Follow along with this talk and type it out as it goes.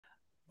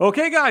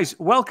Okay, guys,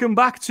 welcome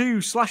back to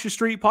Slasher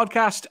Street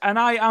Podcast, and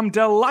I am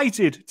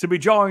delighted to be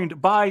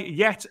joined by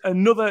yet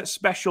another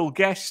special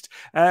guest.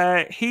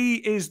 He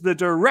is the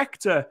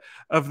director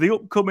of the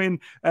upcoming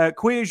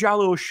Queer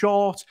Giallo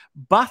short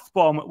Bath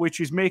Bomb, which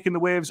is making the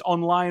waves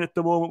online at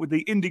the moment with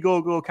the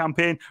Indiegogo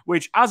campaign,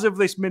 which as of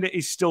this minute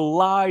is still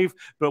live,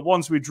 but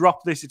once we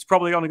drop this, it's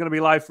probably only going to be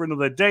live for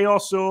another day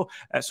or so.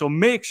 So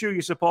make sure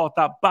you support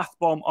that Bath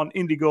Bomb on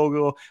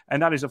Indiegogo,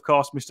 and that is, of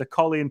course, Mr.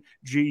 Colin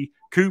G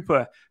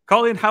Cooper.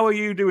 Colin, how are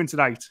you doing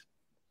tonight?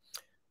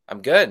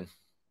 I'm good.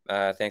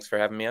 Thanks for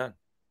having me on.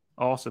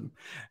 Awesome.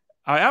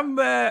 I am,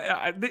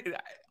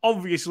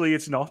 obviously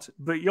it's not,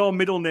 but your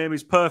middle name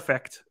is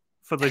perfect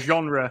for the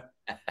genre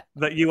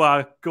that you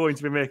are going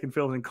to be making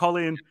films in.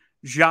 Colin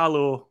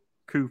Giallo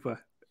Cooper.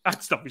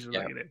 That's obviously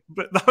not your name,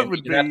 but that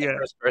would be the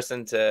first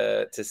person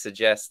to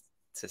suggest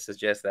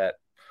that.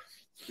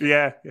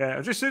 Yeah.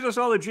 Just as soon as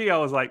I saw the G, I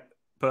was like,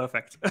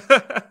 perfect.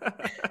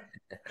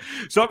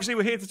 So obviously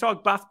we're here to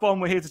talk Bath Bomb.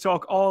 We're here to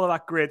talk all of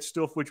that great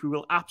stuff, which we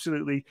will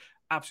absolutely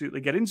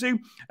get into.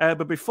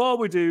 But before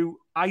we do,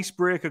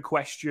 icebreaker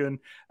question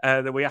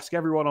that we ask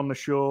everyone on the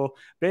show.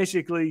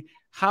 Basically,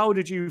 how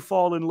did you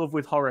fall in love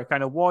with horror?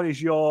 Kind of what is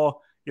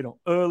your,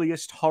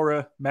 earliest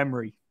horror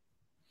memory?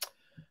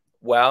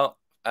 Well,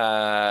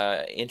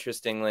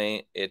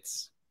 interestingly,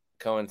 it's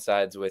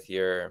coincides with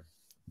your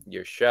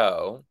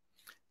show,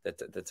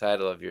 the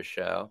title of your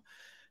show.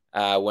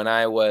 When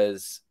I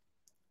was,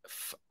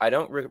 I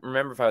don't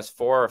remember if I was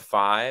 4 or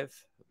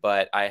 5,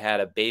 but I had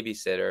a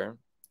babysitter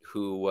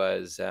who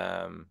was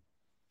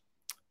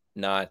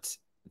not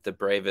the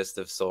bravest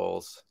of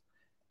souls.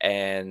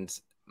 And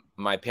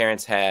my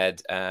parents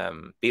had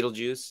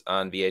Beetlejuice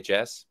on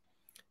VHS,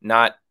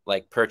 not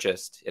like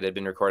purchased. It had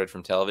been recorded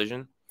from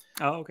television.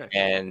 Oh, okay.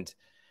 And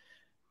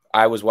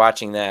I was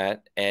watching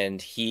that, and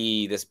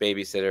this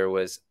babysitter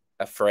was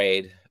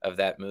afraid of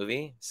that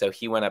movie. So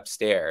he went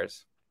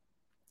upstairs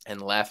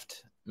and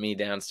left me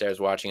downstairs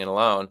watching it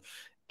alone,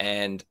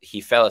 and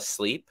he fell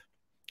asleep.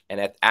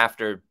 And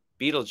after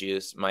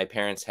Beetlejuice, my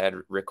parents had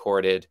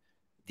recorded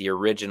the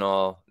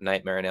original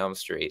Nightmare on Elm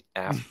Street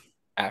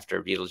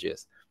after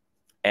Beetlejuice.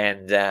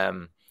 And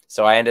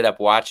so I ended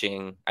up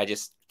watching, I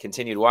just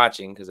continued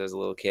watching because I was a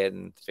little kid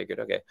and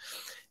figured, okay.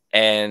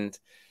 And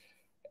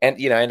I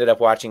ended up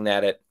watching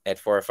that at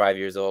 4 or 5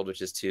 years old,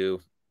 which is too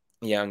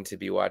young to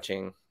be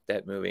watching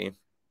that movie.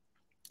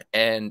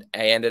 And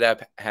I ended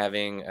up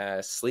having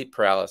sleep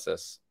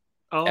paralysis.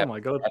 Oh my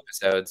God.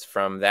 Episodes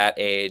from that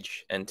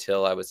age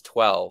until I was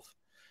 12,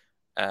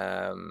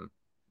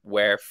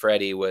 where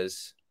Freddy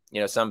was,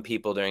 some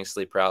people during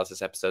sleep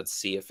paralysis episodes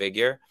see a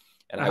figure,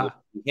 and I would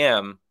see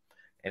him,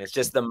 and it's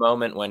just the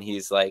moment when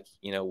he's like,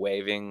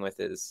 waving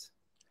with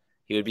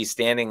he would be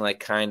standing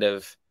like kind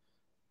of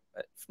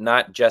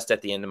not just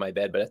at the end of my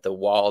bed, but at the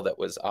wall that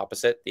was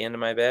opposite the end of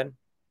my bed.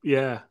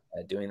 Yeah.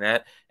 Doing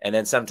that. And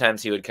then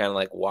sometimes he would kind of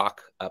like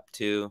walk up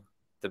to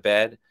the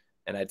bed,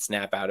 and I'd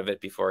snap out of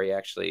it before he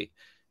actually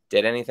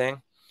did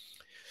anything.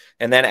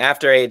 And then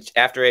after age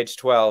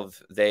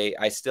 12,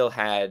 I still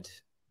had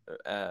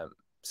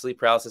sleep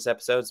paralysis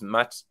episodes,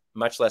 much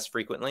less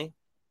frequently,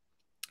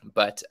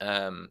 but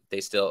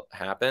they still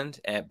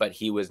happened. But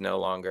he was no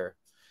longer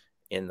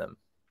in them.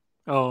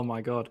 Oh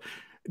my God.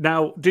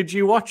 Now, did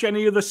you watch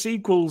any of the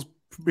sequels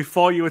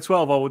before you were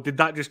 12, or did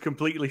that just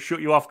completely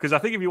shut you off? Because I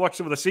think if you watched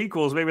some of the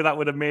sequels, maybe that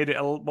would have made it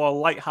a more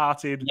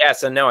lighthearted. Yeah,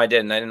 so no, I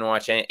didn't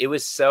watch any. It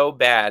was so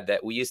bad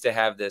that we used to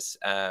have this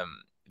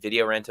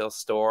video rental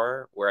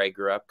store where I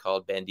grew up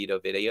called Bandito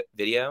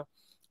Video.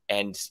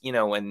 And,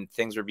 when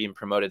things were being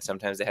promoted,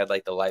 sometimes they had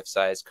like the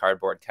life-size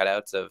cardboard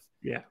cutouts of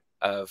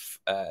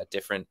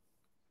different,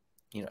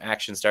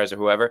 action stars or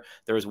whoever.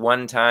 There was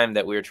one time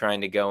that we were trying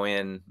to go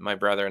in, my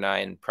brother and I,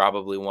 and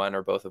probably one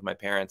or both of my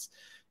parents,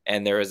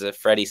 and there was a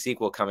Freddy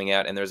sequel coming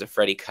out, and there was a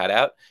Freddy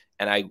cutout,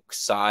 and I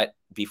saw it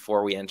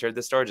before we entered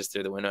the store, just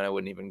through the window, and I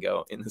wouldn't even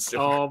go in the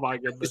store. Oh my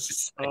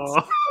goodness!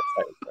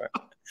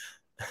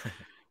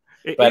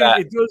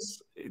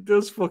 It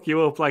does fuck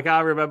you up. Like, I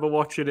remember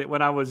watching it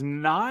when I was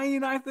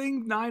 9, I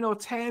think 9 or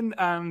 10,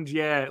 and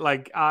yeah,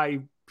 like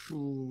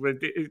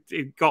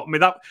it got me.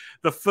 That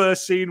the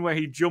first scene where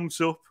he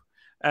jumps up,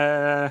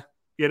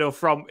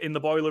 from in the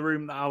boiler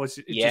room. That I was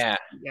yeah.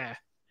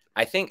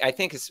 I think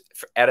it's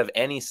out of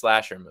any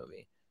slasher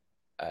movie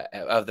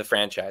of the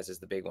franchises,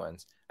 the big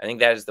ones, I think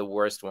that is the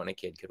worst one a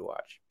kid could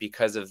watch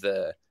because of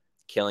the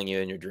killing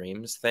you in your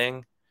dreams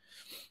thing.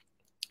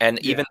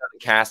 And even though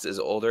the cast is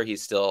older,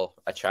 he's still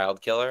a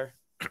child killer.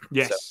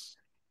 Yes. So,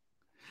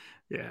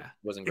 yeah.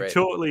 Wasn't great.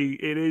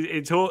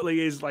 It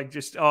totally is like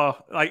just, and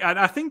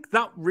I think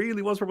that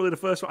really was probably the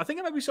first one. I think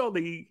I maybe saw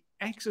The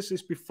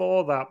Exorcist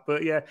before that,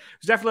 but yeah, it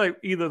was definitely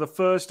either the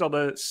first or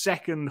the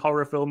second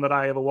horror film that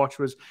I ever watched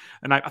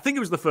and I think it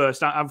was the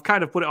first. I've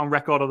kind of put it on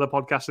record on the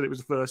podcast that it was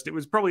the first. It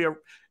was probably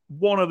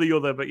one or the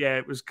other, but yeah,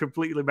 it was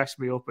completely messed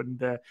me up.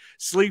 And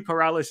sleep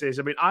paralysis.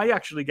 I mean, I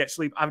actually get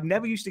sleep. I've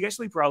never used to get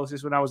sleep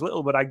paralysis when I was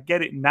little, but I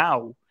get it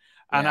now,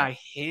 and I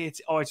hate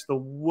it. Oh, it's the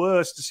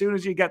worst. As soon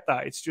as you get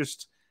that, it's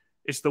just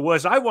It's the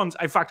worst. I once,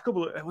 in fact,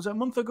 was it a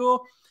month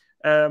ago?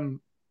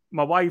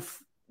 My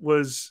wife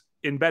was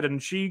in bed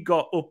and she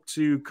got up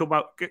to come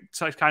out,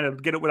 to kind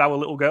of get up with our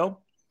little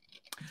girl.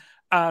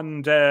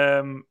 And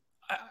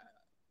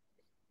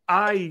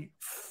I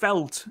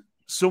felt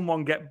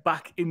someone get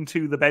back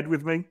into the bed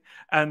with me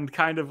and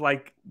kind of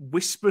like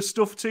whisper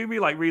stuff to me,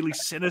 like really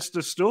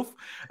sinister stuff.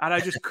 And I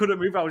just couldn't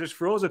move. I was just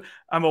frozen.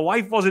 And my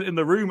wife wasn't in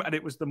the room. And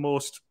it was the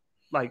most,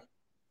 like,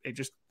 it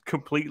just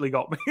completely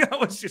got me. I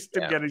was just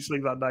didn't get any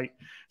sleep that night.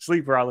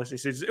 Sleep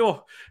paralysis is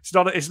it's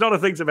not a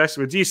thing to mess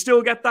with. Do you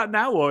still get that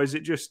now, or is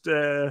it just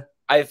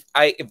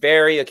I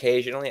very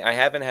occasionally. I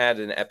haven't had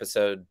an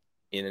episode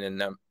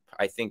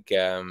I think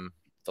the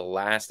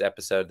last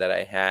episode that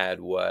I had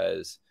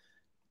was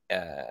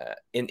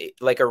in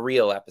like a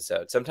real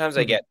episode. Sometimes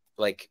I get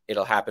like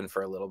it'll happen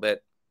for a little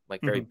bit,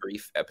 like very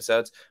brief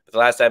episodes. But the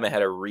last time I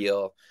had a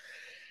real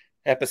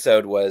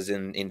episode was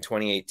in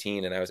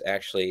 2018, and I was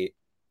actually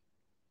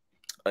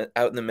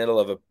out in the middle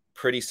of a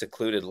pretty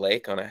secluded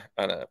lake on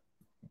a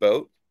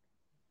boat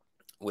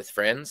with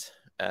friends,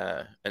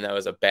 and that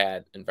was a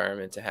bad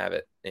environment to have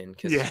it in,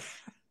 because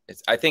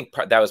I think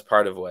that was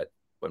part of what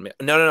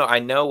no, I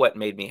know what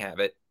made me have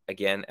it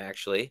again.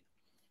 Actually,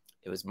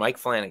 it was Mike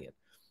Flanagan,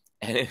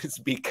 and it's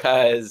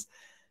because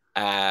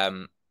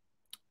the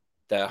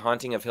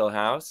Haunting of Hill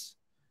House,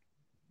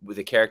 with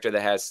a character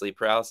that has sleep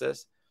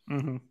paralysis,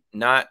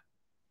 not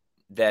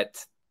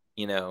that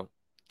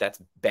that's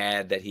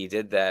bad that he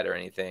did that or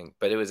anything,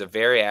 but it was a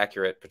very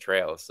accurate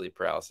portrayal of sleep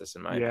paralysis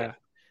in my opinion.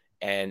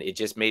 And it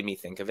just made me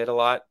think of it a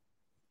lot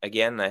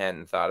again. I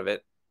hadn't thought of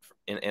it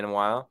in a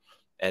while.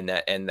 And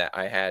that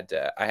I had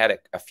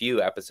a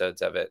few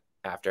episodes of it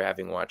after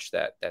having watched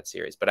that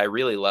series, but I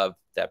really love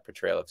that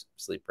portrayal of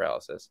sleep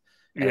paralysis.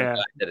 And I'm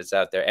glad that it's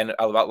out there. And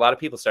a lot of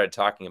people started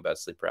talking about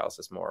sleep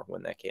paralysis more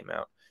when that came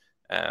out.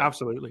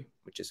 Absolutely.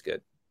 Which is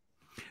good.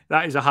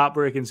 That is a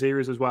heartbreaking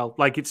series as well.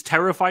 Like, it's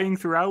terrifying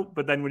throughout,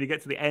 but then when you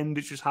get to the end,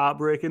 it's just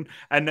heartbreaking.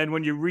 And then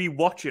when you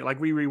rewatch it, like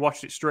we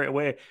rewatched it straight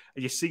away,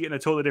 and you see it in a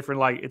totally different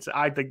light.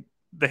 I think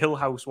the Hill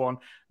House one,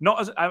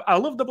 not as I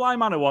love the Bly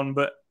Manor one,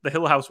 but the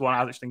Hill House one,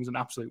 I just think is an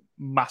absolute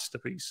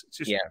masterpiece. It's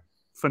just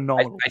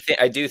phenomenal.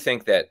 I do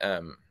think that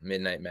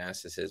Midnight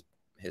Mass is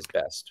his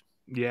best.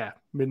 Yeah,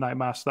 Midnight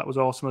Mass, that was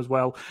awesome as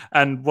well.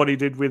 And what he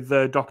did with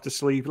Dr.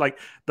 Sleep, like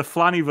the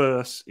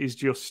Flannyverse is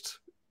just.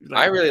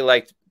 I really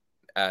liked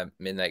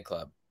Midnight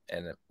Club,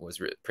 and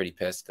was pretty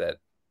pissed that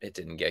it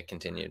didn't get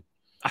continued.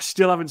 I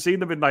still haven't seen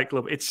the Midnight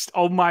Club. It's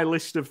on my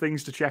list of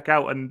things to check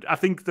out, and I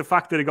think the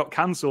fact that it got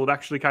cancelled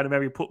actually kind of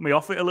maybe put me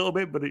off it a little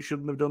bit, but it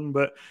shouldn't have done.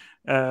 But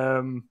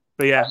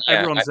yeah,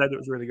 everyone said it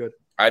was really good.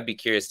 I'd be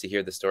curious to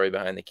hear the story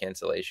behind the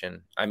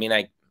cancellation. I mean,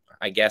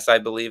 I guess I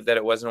believe that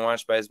it wasn't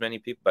watched by as many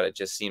people, but it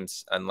just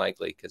seems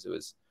unlikely because it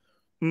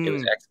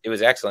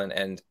was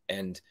excellent,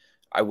 and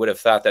I would have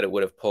thought that it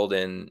would have pulled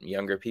in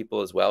younger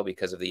people as well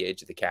because of the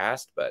age of the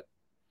cast, but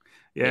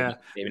maybe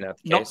not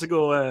the case. Not to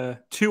go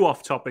too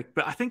off topic,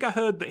 but I think I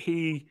heard that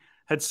he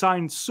had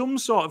signed some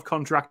sort of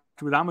contract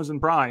with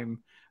Amazon Prime,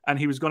 and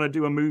he was going to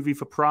do a movie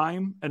for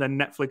Prime, and then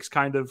Netflix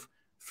kind of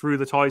threw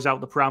the toys out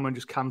the pram and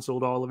just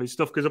cancelled all of his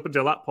stuff, because up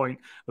until that point,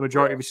 the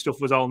majority of his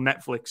stuff was all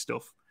Netflix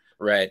stuff.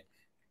 Right.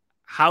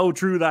 How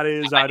true that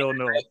is, I don't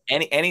know.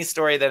 Any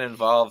story that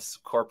involves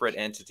corporate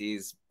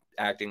entities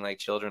acting like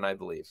children, I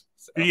believe.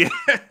 So. Yeah.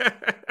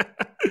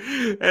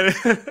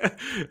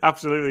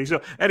 Absolutely.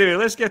 So anyway,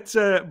 let's get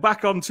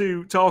back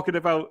onto talking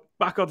about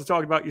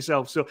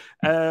yourself. So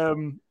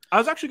I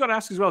was actually going to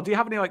ask as well, do you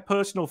have any like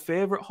personal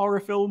favorite horror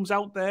films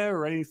out there,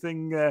 or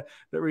anything that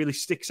really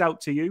sticks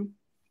out to you?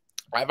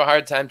 I have a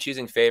hard time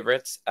choosing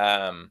favorites.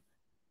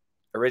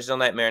 Original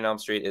Nightmare on Elm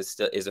Street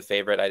is a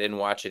favorite. I didn't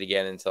watch it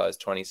again until I was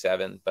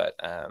 27, but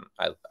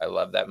I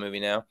love that movie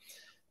now.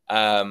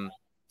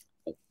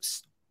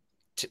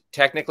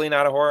 Technically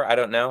not a horror. I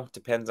don't know.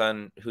 Depends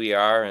on who you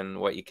are and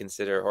what you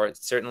consider horror.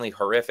 Certainly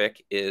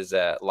horrific is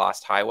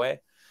Lost Highway.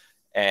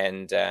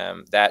 And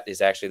that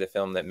is actually the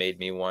film that made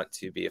me want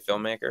to be a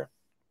filmmaker,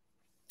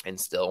 and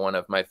still one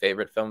of my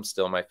favorite films,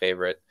 still my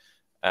favorite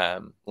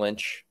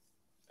Lynch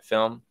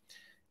film.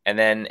 And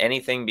then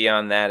anything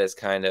beyond that is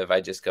kind of,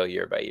 I just go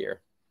year by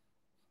year.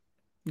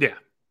 Yeah.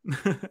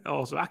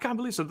 Also, I can't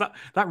believe so.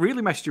 That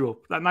really messed you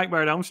up. That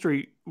Nightmare on Elm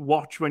Street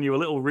watch when you were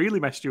little really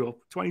messed you up.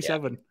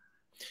 27. Yeah.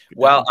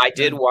 Well,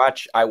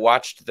 I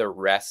watched the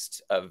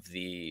rest of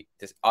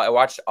I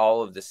watched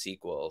all of the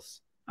sequels.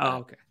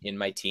 Okay. In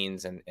my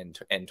teens and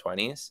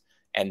 20s,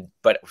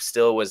 but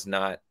still was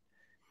not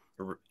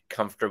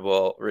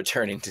comfortable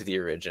returning to the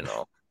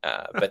original.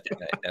 But then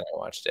I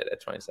watched it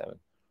at 27.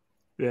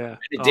 Yeah,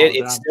 it did.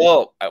 It's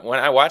still, when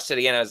I watched it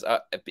again, I was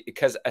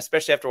because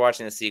especially after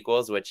watching the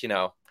sequels, which a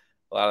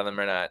lot of them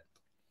are not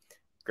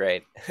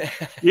great.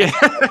 Yeah.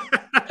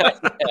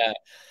 I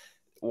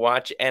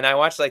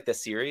watched like the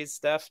series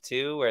stuff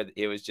too, where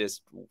it was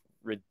just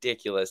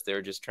ridiculous. They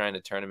were just trying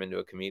to turn him into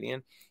a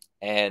comedian,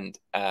 and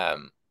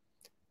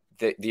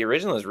the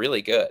original is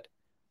really good.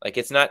 Like,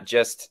 it's not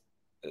just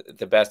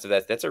the best of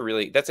that. That's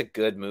a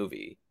good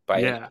movie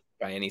by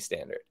any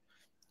standard.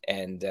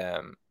 And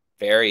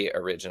very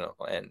original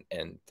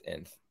and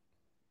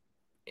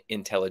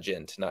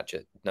intelligent, not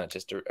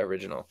just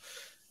original.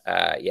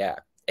 Yeah.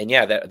 And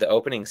yeah, the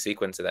opening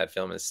sequence of that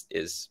film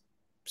is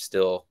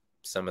still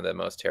some of the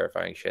most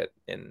terrifying shit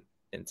in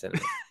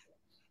cinema.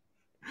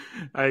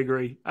 I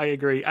agree.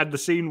 And the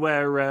scene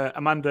where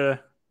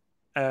Amanda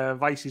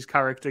Vice's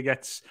character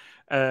gets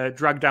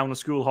dragged down the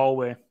school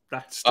hallway.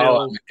 That's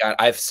still. Oh my god!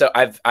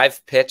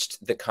 I've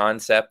pitched the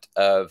concept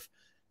of.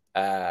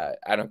 I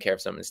don't care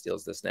if someone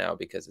steals this now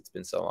because it's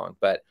been so long,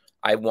 but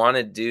I want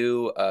to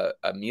do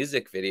a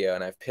music video,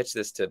 and I've pitched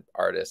this to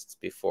artists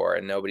before,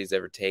 and nobody's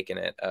ever taken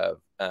it.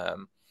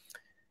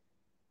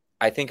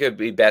 I think it would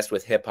be best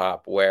with hip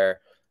hop, where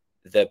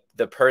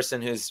the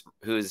person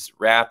who's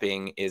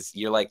rapping is,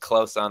 you're like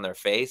close on their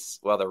face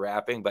while they're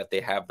rapping, but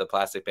they have the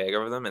plastic bag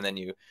over them, and then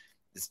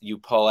you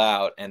pull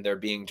out, and they're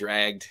being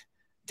dragged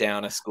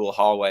down a school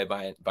hallway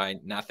by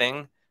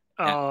nothing,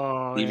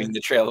 leaving the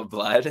trail of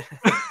blood,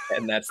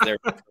 and that's their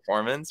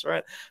performance,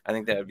 right? I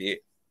think that would be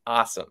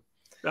awesome.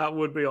 That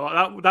would be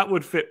that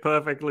would fit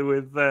perfectly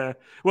with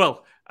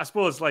well, I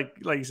suppose like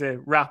you say,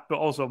 rap, but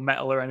also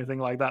metal or anything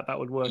like that. That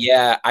would work.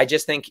 Yeah, I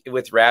just think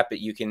with rap,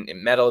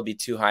 metal would be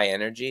too high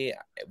energy,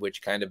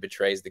 which kind of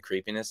betrays the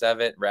creepiness of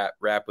it.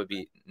 Rap would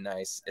be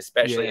nice,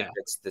 especially if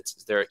it's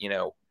they're, you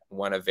know,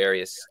 one of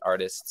various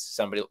artists.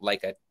 Somebody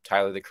like a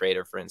Tyler the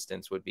Creator, for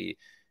instance, would be.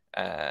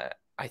 I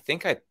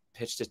think I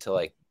pitched it to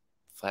like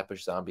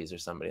Flatbush Zombies or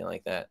somebody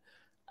like that.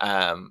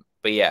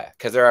 But yeah,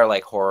 because there are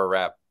like horror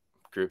rap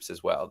groups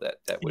as well that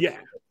would fit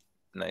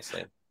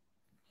nicely.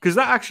 Because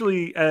that's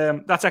actually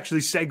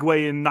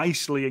segueing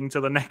nicely into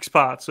the next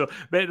part. So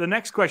the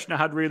next question I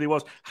had really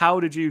was, how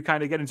did you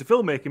kind of get into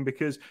filmmaking?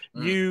 Because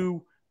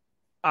you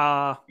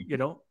are, you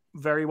know,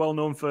 very well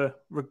known for,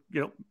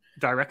 you know,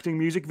 directing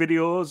music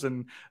videos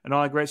and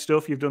all that great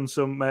stuff. You've done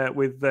some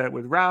with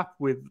rap,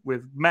 with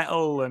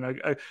metal,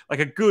 and like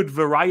a good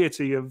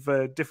variety of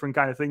different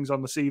kind of things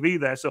on the CV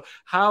there. So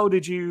how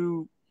did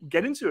you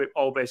get into it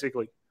all,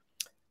 basically?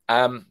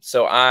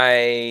 So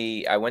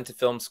I went to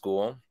film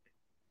school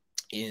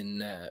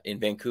in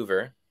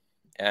Vancouver,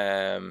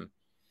 and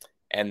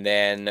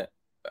then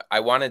I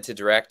wanted to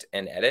direct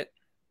and edit.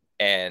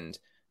 And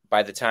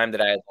by the time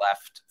that I had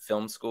left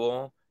film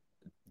school,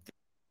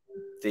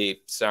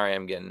 sorry,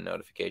 I'm getting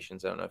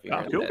notifications. I don't know if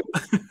you're hearing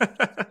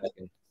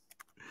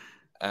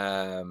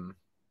that.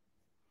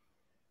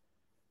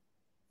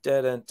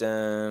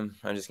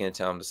 I'm just gonna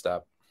tell him to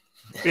stop.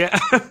 Yeah,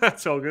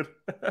 that's all good.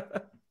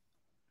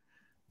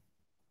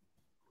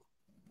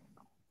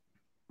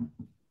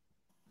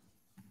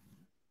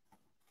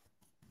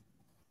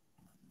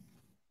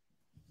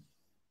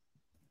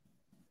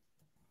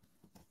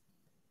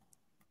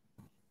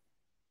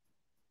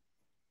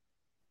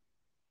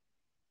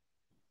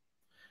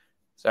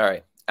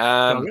 Sorry.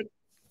 So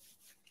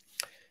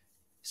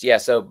yeah,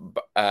 so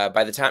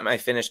by the time I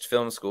finished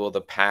film school,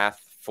 the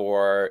path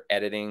for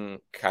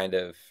editing kind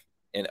of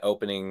an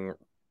opening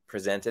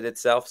presented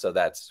itself. So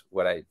that's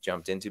what I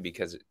jumped into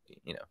because,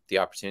 you know, the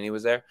opportunity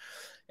was there.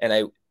 And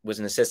I was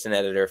an assistant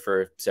editor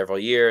for several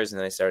years, and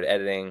then I started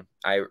editing.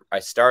 I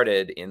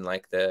started in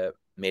like the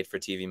made for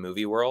TV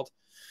movie world,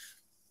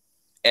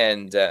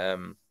 and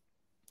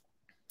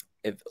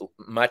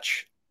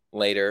much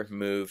later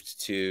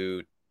moved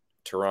to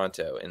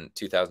Toronto in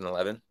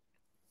 2011,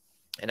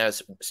 and I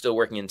was still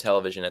working in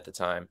television at the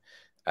time.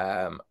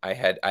 I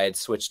had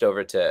switched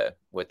over to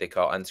what they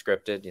call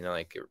unscripted, you know,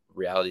 like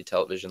reality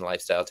television,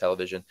 lifestyle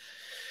television,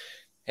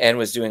 and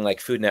was doing like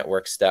Food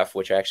Network stuff,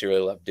 which I actually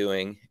really loved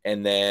doing.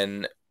 And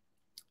then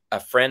a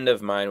friend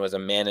of mine was a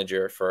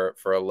manager for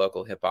a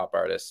local hip hop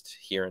artist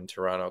here in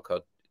Toronto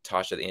called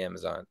Tasha the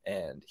Amazon,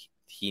 and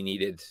he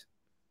needed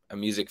a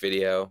music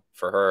video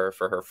for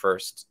her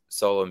first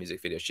solo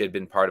music video. She had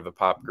been part of a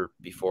pop group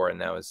before, and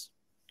now is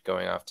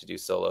going off to do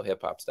solo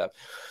hip hop stuff.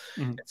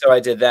 So I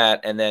did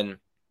that, and then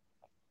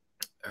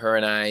her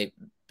and I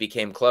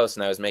became close,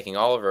 and I was making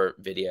all of her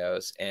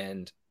videos.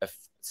 And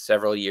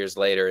several years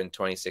later, in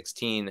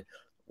 2016,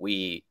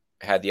 we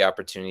had the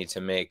opportunity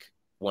to make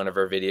one of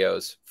her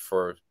videos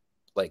for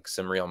like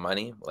some real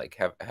money, like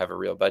have a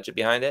real budget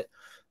behind it.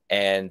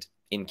 And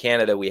in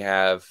Canada, we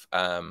have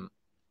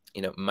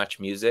you know, Much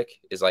Music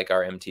is like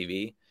our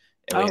MTV,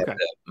 and we have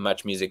the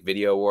Much Music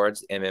Video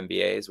Awards,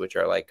 MMBAs, which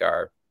are like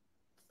our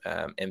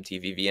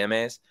MTV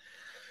VMAs.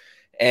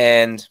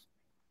 And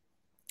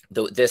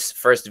this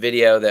first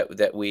video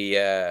that we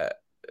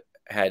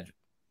had,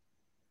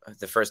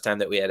 the first time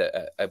that we had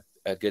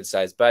a good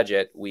sized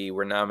budget, we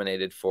were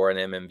nominated for an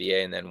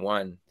MMBA and then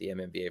won the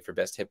MMBA for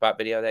best hip hop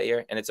video that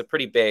year. And it's a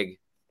pretty big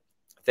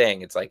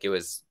thing. It's like, it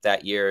was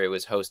that year, it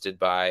was hosted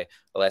by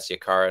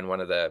Alessia Cara and one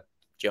of the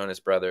Jonas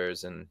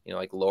Brothers, and, you know,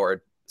 like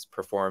Lorde is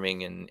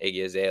performing and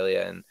Iggy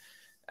Azalea. And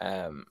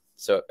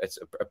so it's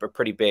a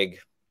pretty big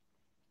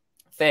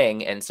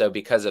thing. And so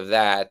because of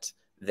that,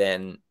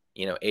 then,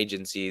 you know,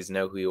 agencies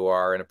know who you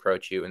are and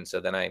approach you. And so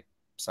then I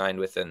signed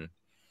with an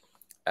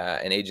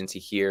agency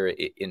here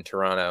in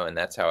Toronto, and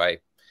that's how I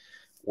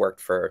worked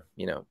for,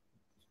 you know,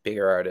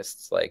 bigger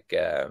artists like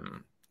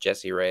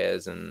Jesse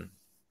Reyes and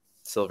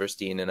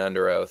Silverstein and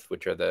Under Oath,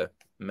 which are the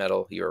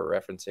metal you were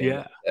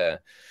referencing. Yeah.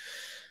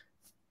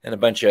 And a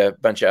bunch of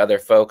other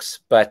folks.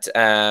 But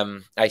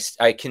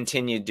I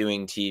continued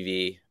doing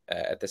TV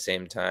at the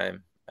same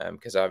time,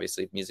 because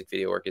obviously music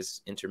video work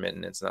is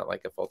intermittent. It's not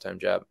like a full-time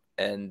job.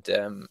 And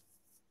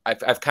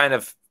I've kind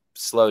of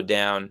slowed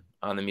down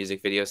on the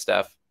music video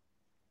stuff.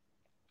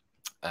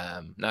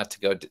 Not to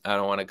go, I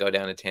don't want to go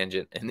down a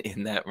tangent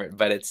in that,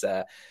 but it's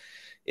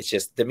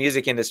just the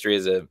music industry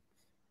is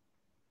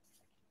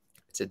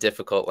it's a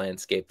difficult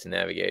landscape to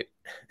navigate.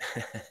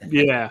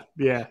 Yeah.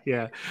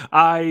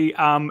 I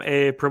am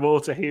a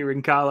promoter here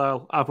in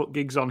Carlisle. I put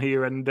gigs on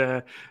here, and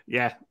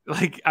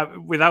like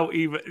without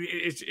even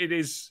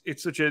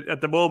it's such a,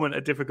 at the moment,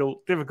 a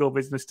difficult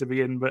business to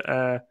be in, but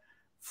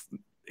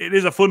it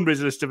is a fun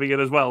business to be in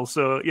as well.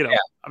 So yeah.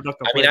 I'm not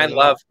complaining. I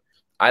mean,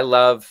 I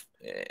love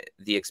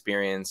the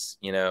experience,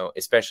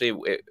 especially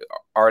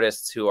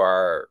artists who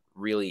are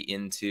really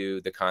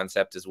into the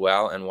concept as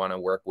well and want to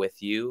work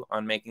with you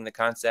on making the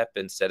concept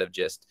instead of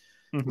just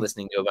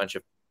listening to a bunch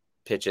of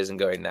pitches and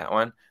going that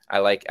one. I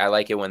like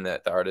it when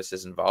the artist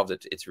is involved.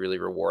 It's really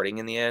rewarding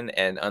in the end.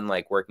 And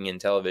unlike working in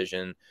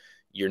television,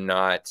 you're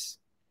not,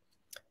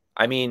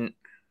 I mean,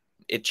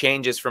 it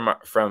changes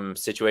from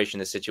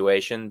situation to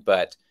situation,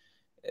 but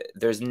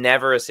there's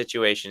never a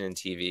situation in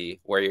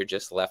TV where you're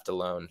just left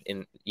alone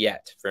in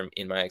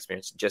my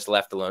experience, just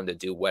left alone to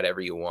do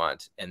whatever you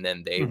want. And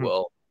then they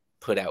will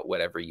put out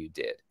whatever you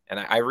did. And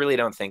I really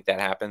don't think that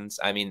happens.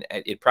 I mean,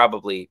 it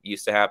probably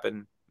used to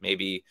happen.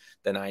 Maybe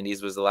the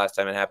 90s was the last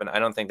time it happened. I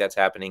don't think that's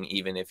happening,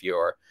 even if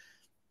you're,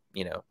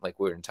 like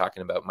we were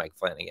talking about Mike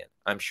Flanagan.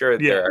 I'm sure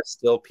there are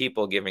still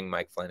people giving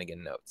Mike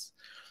Flanagan notes.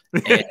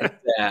 And,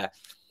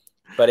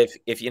 but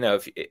if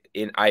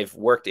I've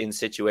worked in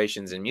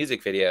situations in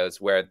music videos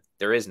where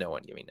there is no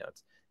one giving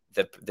notes.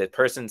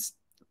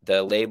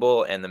 The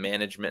label and the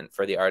management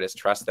for the artist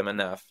trust them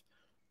enough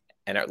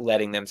and are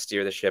letting them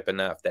steer the ship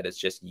enough that it's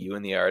just you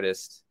and the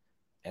artist,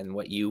 and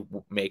what you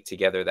make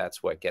together,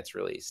 that's what gets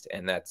released.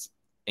 And that's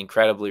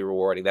incredibly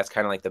rewarding. That's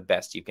kind of like the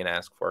best you can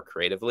ask for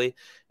creatively.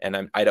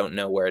 And I don't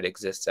know where it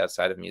exists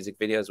outside of music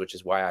videos, which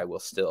is why I'm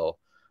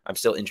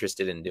still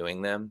interested in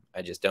doing them.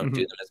 I just don't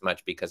do them as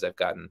much because I've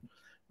gotten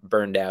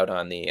burned out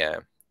on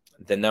the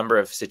number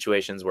of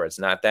situations where it's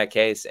not that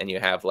case. And you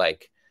have,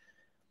 like,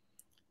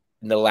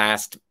 in the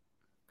last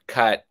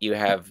cut, you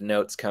have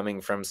notes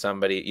coming from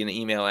somebody, an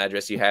email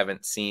address you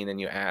haven't seen, and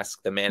you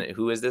ask the man,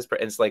 who is this?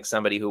 It's like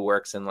somebody who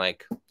works in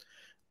like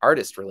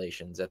artist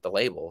relations at the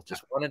label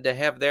just wanted to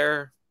have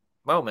their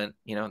moment.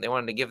 They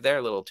wanted to give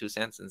their little 2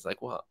 cents, and it's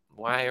like, well,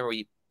 why are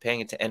we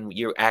paying it? And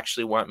you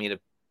actually want me to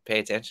pay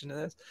attention to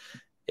this?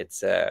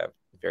 It's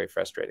very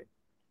frustrating.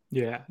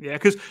 Yeah.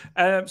 Because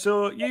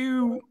so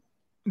you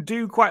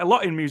do quite a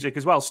lot in music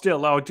as well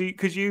still, or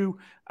because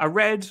I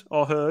read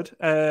or heard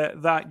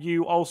that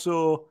you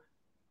also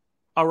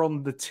are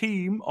on the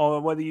team,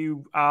 or whether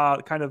you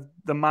are kind of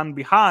the man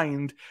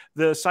behind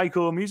the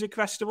Psycho Music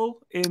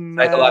Festival in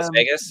Las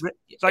Vegas.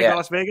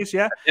 Las Vegas,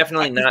 yeah.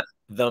 Definitely not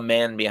the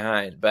man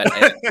behind, but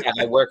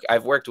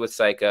I've worked with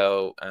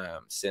Psycho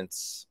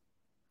since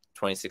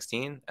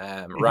 2016.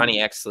 Ronnie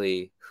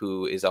Exley,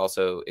 who is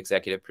also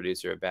executive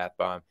producer of Bath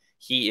Bomb,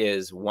 he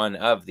is one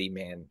of the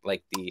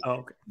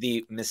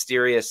the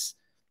mysterious.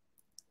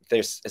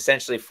 There's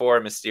essentially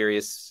 4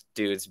 mysterious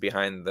dudes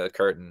behind the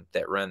curtain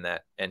that run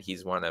that, and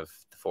he's one of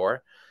the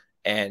 4.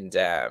 And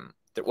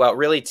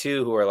really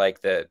 2 who are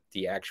like the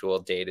actual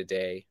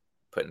day-to-day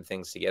putting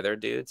things together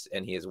dudes,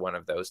 and he is one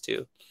of those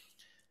 2.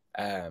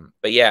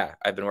 But yeah,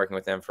 I've been working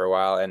with them for a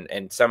while,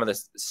 and some of the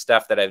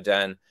stuff that I've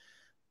done,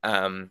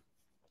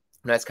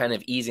 that's kind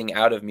of easing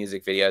out of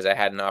music videos. I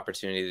had an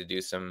opportunity to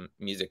do some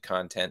music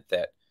content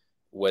that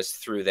was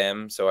through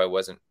them, so I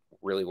wasn't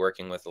really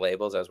working with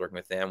labels. I was working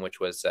with them,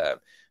 which was a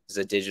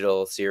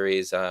digital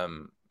series, a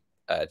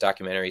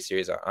documentary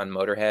series on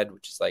Motorhead,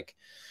 which is like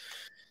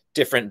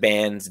different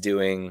bands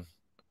doing,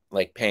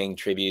 like, paying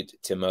tribute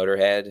to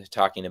Motorhead,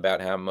 talking about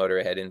how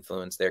Motorhead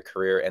influenced their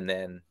career, and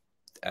then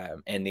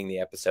ending the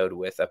episode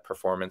with a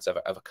performance of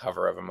a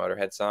cover of a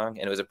Motorhead song.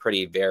 And it was a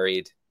pretty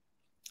varied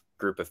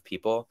group of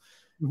people.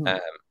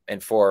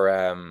 And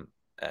for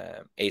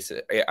Ace,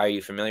 are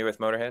you familiar with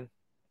Motorhead?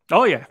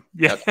 Oh yeah.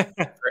 Okay.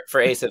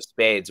 For Ace of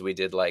Spades, we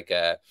did like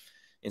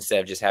instead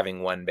of just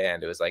having one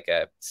band, it was like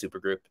a super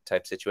group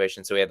type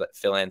situation. So we had like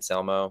Phil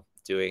Anselmo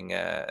doing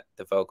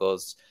the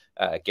vocals,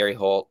 Gary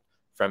Holt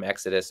from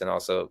Exodus and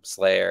also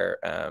Slayer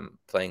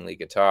playing lead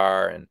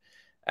guitar, and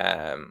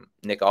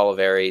Nick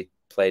Oliveri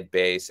played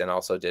bass and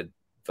also did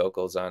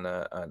vocals on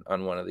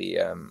one of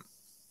the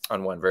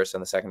on one verse,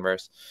 on the second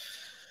verse.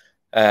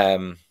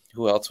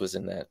 Who else was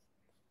in that?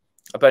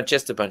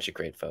 Just a bunch of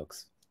great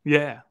folks.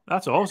 Yeah,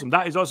 that's awesome.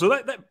 That is also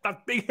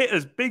that big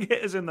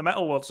hitters in the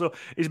metal world. So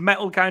is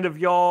metal kind of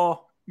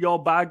your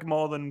bag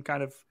more than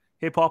kind of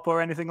hip hop or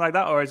anything like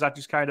that, or is that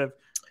just kind of,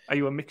 are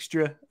you a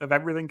mixture of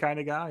everything kind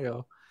of guy?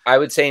 Or I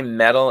would say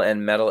metal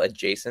and metal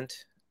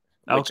adjacent,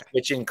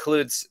 which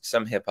includes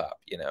some hip hop.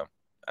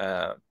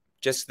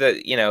 just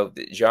the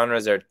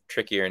genres are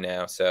trickier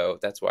now, so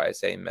that's why I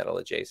say metal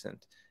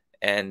adjacent.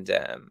 And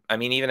I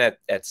mean, even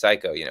at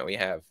Psycho, we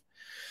have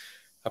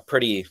a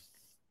pretty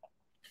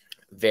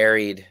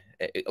varied,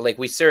 like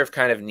we serve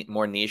kind of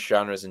more niche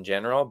genres in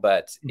general,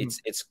 but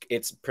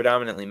it's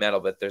predominantly metal,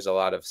 but there's a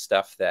lot of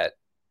stuff that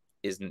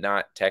is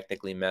not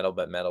technically metal,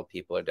 but metal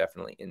people are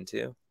definitely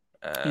into.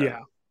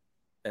 Yeah.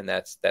 And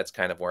that's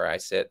kind of where I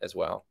sit as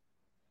well.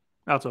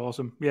 That's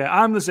awesome. Yeah,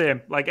 I'm the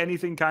same. Like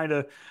anything kind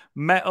of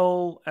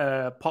metal,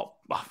 pop,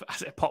 I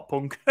say pop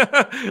punk.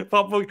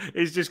 Pop punk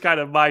is just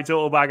kind of my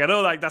total bag. I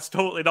know like that's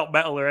totally not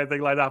metal or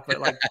anything like that, but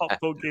like pop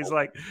punk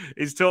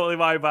is totally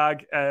my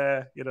bag.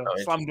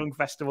 Slam Dunk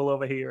Festival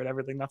over here and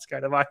everything. That's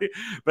kind of my.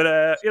 But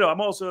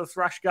I'm also a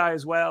thrash guy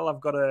as well.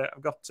 I've got.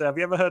 Have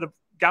you ever heard of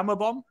Gamma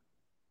Bomb?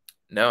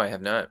 No, I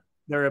have not.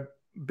 They're a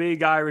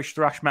big Irish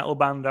thrash metal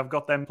band. I've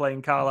got them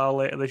playing Carlisle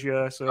later this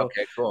year, so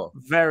okay, cool.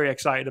 Very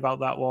excited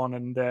about that one.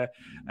 And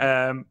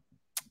I've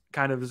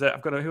got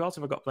who else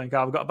have I got playing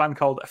Carlisle? I've got a band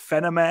called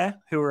Ephenomere,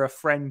 who are a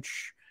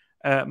French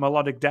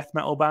melodic death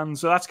metal band.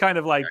 So that's kind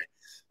of like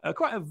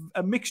quite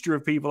a mixture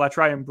of people I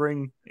try and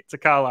bring to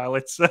Carlisle.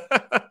 It's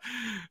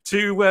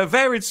to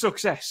varied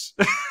success.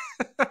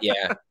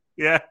 Yeah.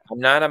 Yeah. I'm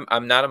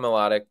not a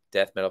melodic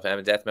death metal fan. I'm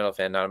a death metal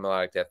fan, not a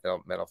melodic death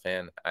metal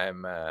fan.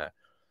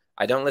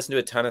 I don't listen to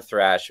a ton of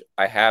thrash.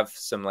 I have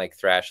some like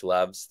thrash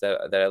loves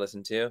that I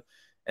listen to,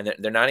 and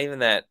they're not even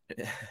that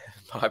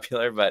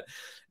popular. But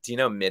do you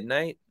know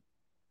Midnight?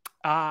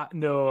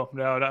 No,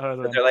 not heard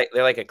of them.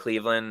 They're like a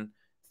Cleveland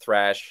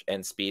thrash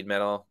and speed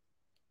metal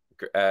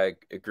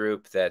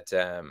group that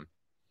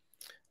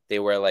they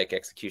wear like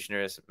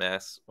executioners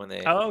masks when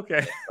they. Oh,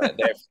 okay.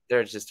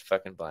 They're just a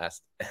fucking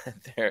blast.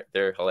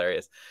 they're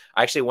hilarious.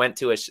 I actually went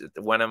to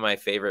one of my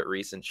favorite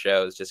recent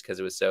shows just because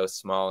it was so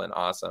small and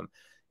awesome.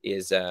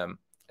 Is I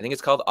think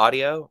it's called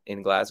Audio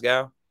in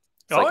Glasgow.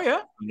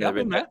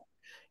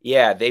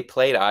 Yeah, they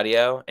played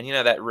Audio, and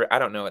that I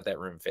don't know what that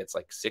room fits,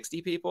 like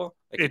 60 people.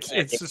 Like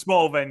it's a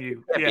small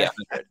venue. Yeah,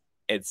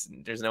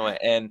 there's no way,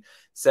 and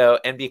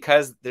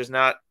because there's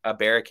not a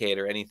barricade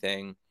or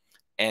anything,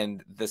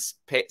 and the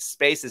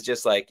space is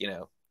just like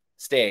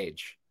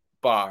stage,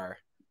 bar,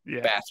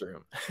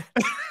 bathroom,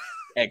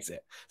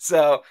 exit.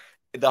 So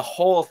the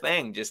whole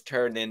thing just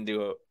turned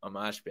into a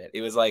mosh pit. It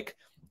was like.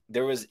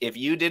 If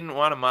you didn't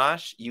want to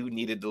mosh, you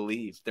needed to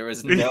leave. There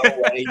was no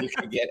way you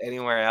could get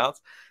anywhere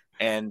else.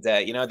 And,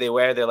 they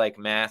wear their like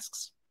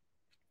masks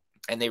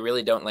and they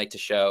really don't like to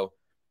show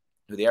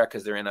who they are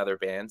because they're in other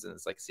bands and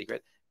it's like a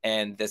secret.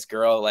 And this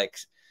girl like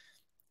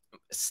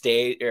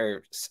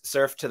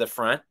surfed to the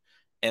front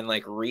and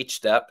like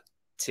reached up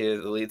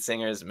to the lead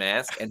singer's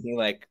mask and he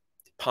like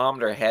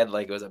palmed her head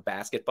like it was a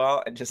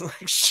basketball and just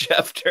like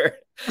shoved her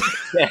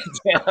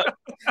down.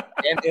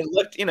 And it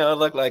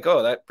looked like,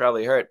 oh, that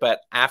probably hurt. But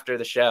after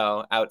the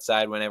show,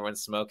 outside when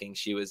everyone's smoking,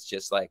 she was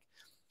just like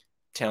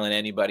telling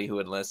anybody who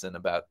would listen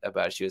about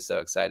it. She was so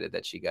excited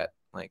that she got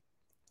like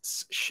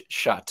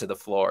shot to the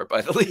floor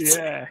by the lead.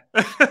 Yeah.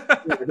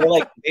 They're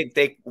like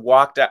they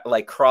walked out,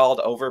 like crawled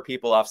over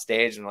people off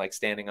stage and like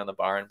standing on the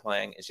bar and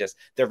playing. It's just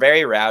they're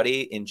very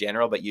rowdy in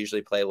general, but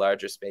usually play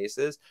larger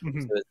spaces. So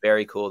it's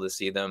very cool to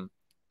see them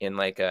in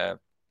like a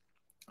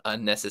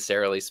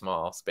unnecessarily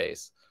small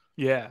space.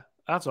 Yeah.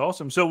 That's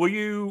awesome. So were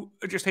you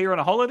just here on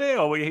a holiday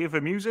or were you here for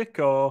music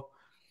or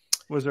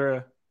was there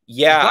a...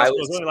 Yeah, I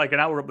was only like an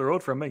hour up the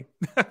road from me.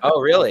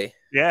 Oh, really?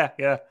 Yeah.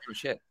 Oh,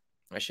 shit.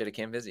 I should have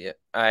came visit you.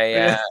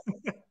 I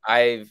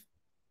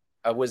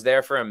was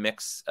there for a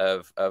mix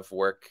of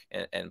work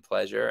and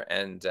pleasure.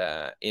 And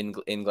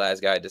in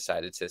Glasgow, I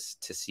decided to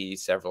see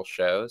several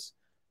shows.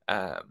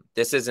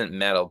 This isn't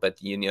metal,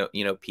 but you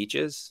know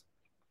Peaches?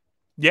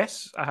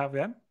 Yes, I have,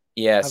 yeah.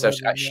 Yeah, so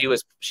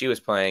she was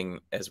playing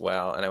as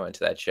well, and I went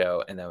to that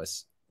show, and that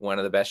was one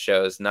of the best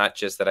shows, not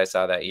just that I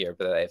saw that year,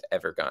 but that I've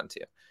ever gone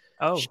to.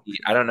 Oh,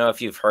 I don't know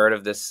if you've heard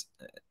of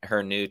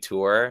her new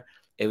tour.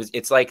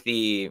 It's like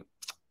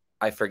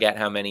I forget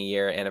how many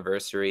year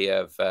anniversary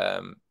of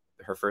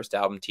her first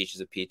album,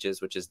 Teaches of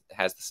Peaches, which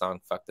has the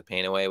song "Fuck the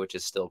Pain Away," which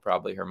is still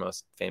probably her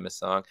most famous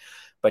song.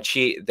 But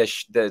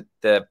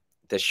the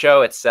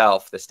show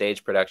itself, the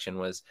stage production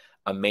was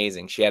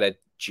amazing. She had a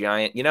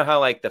giant, how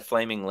like the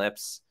Flaming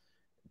Lips.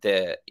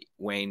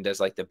 Wayne does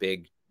like the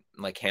big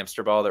like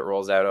hamster ball that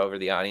rolls out over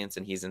the audience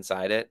and he's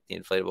inside it, the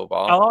inflatable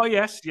ball. Oh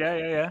yes,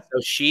 yeah.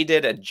 So she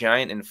did a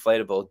giant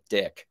inflatable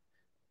dick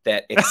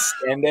that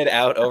extended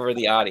out over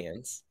the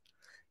audience,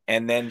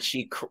 and then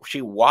she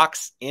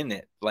walks in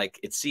it like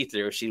it's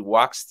see-through. She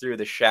walks through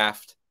the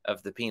shaft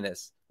of the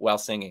penis while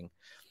singing,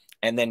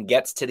 and then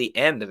gets to the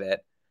end of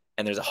it,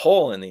 and there's a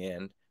hole in the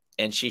end,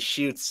 and she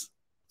shoots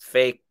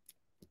fake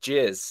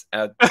jizz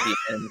out the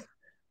end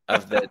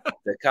of the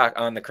cock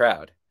on the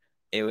crowd.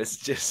 It was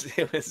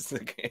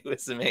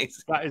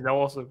amazing. That is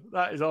awesome.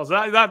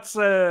 That's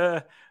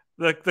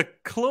the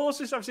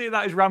closest I've seen to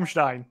that is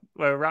Rammstein.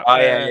 Where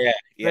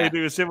they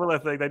do a similar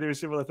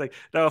thing.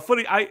 Now,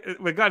 funny,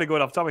 we're kind of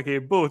going off topic here,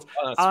 but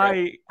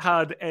I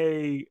had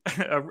a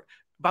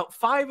about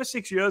 5 or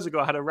 6 years ago,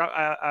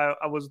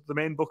 I was the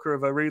main booker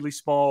of a really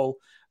small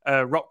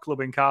rock club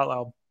in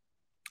Carlisle,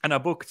 and I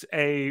booked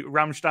a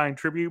Rammstein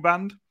tribute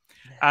band.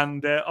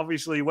 And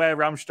obviously, where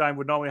Rammstein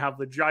would normally have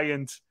the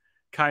giant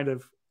kind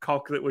of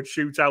cock that would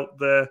shoot out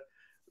the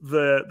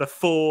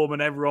foam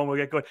and everyone would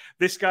get going,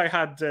 this guy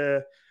had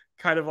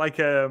kind of like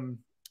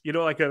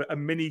like a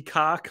mini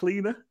car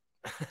cleaner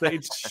that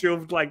it's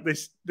shoved like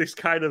this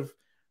kind of.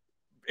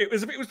 It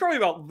was probably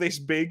about this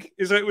big.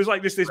 So it was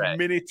like this Right.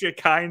 miniature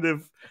kind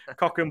of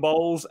cock and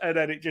balls, and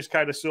then it just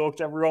kind of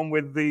soaked everyone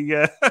with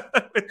the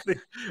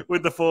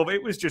with the foam.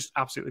 It was just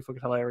absolutely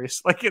fucking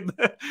hilarious. Like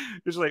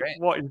it's like, Great.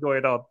 what is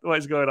going on? What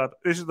is going on?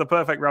 This is the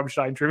perfect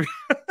Rammstein tribute.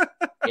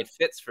 It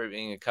fits for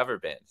being a cover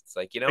band. It's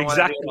like, you don't want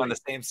Exactly. to do it on the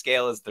same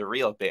scale as the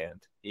real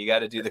band. You got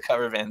to do the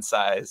cover band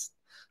size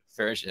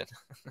version.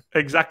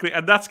 Exactly.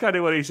 And that's kind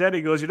of what he said.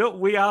 He goes,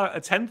 we are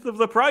 1/10 of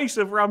the price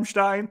of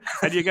Rammstein,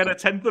 and you get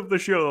 1/10 of the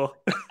show.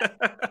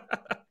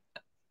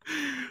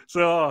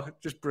 So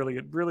just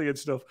brilliant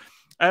stuff.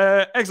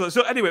 Excellent.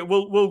 So anyway,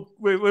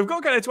 we've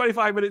got kind of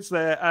 25 minutes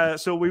there.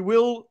 So we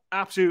will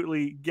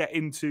absolutely get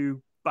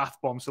into Bath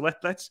Bomb. So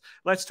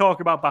let's talk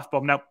about Bath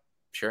Bomb now.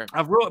 Sure.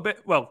 I've wrote a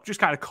bit, just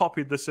kind of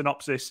copied the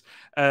synopsis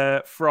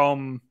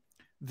from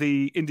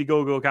the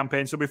Indiegogo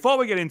campaign. So before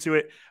we get into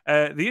it,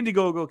 the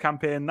Indiegogo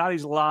campaign, that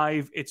is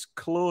live. It's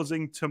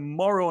closing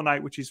tomorrow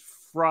night, which is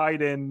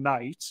Friday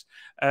night,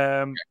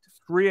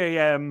 3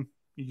 a.m.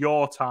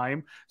 your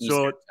time.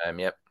 Eastern time,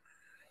 yep.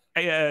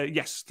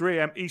 Yes, 3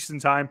 a.m. Eastern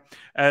time.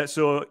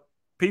 So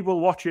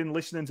people watching,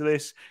 listening to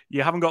this,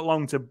 you haven't got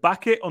long to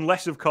back it,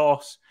 unless, of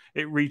course,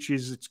 it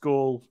reaches its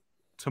goal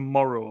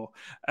tomorrow.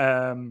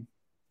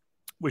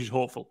 Which is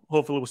hopeful.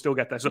 Hopefully, we'll still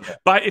get there. So,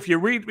 but if you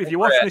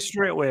watch this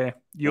straight away,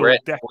 we're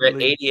at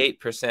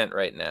 88%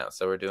 right now.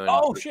 So we're doing.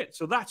 Oh shit!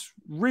 So that's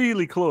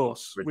really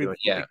close. With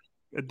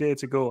a day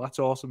to go. That's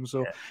awesome.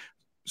 So,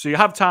 so you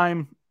have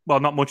time. Well,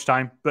 not much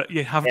time, but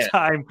you have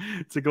time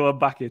to go and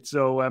back it.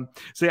 So,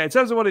 so yeah. In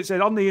terms of what it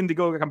said on the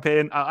Indiegogo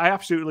campaign, I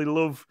absolutely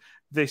love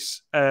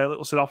this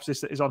little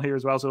synopsis that is on here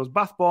as well. So,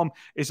 Bath Bomb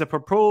is a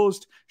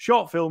proposed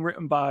short film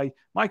written by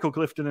Michael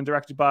Clifton and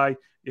directed by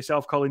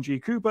yourself, Colin G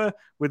Cooper,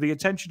 with the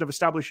intention of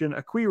establishing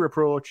a queer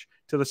approach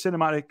to the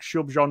cinematic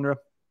subgenre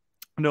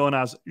known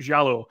as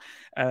Giallo.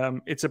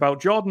 It's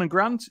about Jordan and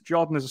Grant.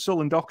 Jordan is a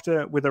sullen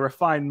doctor with a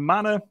refined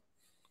manner.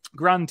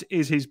 Grant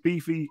is his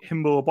beefy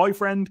himbo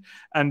boyfriend,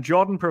 and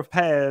Jordan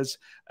prepares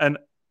an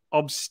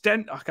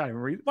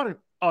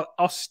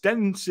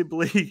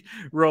ostensibly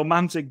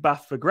romantic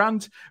bath for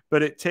Grant,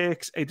 but it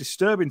takes a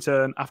disturbing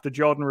turn after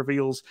Jordan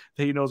reveals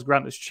that he knows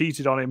Grant has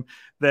cheated on him.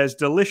 There's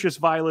delicious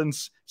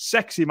violence,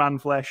 sexy man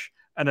flesh,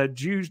 and a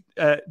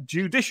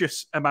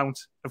judicious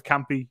amount of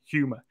campy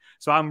humor.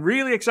 So I'm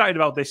really excited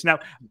about this. Now,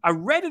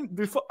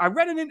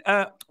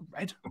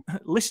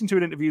 listened to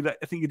an interview that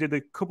I think you did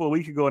a couple of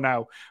weeks ago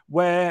now,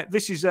 where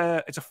it's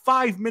a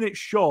 5-minute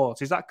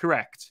short. Is that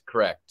correct?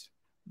 Correct.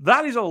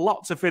 That is a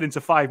lot to fit into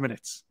 5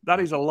 minutes. That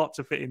is a lot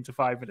to fit into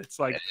 5 minutes.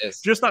 Like,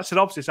 just that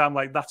synopsis, I'm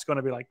like, that's going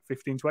to be like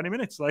 15, 20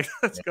 minutes. Like,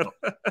 that's going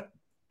to...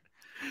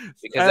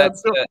 Because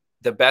that's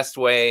the best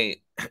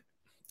way.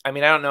 I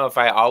mean, I don't know if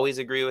I always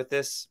agree with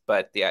this,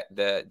 but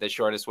the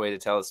shortest way to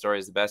tell a story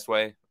is the best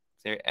way.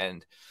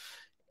 And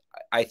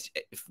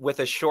with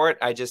a short,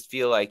 I just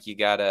feel like you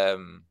got to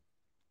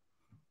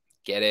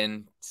get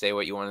in, say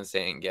what you want to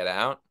say, and get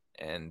out.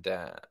 And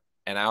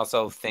I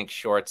also think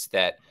shorts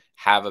that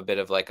have a bit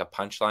of like a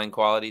punchline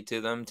quality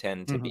to them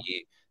tend to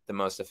be the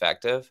most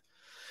effective.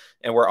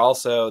 And we're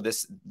also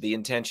the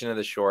intention of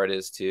the short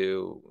is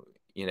to,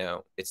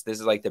 this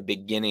is like the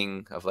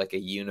beginning of like a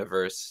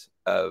universe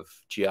of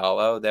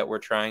Giallo that we're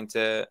trying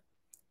to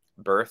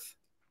birth.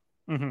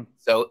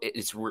 So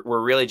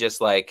we're really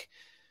just like,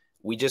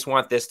 we just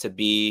want this could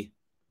be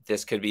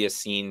a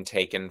scene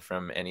taken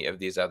from any of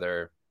these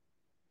other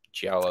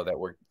Giallo that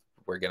we're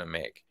going to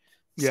make.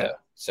 Yeah.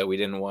 So we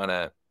didn't want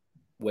to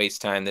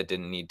waste time that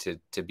didn't need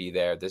to be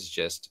there. This is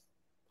just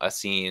a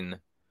scene.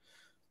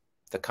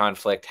 The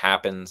conflict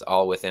happens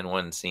all within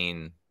one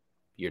scene.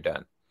 You're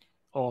done.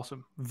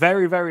 Awesome.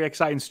 Very, very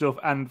exciting stuff.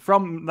 And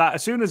from that,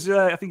 as soon as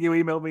I think you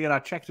emailed me and I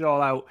checked it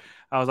all out,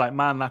 I was like,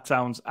 man, that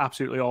sounds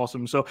absolutely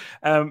awesome. So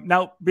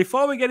now,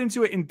 before we get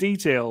into it in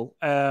detail,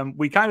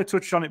 we kind of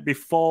touched on it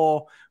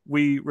before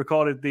we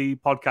recorded the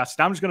podcast.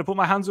 And I'm just going to put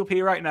my hands up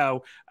here right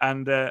now.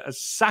 And as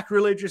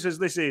sacrilegious as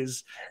this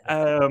is,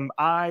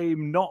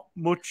 I'm not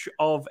much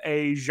of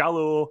a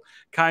Giallo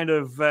kind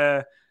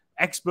of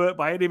expert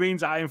by any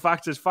means. In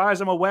fact, as far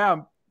as I'm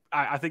aware,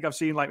 I think I've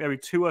seen like maybe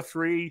 2 or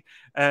 3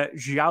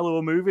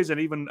 Giallo movies,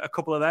 and even a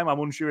couple of them, I'm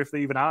unsure if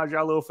they even are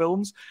Giallo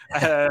films.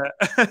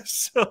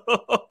 So,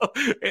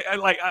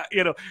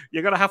 you're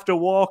going to have to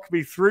walk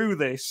me through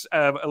this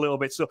a little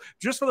bit. So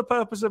just for the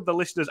purpose of the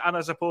listeners, and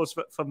I suppose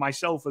for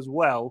myself as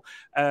well,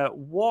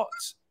 what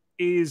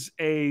is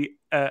a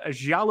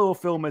Giallo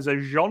film as a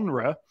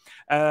genre,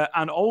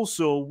 and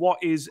also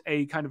what is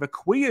a kind of a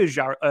queer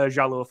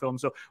Giallo film?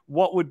 So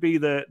what would be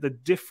the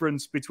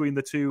difference between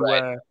the two?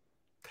 Right.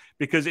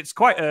 because it's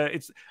quite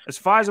it's, as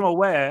far as I'm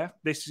aware,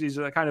 this is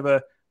a kind of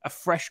a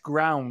fresh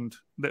ground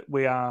that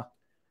we are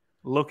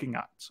looking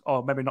at,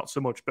 or maybe not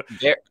so much, but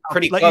they're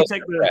pretty close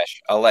to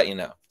fresh. I'll let you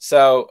know.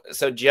 So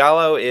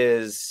Giallo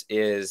is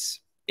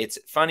it's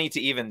funny to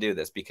even do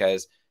this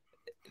because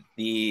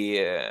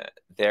there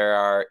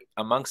are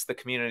amongst the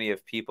community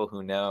of people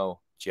who know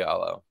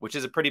Giallo, which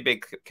is a pretty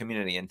big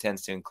community and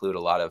tends to include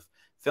a lot of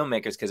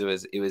filmmakers because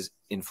it was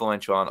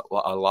influential on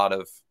a lot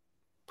of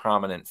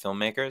prominent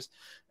filmmakers.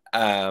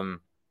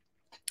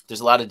 There's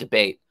a lot of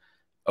debate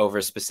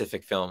over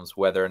specific films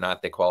whether or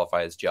not they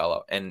qualify as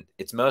Giallo, and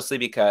it's mostly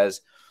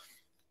because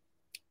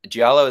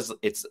Giallo is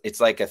it's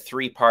like a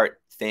 3-part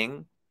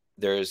thing.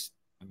 There's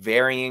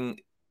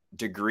varying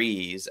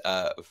degrees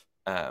of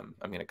I'm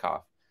gonna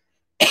cough.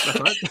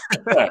 That's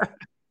right.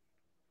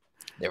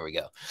 There we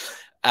go.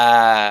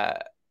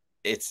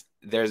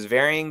 There's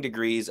varying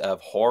degrees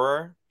of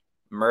horror,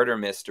 murder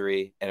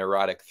mystery, and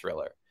erotic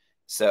thriller.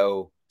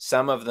 So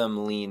some of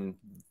them lean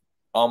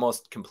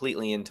almost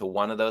completely into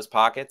one of those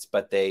pockets,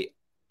 but they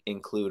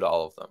include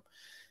all of them.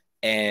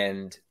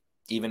 And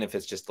even if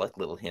it's just like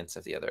little hints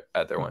of the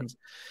other ones.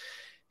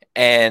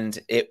 And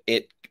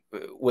it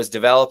was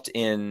developed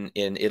in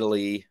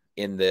Italy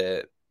in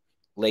the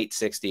late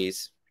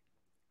 60s,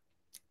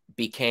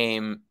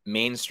 became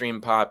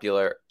mainstream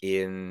popular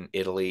in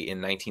Italy in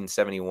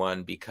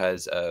 1971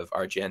 because of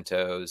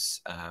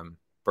Argento's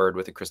Bird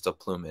with a Crystal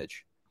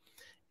Plumage.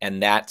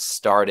 And that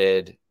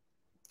started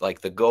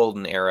like the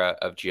golden era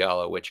of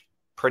Giallo, which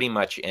pretty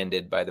much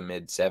ended by the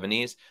mid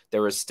 70s.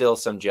 There was still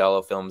some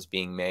Giallo films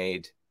being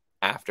made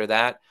after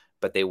that,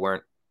 but they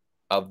weren't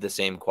of the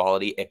same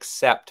quality,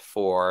 except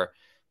for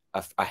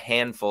a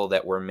handful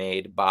that were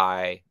made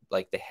by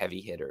like the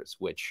heavy hitters,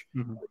 which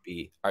would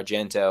be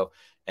Argento,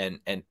 and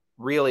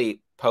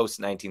really post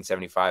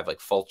 1975, like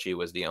Fulci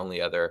was the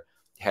only other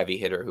heavy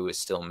hitter who was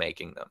still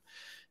making them.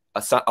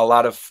 A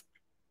lot of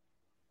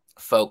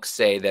folks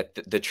say that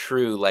the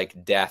true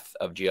like death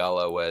of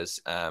Giallo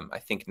was I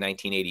think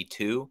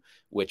 1982,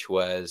 which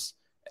was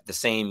the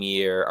same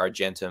year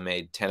Argento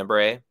made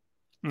Tenebrae,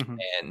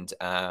 and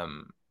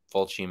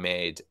Fulci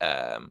made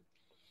the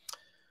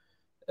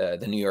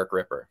New York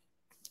Ripper,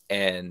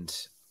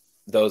 and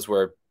those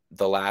were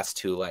the last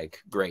two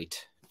like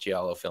great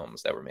Giallo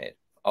films that were made.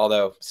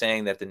 Although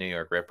saying that the New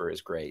York Ripper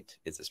is great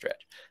is a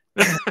stretch.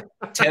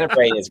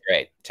 Tenebrae is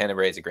great.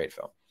 Tenebrae is a great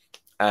film.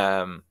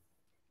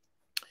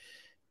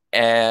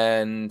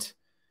 And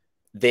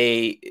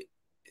they,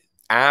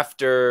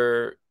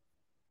 after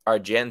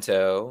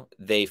Argento,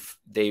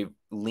 they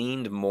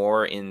leaned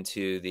more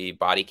into the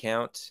body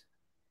count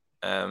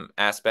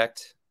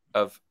aspect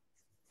of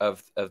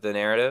the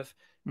narrative,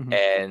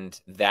 and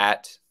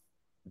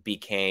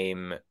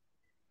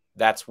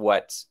that's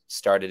what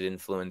started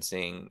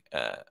influencing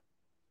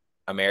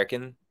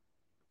American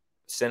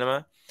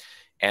cinema,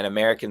 and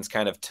Americans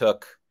kind of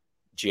took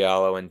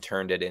Giallo and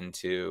turned it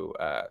into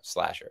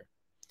slasher,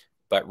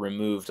 but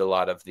removed a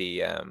lot of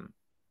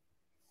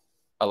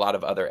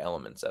other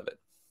elements of it.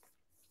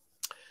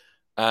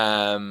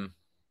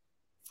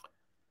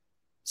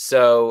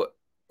 So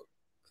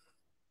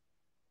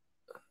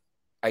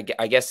I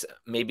guess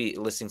maybe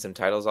listing some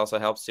titles also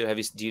helps too.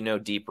 Do you know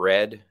Deep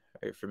Red?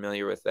 Are you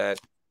familiar with that?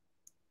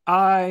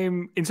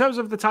 In terms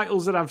of the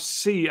titles that I've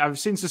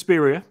seen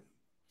Suspiria.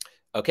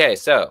 Okay,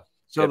 so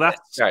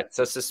that's all right.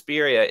 So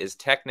Suspiria is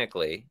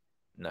technically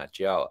not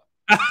Giallo.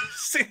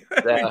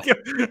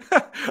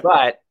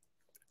 But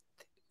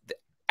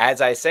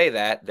as I say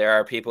that, there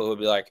are people who would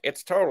be like,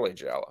 it's totally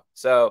Giallo.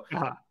 So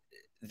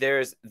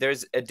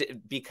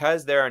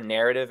because there are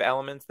narrative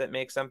elements that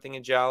make something a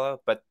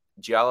Giallo, but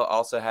Giallo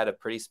also had a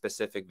pretty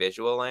specific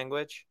visual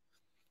language.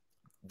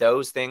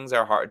 Those things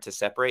are hard to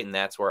separate, and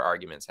that's where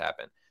arguments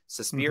happen.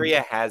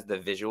 Suspiria has the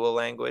visual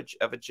language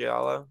of a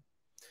Giallo,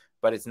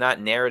 but it's not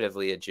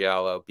narratively a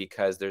Giallo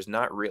because there's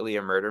not really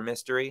a murder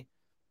mystery.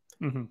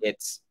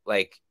 It's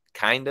like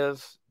kind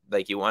of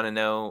like you want to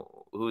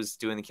know who's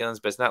doing the killings,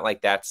 but it's not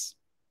like that's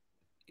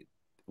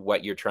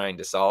what you're trying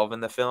to solve in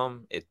the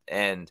film.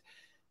 And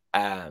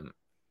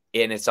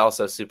it's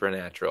also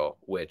supernatural,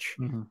 which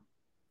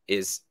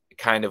is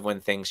kind of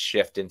when things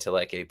shift into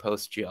like a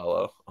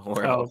post-Giallo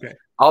world.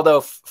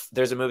 Although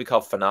there's a movie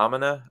called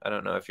Phenomena. I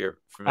don't know if you're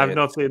familiar. I've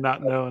not seen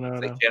that. No.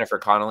 Like Jennifer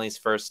Connelly's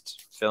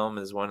first film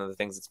is one of the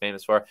things it's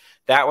famous for.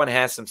 That one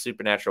has some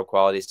supernatural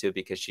qualities too,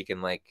 because she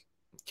can like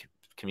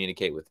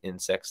communicate with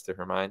insects through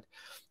her mind.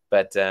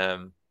 But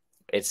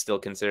it's still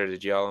considered a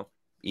Giallo,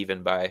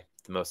 even by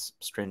the most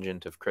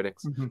stringent of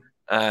critics.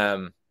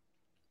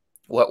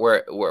 What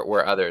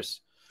were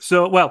others?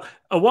 So, well,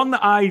 one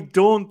that I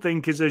don't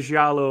think is a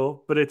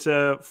Giallo, but it's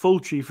a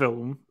Fulci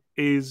film,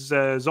 is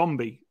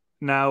Zombie.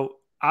 Now,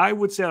 I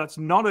would say that's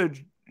not a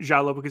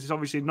Giallo because it's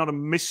obviously not a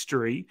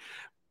mystery,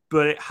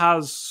 but it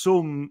has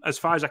some, as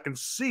far as I can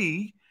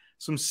see,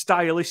 some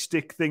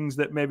stylistic things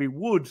that maybe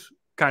would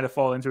kind of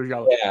fall into a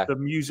Giallo. Yeah. The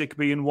music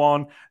being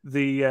one,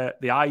 the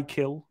eye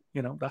kill,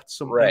 that's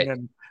something, right.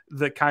 And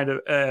the kind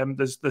of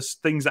there's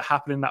things that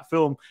happen in that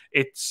film.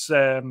 It's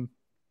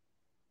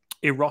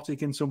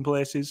erotic in some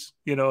places,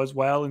 you know, as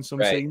well in some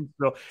Right. scenes.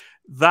 So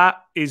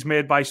that is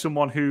made by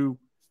someone who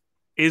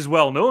is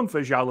well known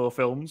for giallo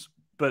films,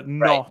 but Right.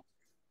 not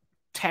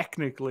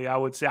technically. I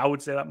would say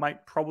that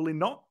might probably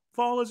not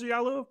fall as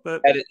giallo,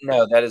 but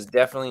No, that is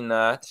definitely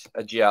not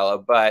a giallo,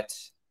 but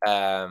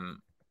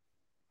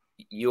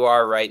you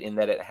are right in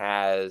that it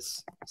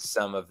has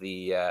some of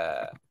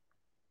the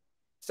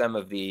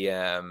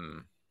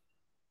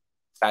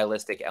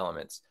stylistic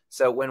elements.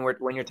 So when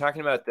you're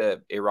talking about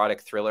the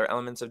erotic thriller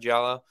elements of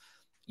giallo,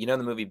 you know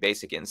the movie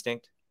Basic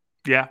Instinct?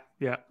 yeah.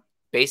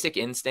 Basic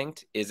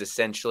Instinct is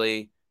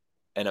essentially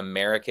an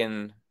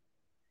American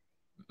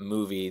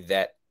movie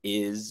that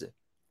is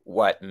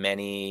what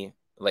many,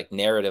 like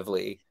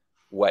narratively,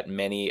 what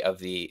many of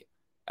the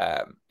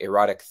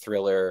erotic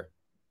thriller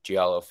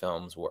giallo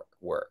films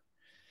were.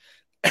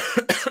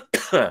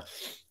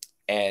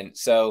 And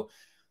so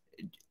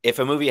if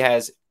a movie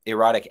has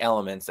erotic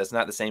elements, that's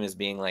not the same as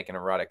being like an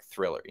erotic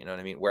thriller, you know what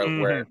I mean? Where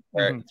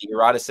the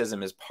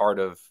eroticism is part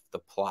of the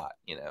plot,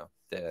 you know,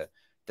 the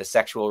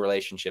sexual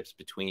relationships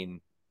between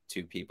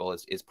two people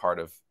is part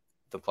of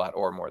the plot,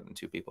 or more than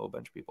two people, a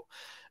bunch of people.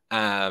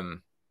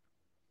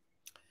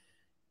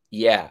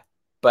 Yeah,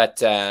 but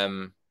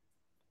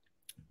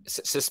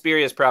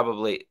Suspiria is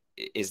probably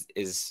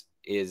is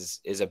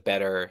a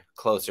better,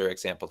 closer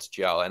example to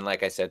giallo. And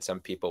like I said, some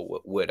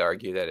people would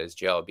argue that it's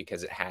giallo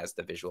because it has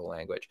the visual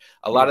language.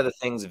 A lot of the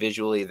things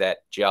visually that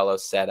giallo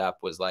set up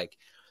was like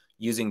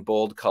using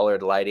bold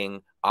colored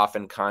lighting,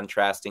 often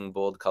contrasting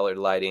bold colored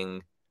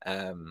lighting,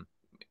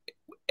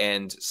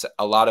 and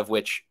a lot of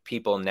which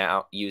people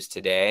now use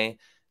today.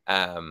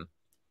 That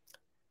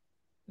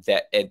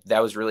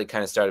was really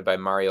kind of started by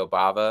Mario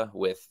Bava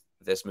with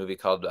this movie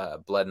called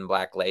Blood and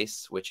Black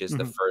Lace, which is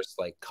the first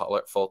like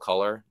full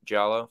color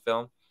giallo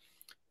film.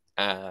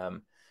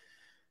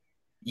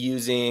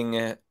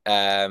 Using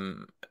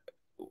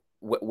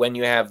when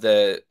you have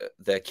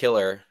the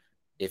killer,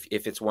 if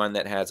it's one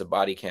that has a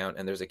body count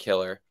and there's a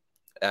killer,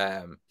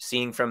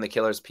 seeing from the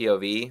killer's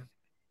POV,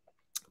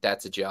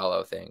 that's a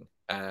giallo thing.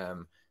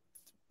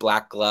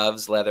 Black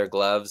gloves, leather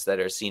gloves that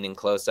are seen in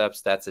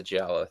close-ups, that's a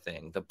giallo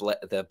thing.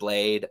 The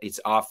blade, it's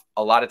off.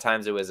 A lot of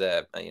times it was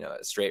a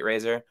straight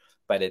razor,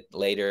 but it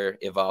later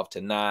evolved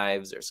to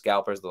knives or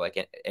scalpers,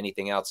 like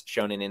anything else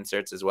shown in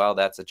inserts as well.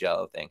 That's a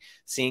giallo thing.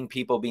 Seeing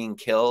people being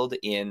killed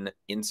in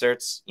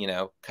inserts, you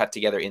know, cut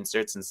together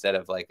inserts instead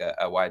of like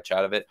a wide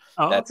shot of it.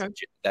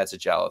 That's a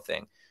giallo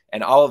thing.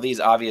 And all of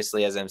these,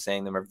 obviously, as I'm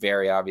saying them, are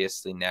very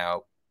obviously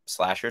now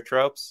slasher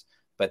tropes,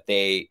 but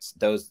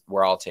those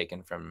were all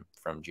taken from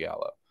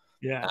giallo.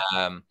 Yeah.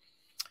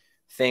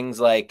 Things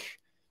like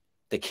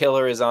the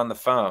killer is on the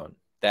phone,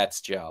 that's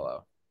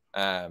giallo.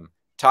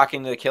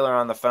 Talking to the killer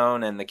on the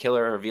phone and the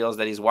killer reveals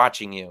that he's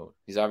watching you.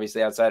 He's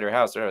obviously outside her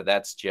house.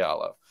 That's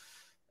giallo.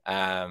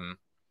 On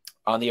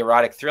the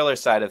erotic thriller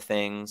side of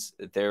things,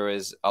 there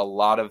was a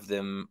lot of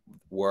them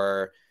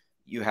where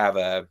you have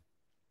a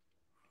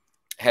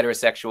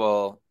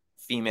heterosexual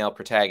female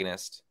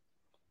protagonist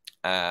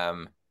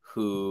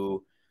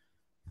who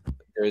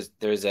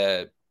there's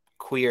a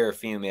queer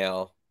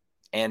female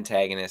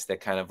antagonist that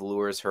kind of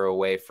lures her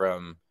away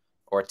from,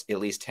 or at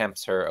least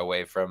tempts her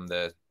away from,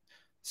 the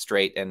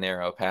straight and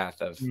narrow path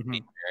of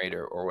being married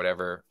or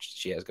whatever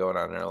she has going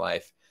on in her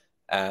life.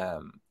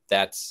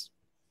 That's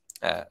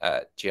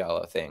a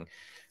giallo thing.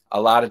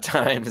 A lot of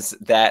times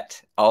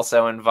that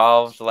also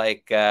involved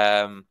like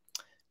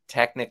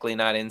technically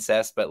not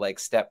incest, but like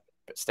step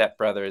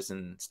brothers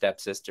and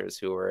step sisters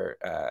who were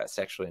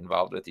sexually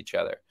involved with each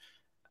other.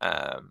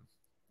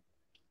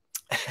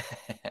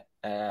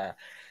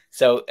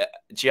 So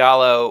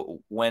giallo,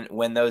 when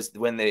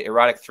the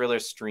erotic thriller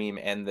stream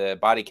and the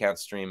body count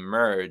stream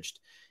merged,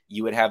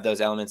 you would have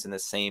those elements in the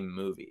same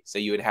movie. So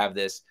you would have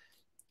this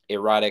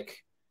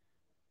erotic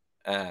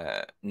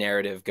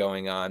narrative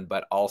going on,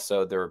 but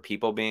also there were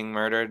people being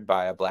murdered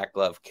by a black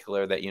glove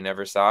killer that you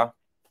never saw.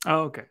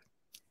 Oh, okay.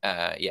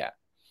 Yeah.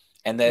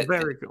 And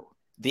very cool.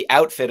 The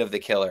outfit of the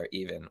killer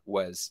even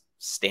was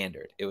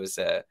standard. It was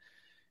a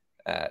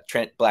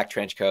black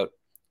trench coat,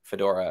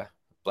 fedora,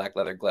 black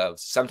leather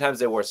gloves. Sometimes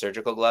they wore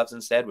surgical gloves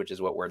instead, which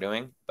is what we're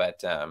doing.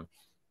 But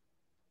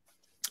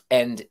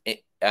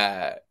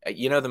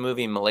you know the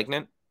movie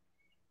Malignant?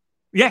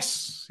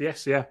 Yes,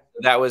 yeah.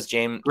 That was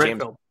James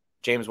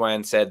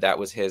Wan said that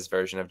was his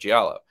version of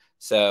giallo.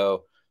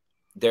 So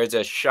there's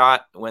a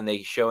shot when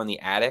they show in the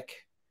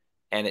attic,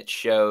 and it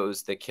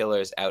shows the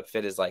killer's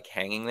outfit is like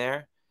hanging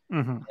there.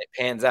 It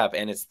pans up,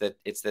 and it's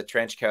the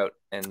trench coat,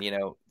 and you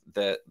know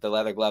the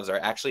leather gloves are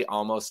actually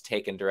almost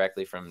taken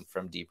directly from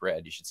Deep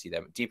Red. You should see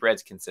them. Deep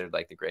Red's considered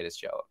like the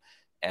greatest giallo.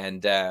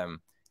 And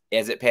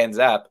as it pans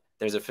up,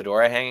 there's a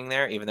fedora hanging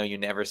there, even though you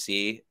never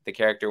see the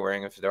character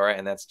wearing a fedora,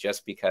 and that's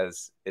just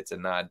because it's a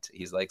nod.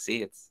 He's like,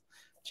 see, it's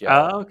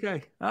giallo.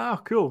 Okay. Oh,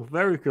 cool.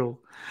 Very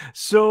cool.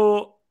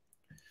 So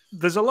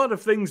there's a lot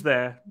of things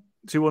there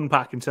to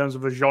unpack in terms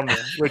of a genre,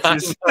 which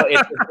is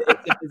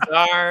it's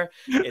bizarre.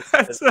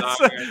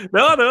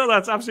 No,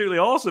 that's absolutely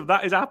awesome.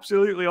 That is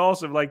absolutely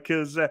awesome. Like,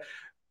 because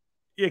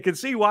you can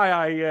see why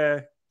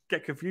I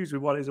get confused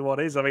with what is and what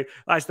is. I mean,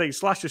 I think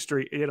slasher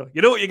street. You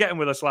know what you're getting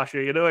with a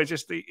slasher. It's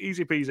just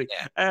easy peasy.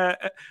 Yeah.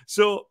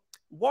 So,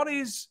 what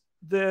is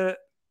the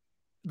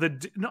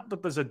not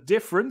that there's a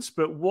difference,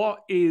 but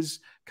what is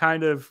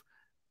kind of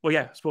well,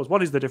 yeah, I suppose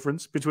what is the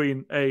difference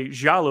between a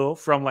giallo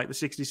from like the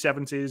 60s,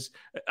 70s,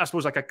 I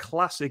suppose like a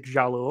classic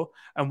giallo,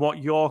 and what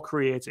you're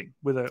creating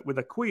with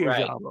a queer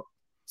Right. giallo?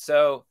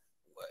 So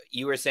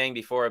you were saying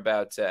before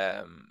about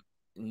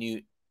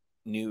new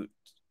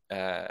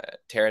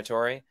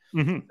territory.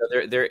 Mm-hmm.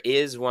 So there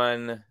is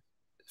one.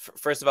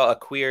 First of all, a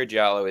queer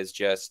giallo is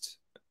just,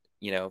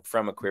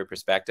 from a queer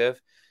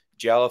perspective.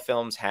 Giallo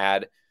films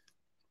had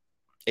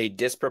a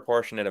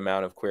disproportionate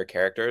amount of queer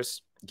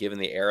characters given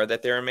the era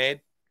that they were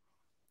made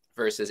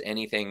versus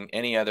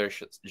any other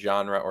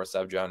genre or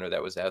subgenre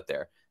that was out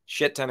there.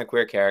 Shit ton of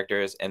queer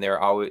characters, and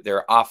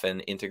they're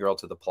often integral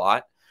to the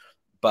plot,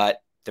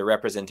 but the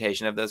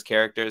representation of those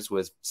characters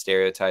was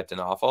stereotyped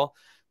and awful.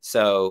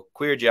 So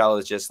queer giallo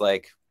is just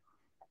like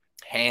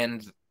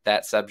hand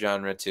that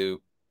subgenre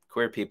to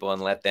queer people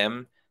and let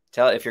them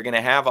tell. If you're going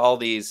to have all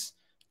these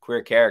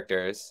queer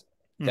characters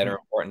that are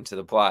important to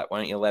the plot, why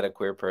don't you let a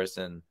queer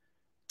person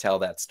tell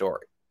that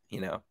story?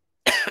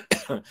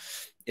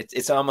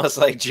 It's almost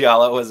like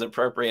giallo was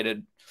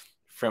appropriated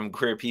from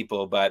queer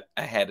people, but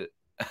ahead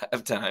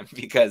of time,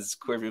 because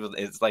queer people,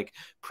 it's like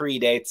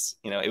predates,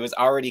 it was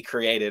already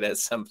created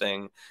as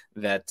something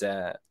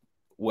that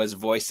was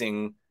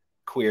voicing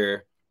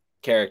queer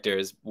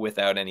characters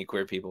without any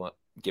queer people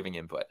giving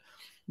input.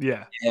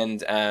 Yeah.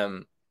 And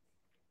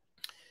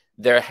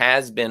there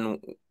has been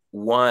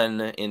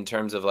one in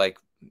terms of like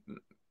a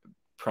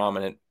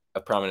prominent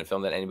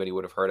film that anybody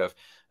would have heard of,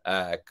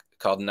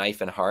 called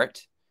Knife and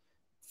Heart.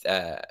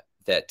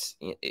 That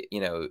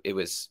it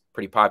was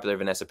pretty popular.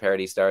 Vanessa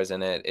Paradis stars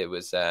in it. It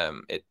was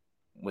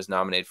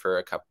nominated for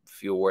a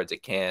few awards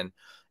at Cannes,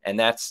 and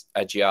that's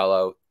a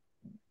giallo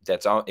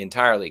that's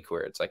entirely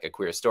queer. It's like a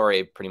queer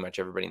story. Pretty much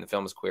everybody in the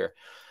film is queer,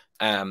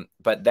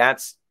 but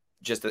that's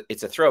just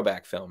it's a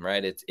throwback film,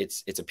 right?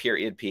 It's a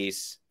period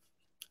piece.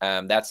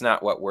 That's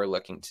not what we're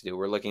looking to do.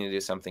 We're looking to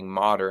do something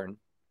modern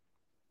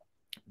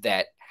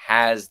that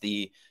has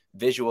the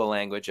visual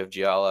language of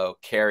giallo,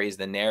 carries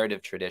the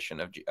narrative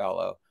tradition of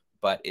giallo,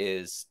 but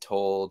is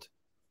told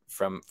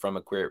from a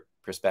queer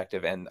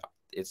perspective, and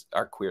it's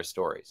our queer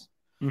stories.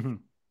 Mm-hmm.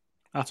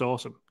 That's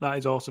awesome. That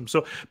is awesome.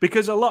 So,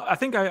 because I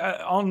think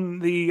on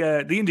the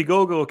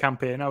Indiegogo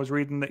campaign, I was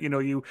reading that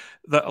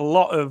that a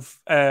lot of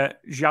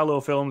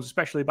giallo films,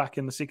 especially back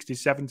in the 60s,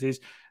 70s,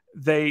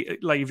 they,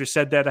 like you've just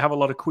said there, they have a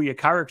lot of queer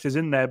characters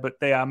in there, but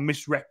they are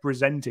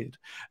misrepresented,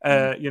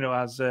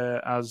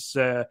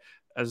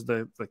 as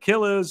the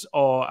killers,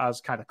 or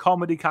as kind of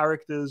comedy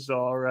characters,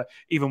 or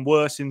even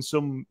worse in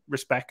some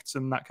respects,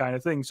 and that kind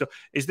of thing. So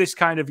is this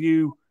kind of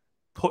you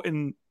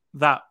putting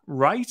that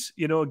right,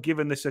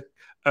 given this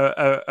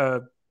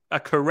a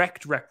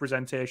correct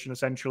representation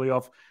essentially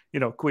of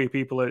queer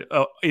people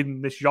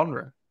in this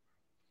genre?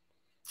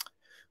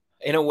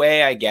 In a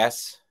way, I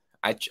guess.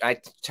 I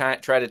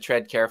try to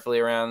tread carefully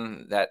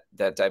around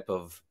that type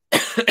of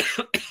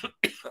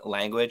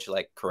language,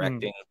 like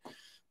correcting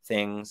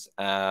things.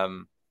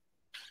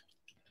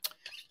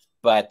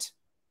 But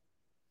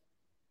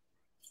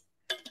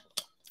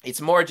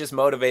it's more just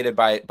motivated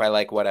by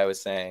like what I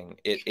was saying.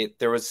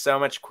 There was so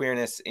much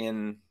queerness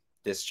in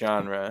this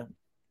subgenre.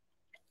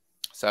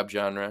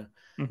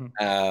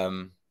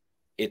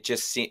 It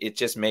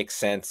just makes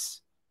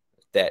sense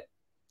that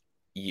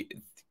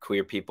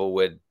queer people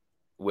would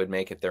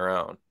make it their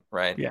own,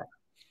 right? Yeah.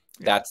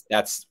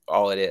 That's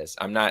all it is.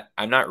 I'm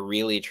not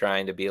really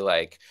trying to be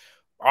like,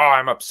 oh,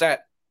 I'm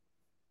upset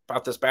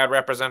about this bad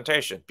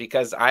representation,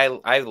 because I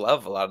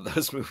love a lot of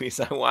those movies.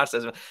 I watch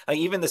those, like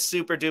even the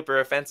super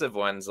duper offensive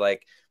ones.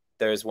 Like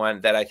there's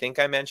one that I think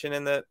I mentioned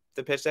in the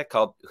pitch deck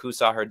called Who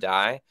Saw Her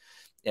Die.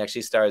 It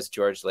actually stars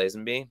George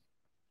Lazenby,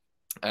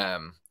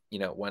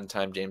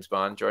 one-time James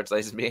Bond George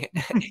Lazenby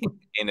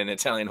in an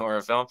Italian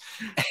horror film,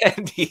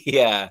 and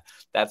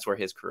that's where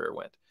his career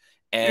went.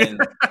 And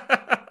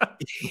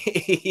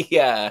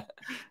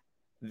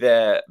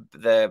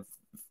the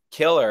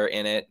killer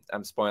in it,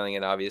 I'm spoiling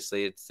it,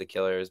 obviously, it's the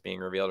killer is being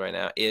revealed right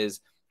now, is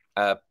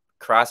a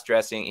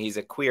cross-dressing, he's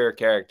a queer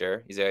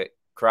character, he's a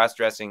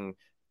cross-dressing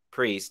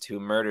priest who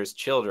murders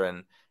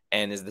children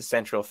and is the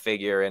central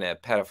figure in a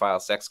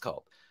pedophile sex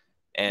cult.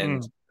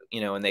 And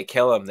when they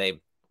kill him, they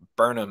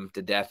burn him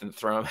to death and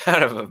throw him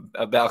out of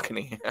a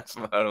balcony, out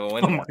of a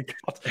window. Oh my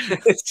God.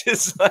 It's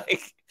just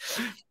like,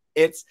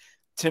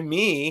 to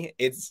me,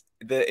 it's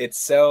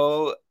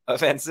so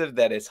offensive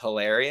that it's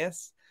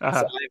hilarious.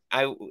 So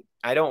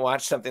I don't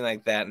watch something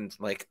like that and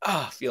like,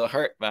 feel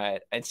hurt by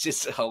it. It's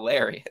just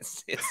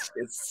hilarious.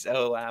 It's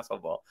so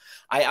laughable.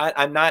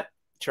 I'm not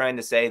trying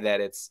to say that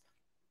it's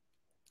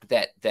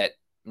that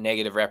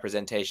negative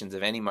representations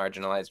of any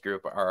marginalized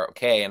group are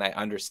okay. And I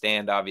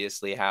understand,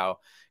 obviously, how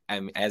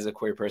as a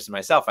queer person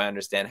myself, I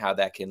understand how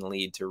that can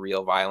lead to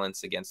real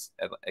violence against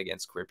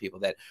queer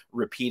people, that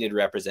repeated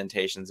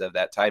representations of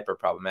that type are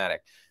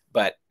problematic.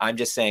 But I'm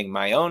just saying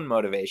my own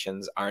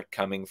motivations aren't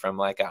coming from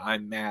like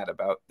I'm mad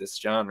about this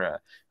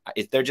genre.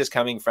 They're just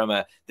coming from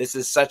this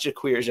is such a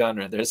queer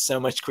genre. There's so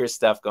much queer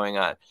stuff going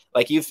on.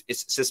 Like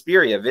it's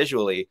Suspiria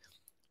visually.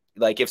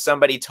 Like if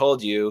somebody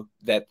told you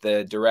that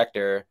the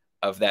director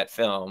of that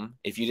film,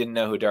 if you didn't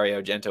know who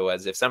Dario Argento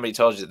was, if somebody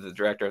told you that the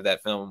director of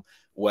that film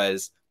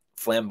was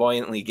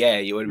flamboyantly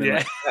gay, you would have been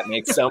like, that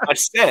makes so much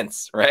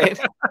sense, right?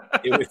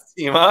 It would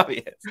seem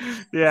obvious.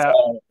 Yeah.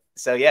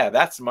 So yeah,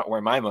 that's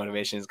where my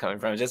motivation is coming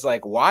from. Just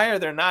like, why are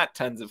there not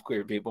tons of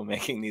queer people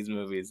making these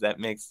movies? That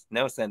makes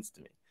no sense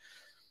to me.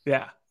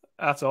 Yeah,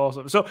 that's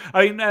awesome. So,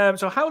 I mean,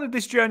 so how did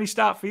this journey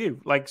start for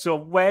you? Like, so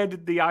where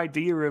did the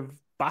idea of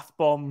Bath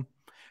Bomb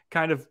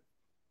kind of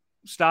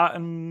start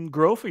and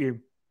grow for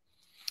you?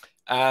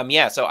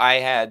 Yeah, so I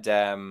had,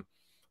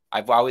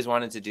 I've always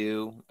wanted to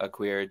do a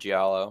queer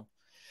giallo.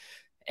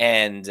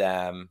 And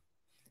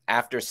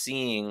after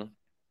seeing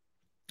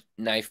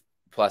Knife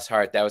Plus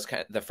Heart, that was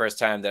kind of the first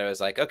time that I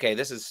was like, okay,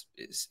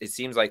 it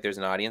seems like there's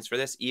an audience for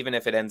this, even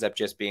if it ends up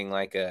just being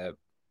like a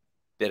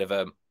bit of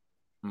a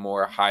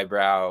more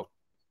highbrow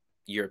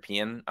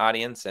European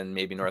audience, and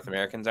maybe North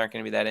Americans aren't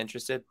going to be that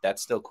interested.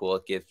 That's still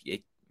cool.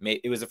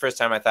 It was the first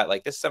time I thought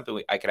like this is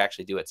something I could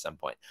actually do at some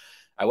point.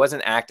 I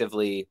wasn't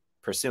actively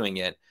pursuing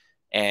it,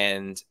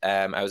 and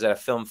I was at a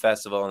film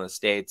festival in the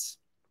States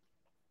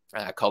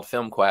called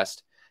Film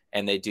Quest,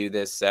 and they do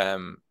this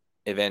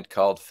event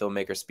called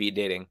Filmmaker Speed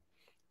Dating,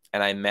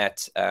 and I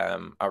met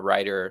a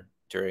writer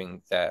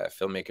during the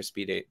Filmmaker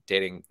Speed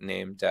Dating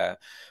named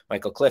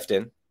Michael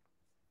Clifton,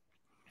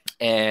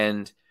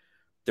 and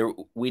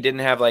we didn't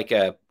have like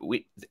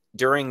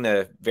during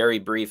the very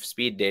brief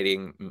speed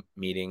dating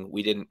meeting,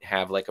 we didn't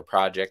have like a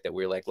project that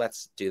we were like,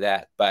 let's do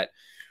that. But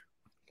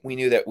we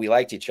knew that we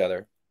liked each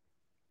other.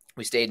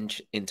 We stayed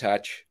in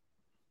touch.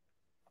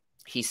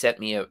 He sent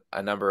me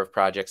a number of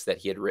projects that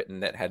he had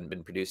written that hadn't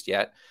been produced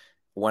yet.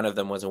 One of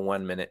them was a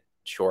 1-minute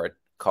short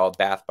called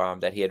Bath Bomb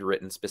that he had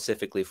written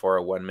specifically for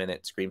a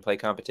 1-minute screenplay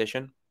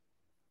competition.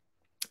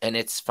 And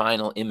its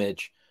final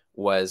image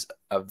was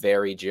a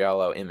very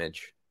giallo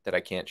image that I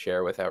can't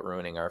share without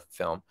ruining our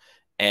film.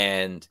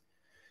 And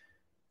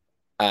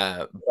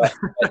but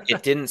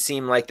it didn't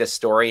seem like the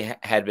story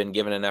had been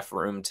given enough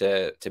room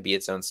to be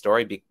its own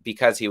story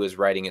because he was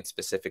writing it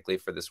specifically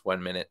for this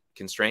 1-minute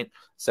constraint.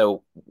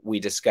 So we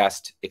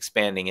discussed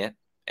expanding it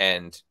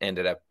and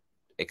ended up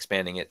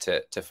expanding it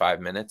to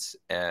 5 minutes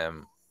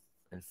and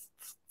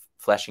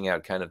fleshing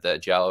out kind of the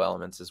giallo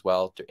elements as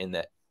well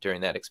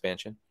during that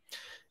expansion.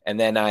 And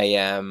then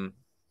I,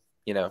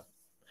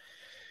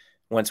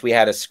 once we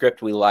had a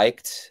script we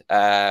liked,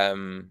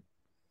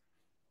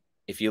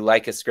 if you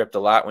like a script a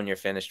lot when you're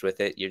finished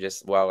with it, you're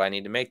just, well, I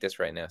need to make this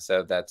right now.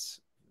 So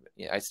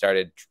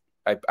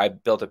I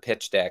built a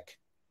pitch deck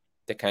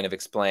that kind of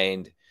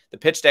explained. The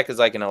pitch deck is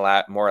like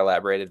more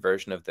elaborated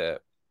version of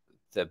the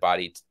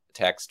body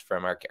text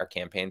from our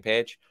campaign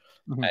page.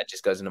 Mm-hmm. It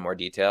just goes into more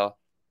detail,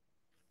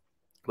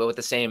 but with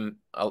a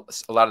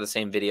lot of the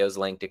same videos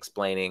linked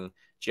explaining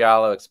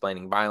giallo,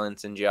 explaining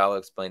violence in giallo,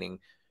 explaining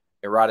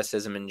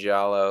eroticism in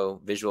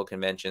giallo, visual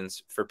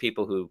conventions for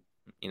people who,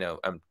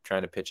 I'm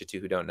trying to pitch it to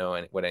who don't know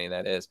what any of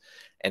that is,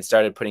 and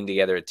started putting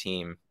together a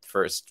team.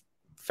 First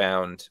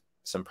found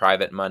some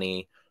private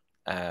money,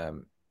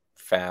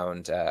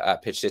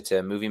 pitched it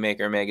to Movie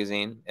Maker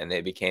magazine, and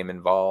they became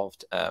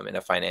involved in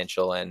a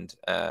financial and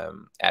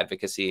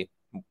advocacy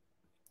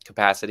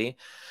capacity.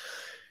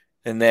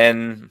 And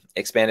then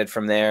expanded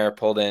from there,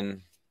 pulled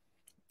in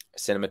a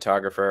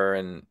cinematographer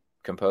and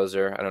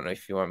composer. I don't know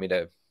if you want me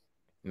to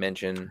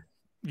mention.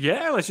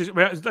 Yeah, let's just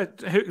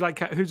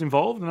who's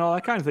involved and all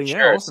that kind of thing. Sure.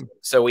 Yeah, awesome.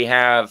 So we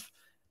have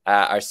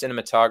our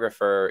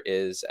cinematographer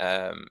is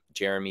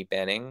Jeremy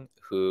Benning,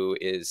 who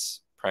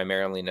is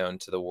primarily known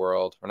to the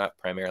world, or not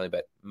primarily,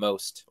 but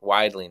most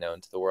widely known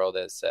to the world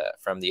as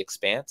from The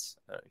Expanse.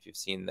 I don't know if you've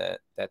seen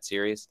that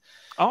series.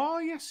 Oh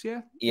yes,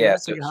 yeah. Yeah.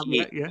 So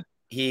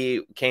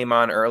he came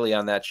on early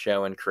on that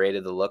show and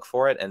created the look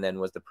for it, and then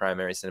was the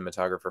primary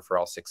cinematographer for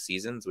all 6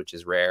 seasons, which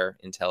is rare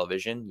in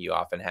television. You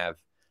often have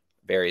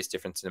various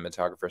different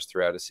cinematographers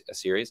throughout a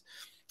series.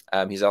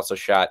 He's also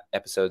shot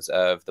episodes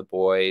of The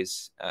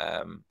Boys.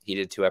 He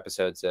did 2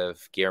 episodes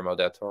of Guillermo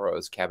del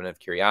Toro's Cabinet of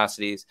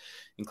Curiosities,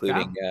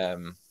 including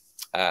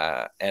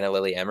Anna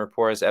Lily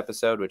Amirpour's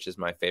episode, which is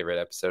my favorite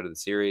episode of the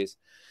series.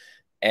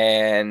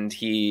 And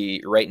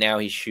right now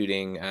he's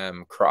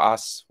shooting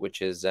Cross,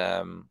 which is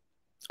a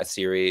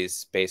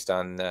series based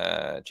on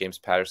James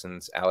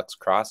Patterson's Alex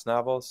Cross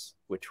novels,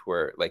 which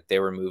were they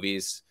were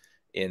movies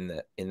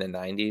in the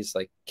 90s,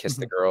 like Kiss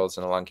the Girls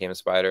and Along Came a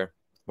Spider.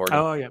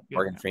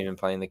 Morgan Freeman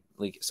playing the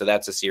lead. So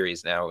that's a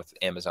series now with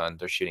Amazon.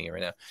 They're shooting it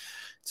right now.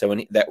 So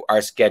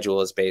our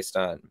schedule is based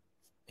on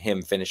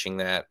him finishing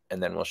that,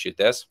 and then we'll shoot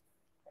this.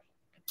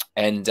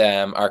 And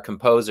our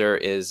composer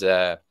is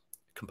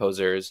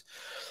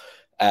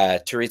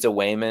Teresa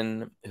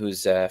Wayman,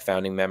 who's a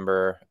founding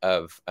member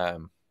of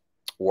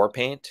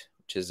Warpaint,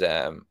 which is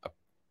a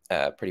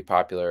pretty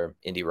popular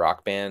indie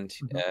rock band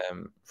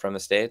from the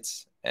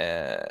States.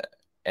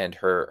 And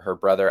her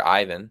brother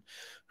Ivan,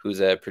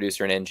 who's a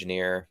producer and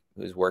engineer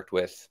who's worked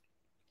with,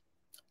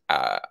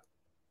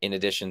 in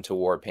addition to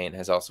Warpaint,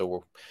 has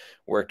also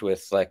worked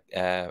with like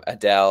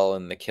Adele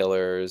and The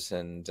Killers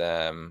and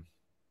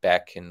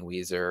Beck and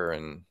Weezer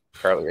and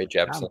Carly Rae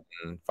Jepsen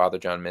and Father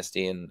John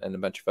Misty and a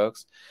bunch of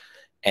folks.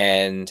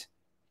 And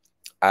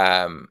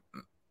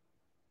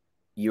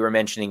you were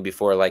mentioning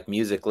before, like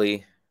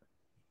musically,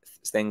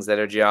 things that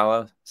are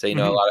Giallo. So, you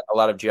know, a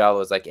lot of Giallo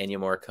is like Ennio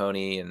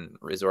Morricone and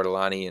Riz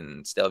Ortolani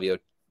and Stelvio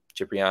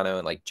Cipriano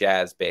and like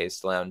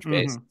jazz-based,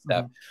 lounge-based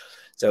stuff.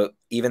 So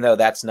even though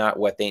that's not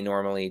what they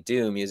normally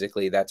do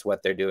musically, that's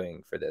what they're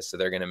doing for this. So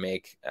they're going to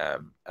make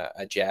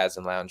a jazz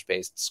and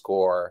lounge-based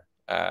score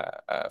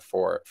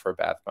for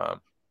Bath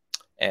Bomb.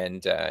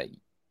 And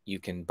you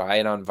can buy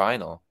it on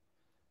vinyl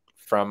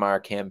from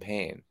our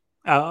campaign.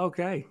 Oh,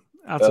 okay.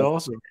 That's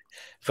awesome.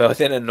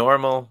 Both in a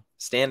normal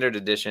standard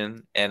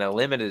edition and a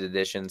limited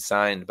edition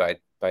signed by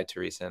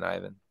Teresa and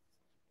Ivan.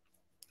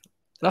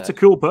 That's a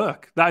cool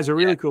perk. That is a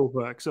really cool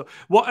perk. So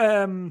what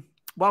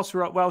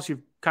whilst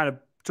you've kind of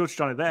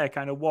touched on it there,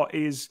 kind of what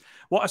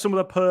are some of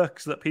the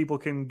perks that people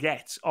can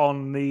get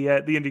on the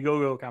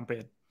Indiegogo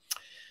campaign?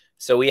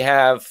 So we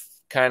have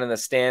kind of the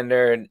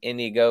standard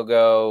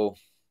Indiegogo.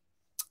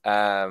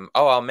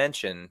 I'll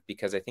mention,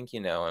 because I think you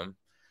know him.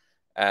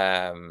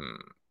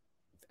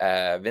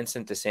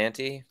 Vincent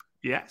DeSanti.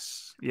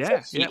 Yes.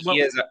 Yeah. So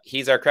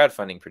he's our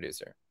crowdfunding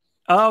producer.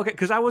 Oh, okay.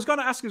 Because I was going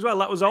to ask as well.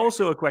 That was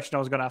also a question I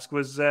was going to ask.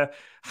 Was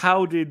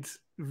how did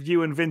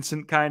you and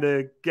Vincent kind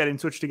of get in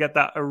touch to get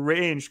that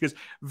arranged? Because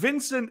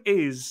Vincent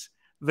is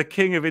the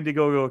king of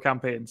Indiegogo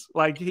campaigns.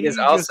 Like he is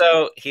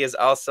also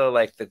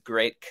like the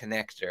great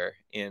connector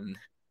in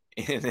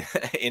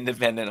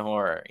independent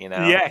horror. You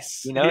know.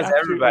 Yes. He knows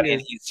everybody,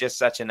 and he's just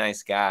such a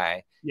nice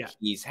guy. Yeah.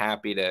 He's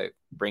happy to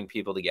bring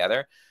people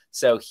together.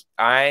 So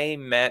I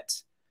met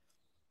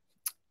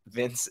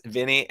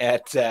Vinny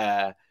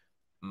at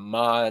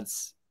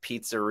Maud's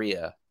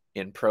Pizzeria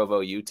in Provo,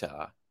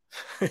 Utah.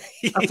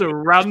 That's a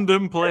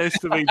random place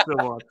to meet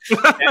someone.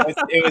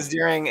 it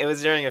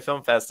was during a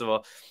film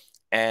festival,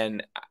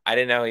 and I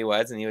didn't know who he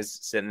was, and he was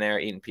sitting there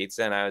eating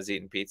pizza, and I was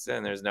eating pizza,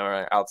 and there's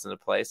nowhere else in the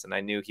place, and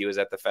I knew he was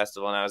at the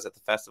festival, and I was at the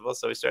festival,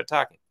 so we started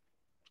talking,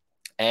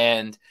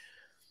 and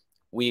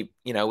we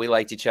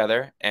liked each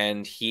other,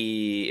 and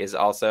he is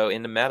also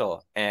into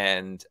metal,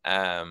 and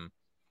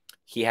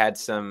he had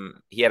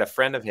a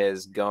friend of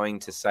his going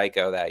to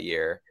Psycho that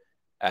year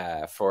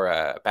for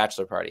a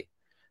bachelor party,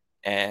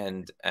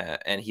 and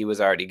he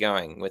was already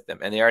going with them,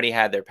 and they already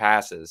had their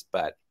passes,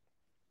 but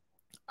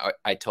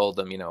I told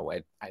them,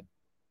 I'd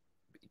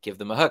give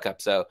them a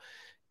hookup. So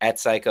at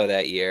Psycho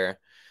that year,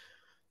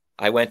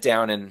 I went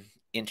down and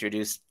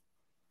introduced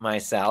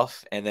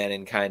myself, and then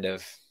in kind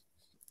of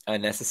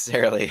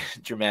unnecessarily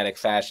dramatic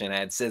fashion, I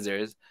had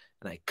scissors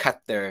and I cut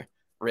their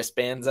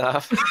wristbands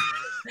off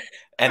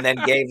and then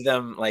gave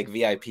them like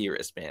VIP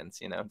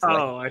wristbands,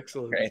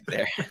 excellent. Right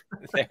there,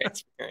 their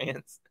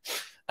experience.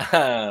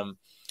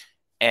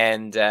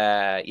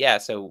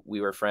 So we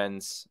were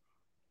friends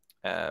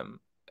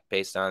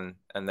based on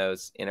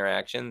those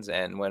interactions.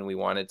 And when we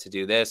wanted to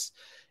do this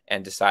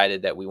and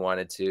decided that we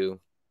wanted to,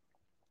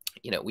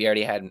 we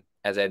already had,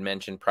 as I had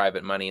mentioned,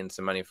 private money and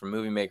some money from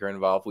Movie Maker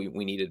involved.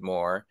 We needed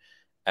more.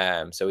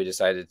 So we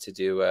decided to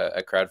do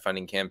a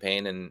crowdfunding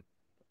campaign, and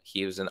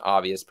he was an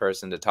obvious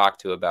person to talk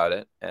to about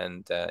it.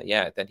 And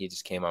then he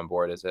just came on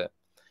board as a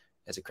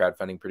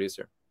crowdfunding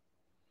producer.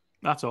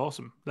 That's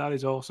awesome. That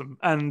is awesome.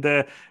 And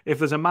if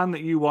there's a man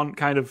that you want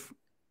kind of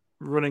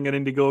running an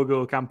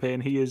Indiegogo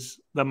campaign, he is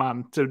the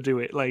man to do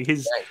it. Like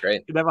his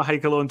Never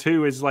Hike Alone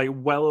 2 is like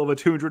well over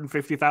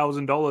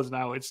 $250,000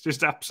 now. It's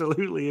just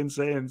absolutely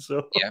insane.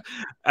 So yeah.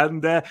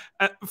 And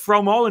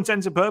from all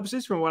intents and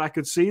purposes, from what I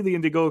could see, the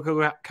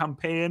Indiegogo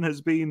campaign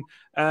has been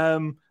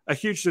a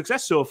huge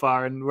success so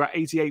far, and we're at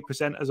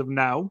 88% as of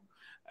now.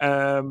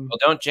 Well,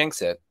 don't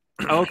jinx it.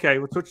 Okay,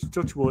 we'll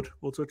touch wood.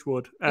 We'll touch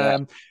wood. Yeah.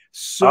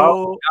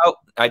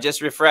 I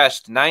just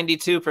refreshed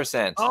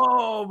 92%.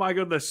 Oh my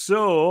goodness!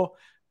 So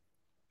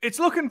it's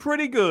looking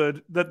pretty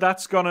good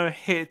that's gonna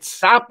hit.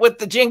 Stop with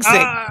the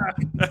jinxing.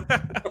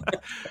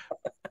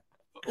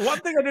 One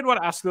thing I did want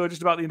to ask though,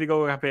 just about the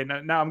Indiegogo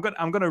campaign. Now I'm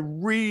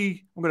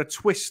gonna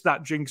twist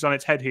that jinx on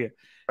its head here.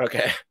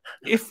 Okay.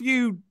 If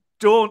you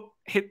don't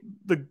hit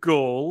the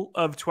goal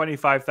of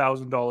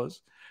 $25,000.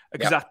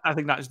 Because I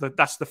think that's the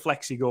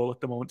flexi goal at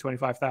the moment,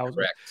 25,000.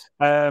 Correct.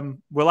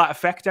 Will that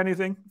affect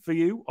anything for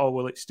you, or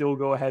will it still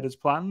go ahead as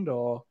planned?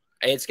 Or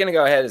it's going to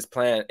go ahead as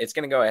planned. It's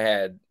going to go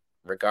ahead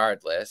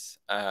regardless.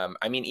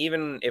 I mean,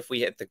 even if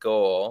we hit the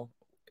goal,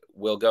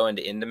 we'll go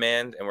into in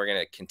demand, and we're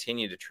going to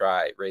continue to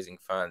try raising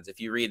funds. If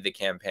you read the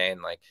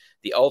campaign, like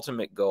the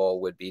ultimate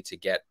goal would be to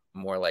get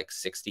more like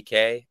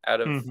 60K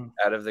out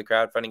of the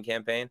crowdfunding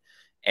campaign,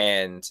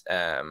 and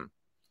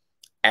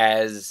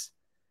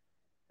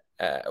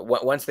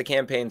once the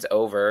campaign's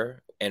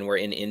over and we're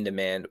in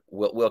demand,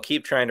 we'll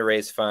keep trying to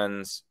raise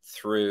funds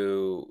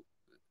through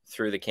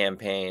the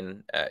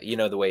campaign.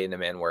 The way in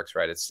demand works,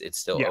 right? It's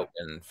still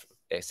open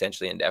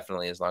essentially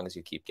indefinitely as long as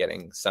you keep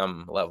getting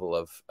some level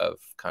of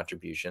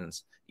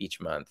contributions each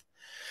month.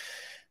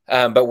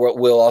 But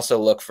we'll also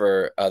look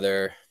for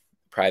other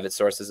private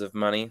sources of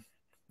money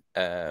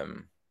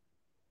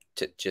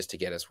just to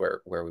get us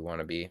where we want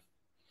to be.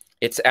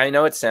 I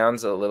know it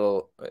sounds a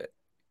little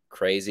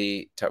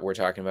crazy. We're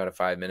talking about a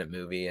 5-minute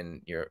movie,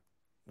 and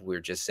we're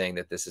just saying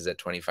that this is at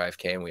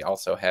 $25K, and we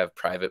also have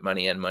private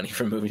money and money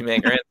from Movie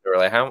Maker. We're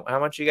like, how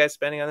much are you guys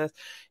spending on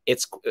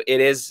this?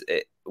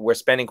 We're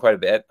spending quite a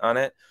bit on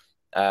it,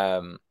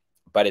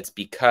 but it's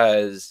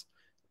because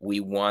we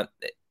want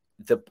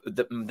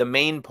the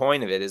main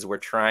point of it is we're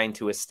trying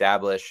to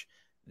establish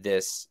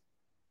this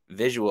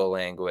visual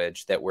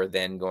language that we're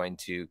then going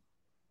to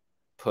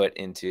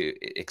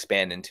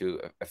expand into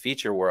a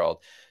feature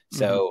world.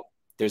 So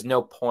there's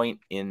no point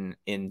in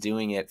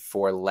doing it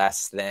for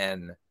less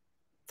than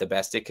the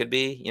best it could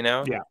be, you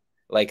know? Yeah.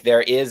 Like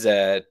there's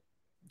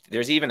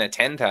even a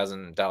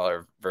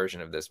 $10,000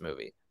 version of this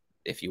movie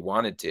if you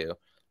wanted to,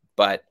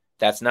 but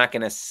that's not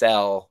going to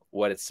sell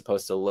what it's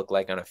supposed to look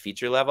like on a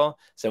feature level.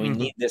 So we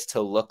need this to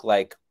look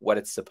like what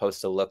it's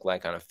supposed to look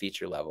like on a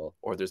feature level,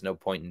 or there's no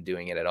point in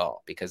doing it at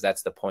all, because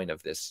that's the point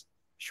of this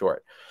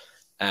short.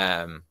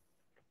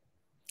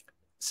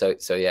 So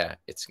yeah,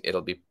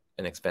 it'll be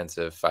an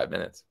expensive 5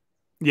 minutes.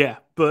 Yeah,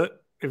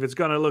 but if it's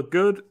going to look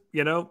good,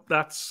 you know,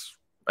 that's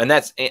one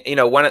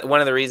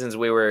of the reasons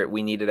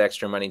we needed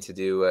extra money to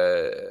do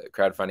a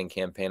crowdfunding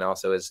campaign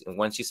also is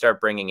once you start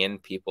bringing in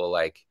people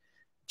like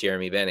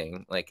Jeremy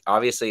Benning, like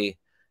obviously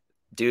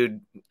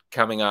dude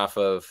coming off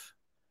of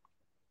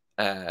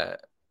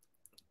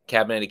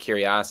Cabinet of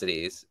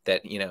Curiosities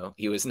that, you know,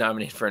 he was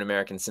nominated for an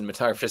American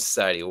Cinematographer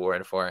Society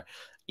Award for.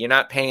 You're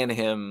not paying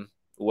him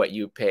what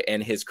you pay,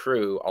 and his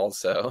crew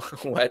also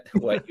what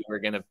you're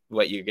gonna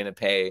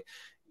pay,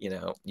 you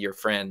know, your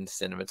friend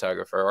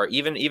cinematographer, or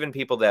even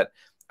people that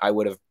I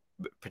would have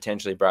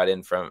potentially brought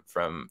in from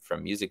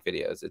music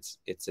videos. It's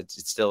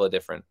still a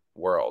different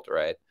world,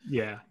 right?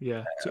 Yeah.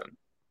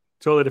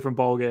 Totally different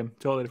ball game.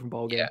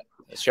 Yeah,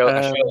 a show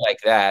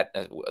like that,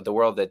 the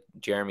world that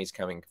Jeremy's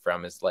coming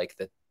from is like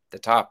the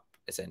top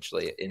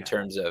essentially in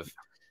terms of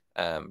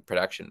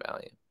production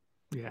value.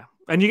 Yeah,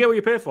 and you get what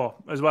you pay for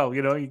as well.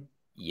 You know, you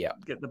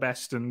get the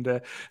best,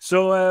 and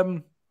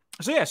so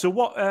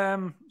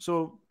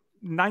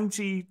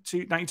 90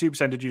 to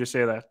 92%. Did you just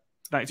say that?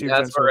 92%. Yeah,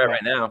 that's where we're at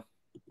right now.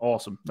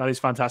 Awesome, that is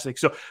fantastic.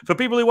 So for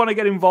people who want to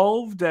get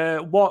involved,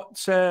 what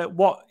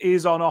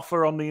is on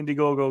offer on the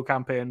Indiegogo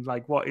campaign?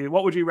 Like, what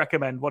would you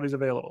recommend? What is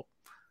available?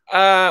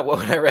 What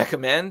would I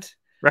recommend?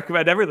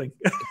 Recommend everything.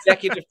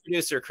 Executive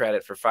producer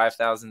credit for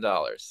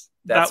 $5,000.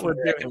 That's my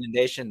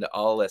recommendation to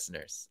all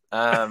listeners.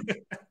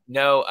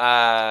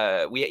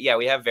 No,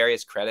 we have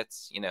various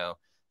credits, you know,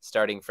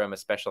 starting from a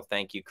special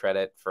thank you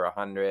credit for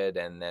 100,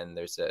 and then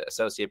there's an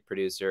associate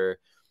producer.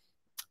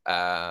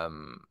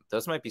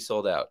 Those might be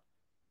sold out.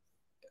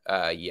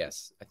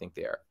 Yes, I think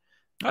they are.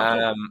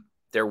 Cool.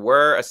 There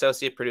were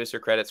associate producer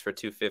credits for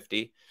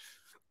 250.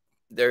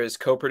 There is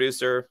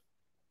co-producer,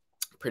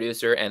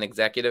 producer, and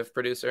executive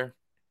producer.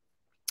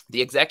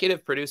 The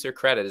executive producer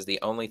credit is the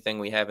only thing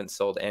we haven't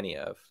sold any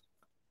of.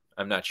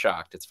 I'm not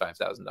shocked. It's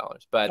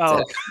 $5,000,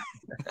 but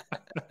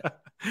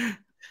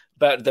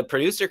but the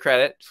producer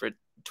credit for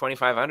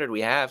 2,500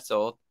 we have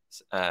sold.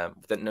 No,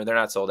 they're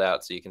not sold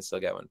out, so you can still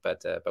get one.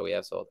 But we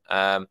have sold.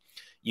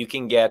 You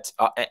can get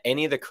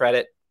any of the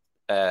credit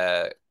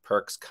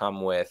perks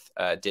come with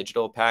a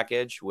digital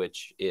package,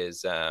 which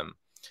is a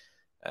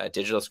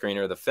digital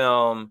screener of the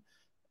film,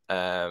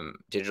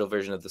 digital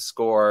version of the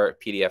score,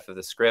 PDF of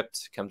the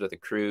script, comes with a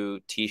crew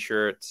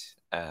T-shirt,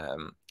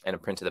 and a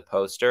print of the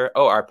poster.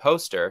 Oh, our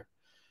poster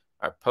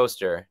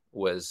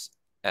was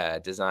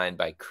designed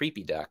by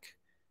Creepy Duck,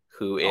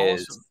 who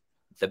is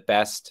the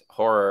best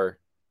horror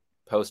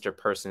poster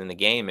person in the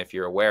game, if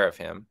you're aware of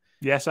him.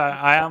 Yes,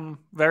 I am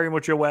very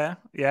much aware.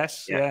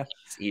 Yes, yeah.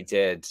 He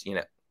did, you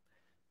know,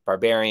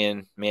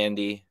 Barbarian,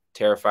 Mandy,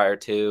 Terrifier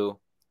 2,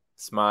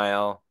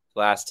 Smile,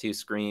 last 2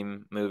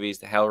 Scream movies,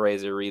 the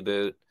Hellraiser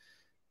reboot,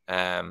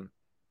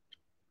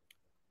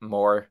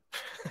 more.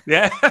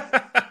 Yeah.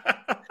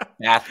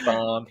 Bath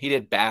Bomb. He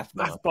did Bath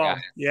Bomb.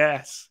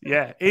 Yes.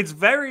 Yeah. It's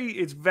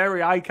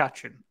very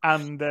eye-catching.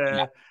 And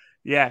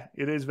yeah,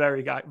 it is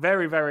very,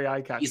 very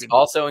eye-catching. He's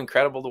also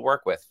incredible to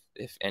work with.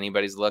 If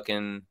anybody's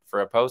looking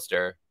for a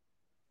poster,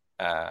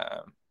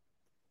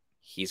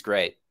 he's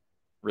great.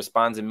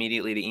 Responds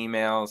immediately to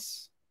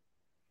emails.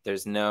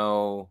 There's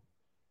no,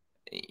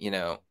 you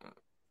know,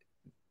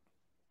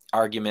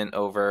 argument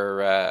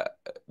over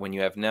when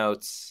you have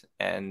notes.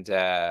 And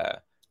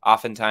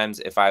oftentimes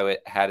if I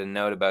had a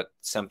note about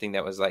something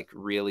that was like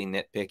really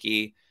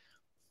nitpicky,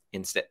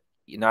 instead,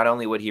 not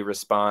only would he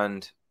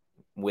respond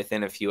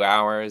within a few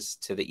hours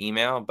to the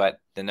email, but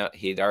the note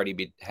he'd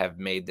already have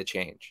made the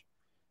change.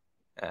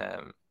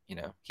 You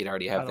know, he'd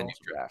already have the new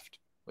draft,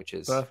 which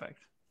is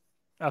perfect.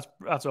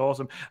 That's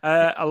awesome.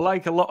 I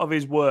like a lot of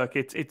his work.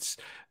 It's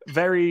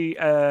very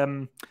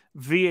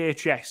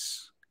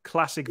VHS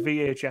classic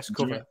VHS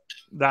cover.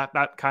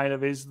 That kind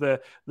of is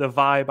the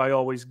vibe I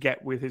always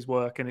get with his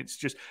work. And it's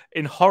just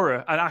in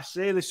horror, and I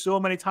say this so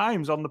many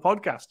times on the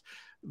podcast,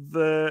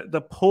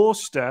 the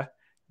poster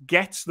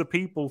gets the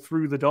people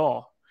through the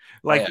door.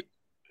 Like,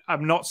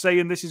 I'm not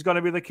saying this is going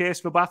to be the case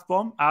for Bath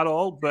Bomb at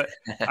all, but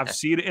I've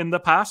seen it in the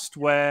past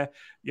where,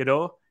 you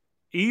know,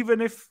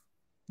 even if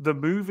the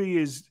movie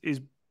is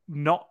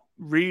not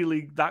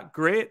really that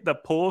great, the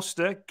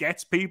poster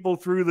gets people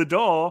through the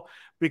door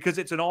because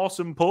it's an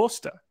awesome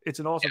poster. It's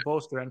an awesome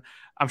poster, and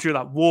I'm sure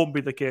that won't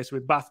be the case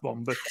with Bath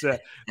Bomb, but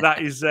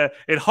that is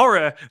in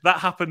horror that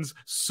happens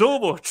so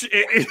much.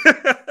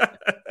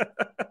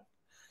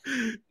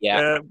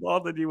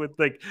 More than you would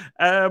think.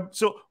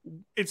 So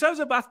in terms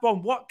of Bath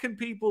Bomb, what can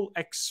people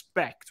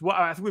expect?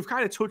 What we've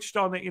kind of touched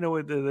on it, you know,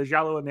 with the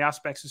giallo and the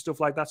aspects and stuff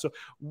like that. So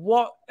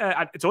what?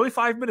 It's only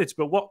 5 minutes,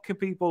 but what can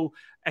people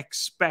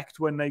expect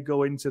when they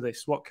go into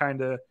this? What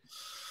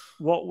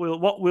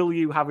will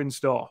you have in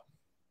store?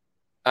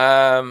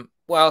 Well,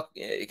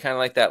 kind of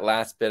like that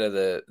last bit of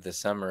the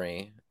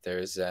summary.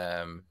 There's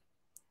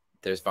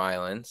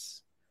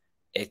violence.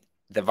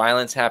 The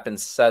violence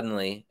happens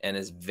suddenly and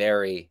is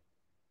very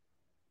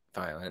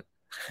violent.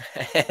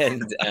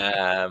 And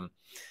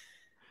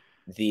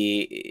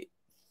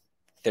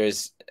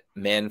there's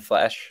man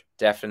flesh,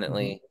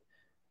 definitely.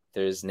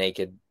 There's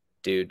naked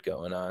dude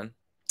going on.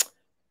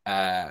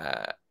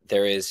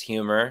 There is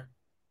humor,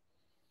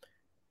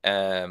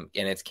 and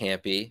it's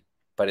campy,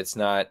 but it's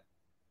not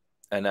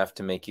enough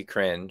to make you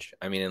cringe.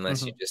 I mean,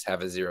 unless you just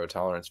have a zero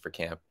tolerance for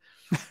camp.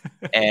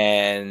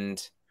 And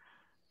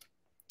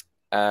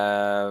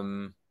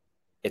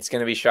it's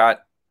going to be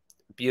shot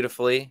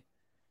beautifully.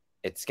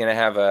 It's going to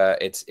have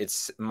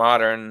it's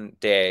modern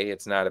day.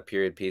 It's not a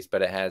period piece, but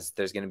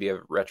there's going to be a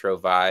retro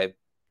vibe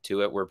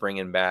to it. We're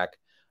bringing back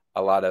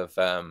a lot of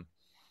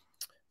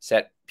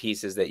set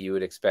pieces that you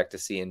would expect to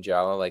see in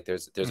giallo. Like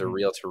there's a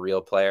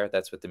reel-to-reel player.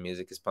 That's what the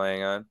music is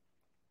playing on.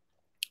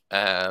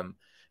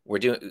 We're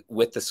doing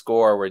with the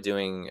score. We're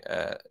doing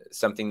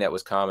something that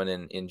was common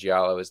in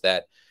giallo, is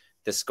that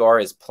the score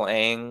is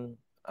playing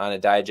on a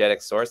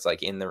diegetic source,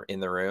 like in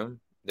the room.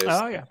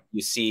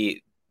 You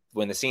see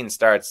when the scene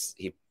starts,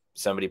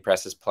 somebody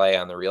presses play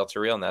on the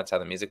reel-to-reel, and that's how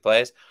the music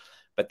plays.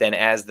 But then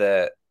as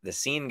the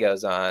scene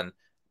goes on,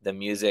 the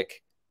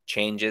music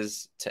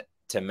changes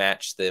to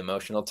match the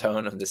emotional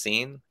tone of the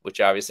scene, which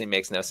obviously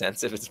makes no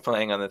sense if it's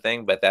playing on the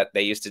thing, but that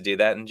they used to do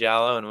that in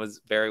giallo and it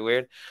was very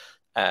weird.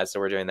 So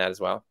we're doing that as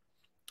well.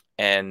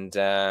 And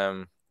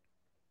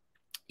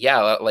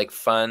like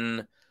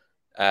fun,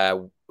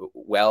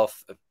 well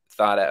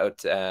thought out.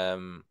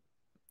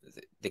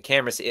 The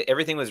cameras,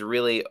 everything was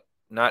really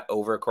not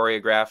over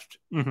choreographed,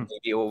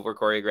 maybe over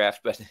choreographed,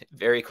 but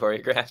very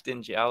choreographed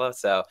in giallo.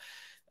 So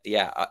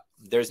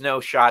there's no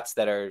shots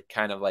that are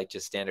kind of like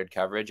just standard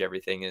coverage.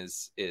 Everything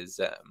is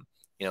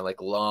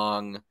like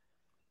long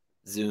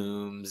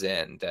zooms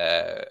and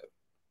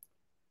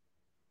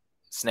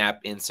snap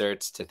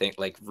inserts to think,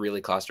 like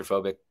really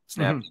claustrophobic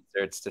snap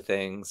inserts to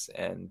things.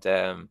 And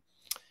we're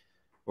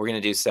going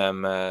to do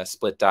some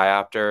split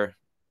diopter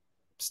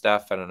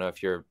stuff. I don't know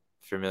if you're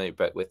familiar,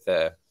 but with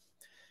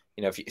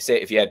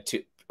if you had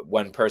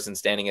one person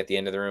standing at the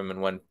end of the room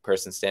and one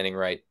person standing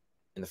right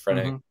in the front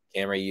of the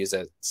camera, you use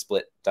a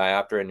split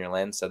diopter in your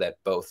lens so that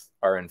both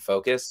are in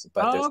focus,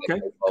 but there's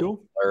a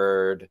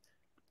blurred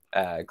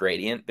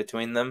gradient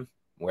between them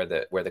where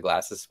the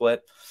glass is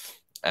split.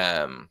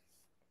 So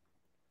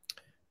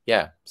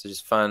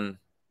just fun.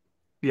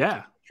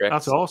 Yeah, tricks.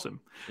 That's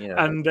awesome.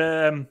 And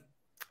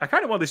I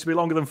kind of want this to be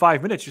longer than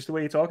 5 minutes, just the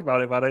way you talk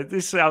about it. But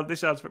this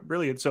sounds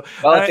brilliant. So,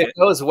 if it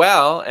goes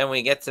well and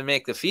we get to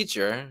make the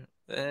feature,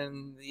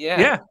 then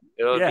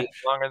it'll be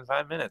longer than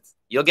 5 minutes.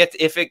 You'll get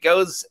if it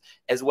goes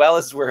as well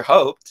as we're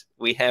hoped.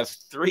 We have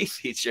 3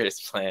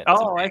 features planned.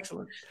 Oh,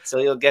 excellent! So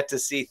you'll get to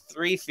see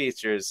 3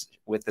 features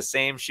with the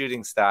same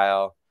shooting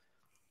style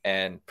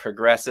and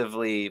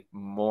progressively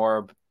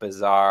more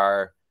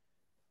bizarre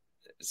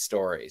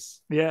stories.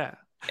 Yeah.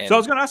 So I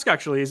was going to ask,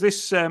 actually, is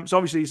this so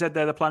obviously you said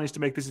there the plan is to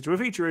make this into a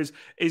feature.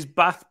 Is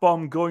Bath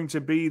Bomb going to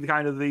be the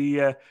kind of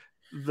the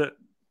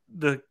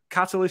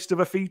catalyst of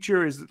a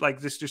feature? Is like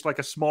this just like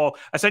a small,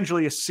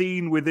 essentially a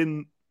scene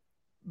within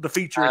the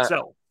feature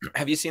itself?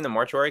 Have you seen the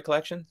Mortuary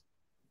Collection?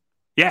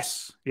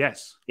 Yes. Yeah.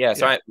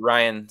 So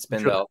Ryan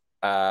Spindle,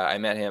 I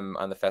met him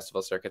on the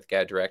festival circuit. The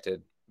guy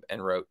directed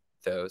and wrote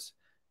those.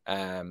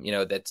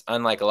 That's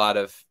unlike a lot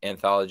of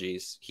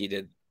anthologies. He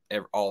did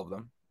all of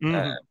them.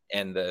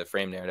 And the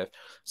frame narrative.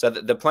 So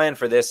the plan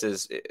for this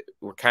is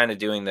we're kind of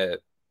doing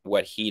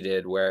what he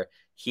did, where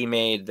he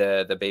made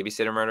the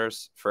Babysitter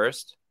Murders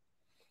first,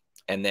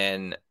 and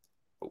then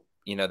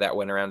that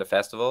went around to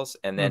festivals,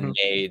 and then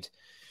made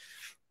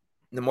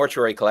the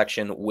Mortuary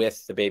Collection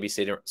with the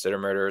Babysitter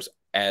Murders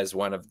as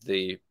one of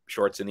the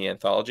shorts in the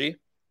anthology.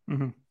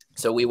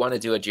 So we want to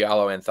do a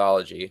giallo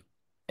anthology,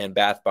 and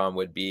Bath Bomb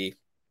would be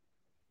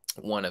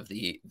one of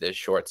the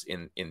shorts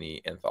in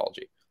the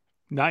anthology.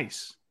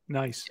 Nice.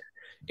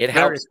 It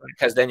helps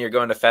because then you're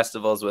going to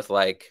festivals with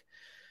like,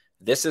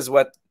 this is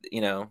what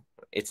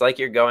it's like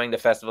you're going to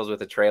festivals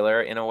with a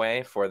trailer in a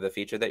way for the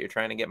feature that you're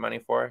trying to get money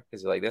for,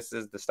 because you're like, this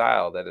is the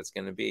style that it's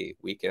going to be.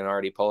 We can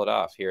already pull it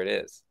off. Here it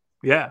is.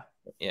 Yeah.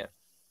 Yeah.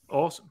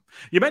 Awesome.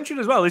 You mentioned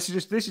as well. This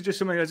is just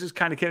something that just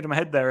kind of came to my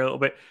head there a little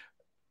bit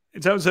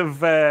in terms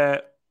of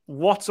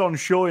what's on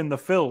show in the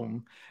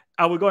film.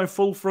 Are we going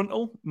full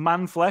frontal,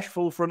 man flesh,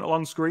 full frontal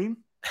on screen?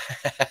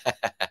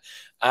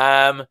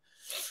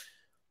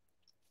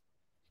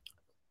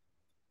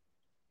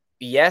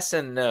 Yes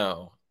and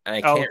no. I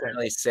can't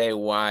really say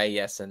why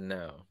yes and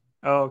no.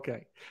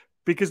 Okay.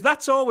 Because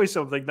that's always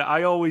something that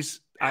I always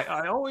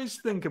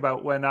think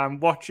about when I'm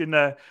watching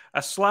a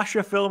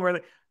slasher film or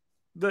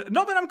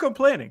not that I'm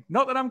complaining,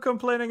 not that I'm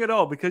complaining at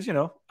all, because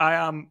I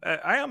am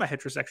a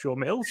heterosexual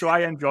male, so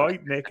I enjoy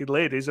naked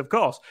ladies, of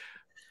course.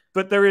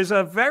 But there is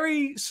a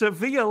very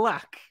severe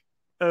lack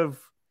of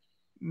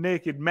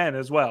naked men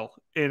as well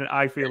in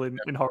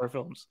horror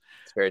films.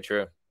 It's very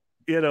true.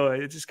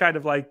 It's just kind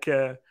of like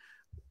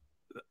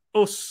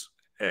us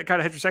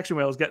kind of heterosexual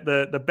males get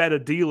the better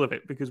deal of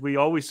it, because we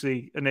always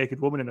see a naked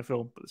woman in a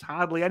film, but there's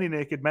hardly any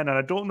naked men, and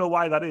I don't know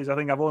why that is. I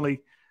think I've only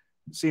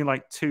seen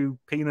like 2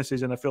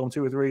 penises in a film,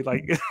 2 or 3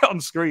 like on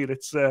screen.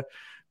 It's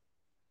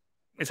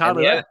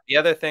hardly there. The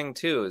other thing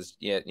too is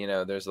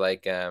there's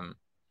like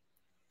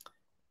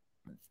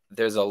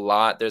there's a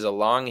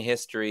long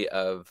history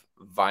of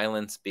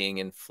violence being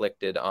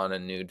inflicted on a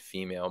nude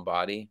female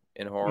body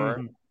in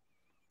horror,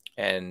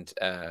 and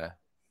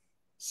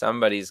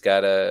somebody's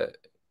got to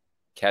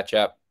catch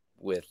up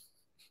with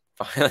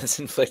violence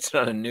inflicted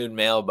on a nude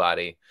male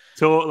body.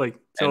 Totally.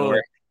 And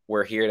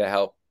we're here to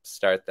help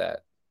start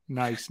that.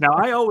 Nice. Now,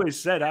 I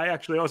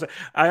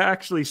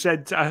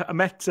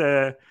met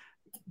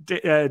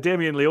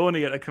Damien Leone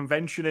at a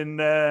convention in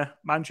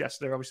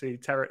Manchester. Obviously,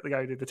 the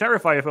guy who did the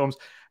Terrifier films,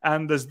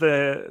 and there's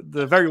the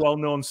very well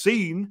known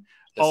scene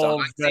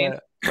of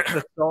the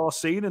Saw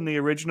scene in the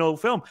original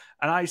film.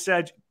 And I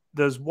said,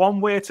 "There's one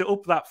way to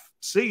up that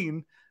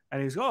scene,"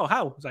 and he's, "Oh,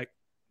 how?" I was like,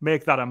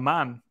 "Make that a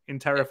man in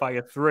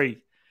Terrifier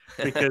 3,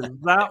 because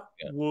that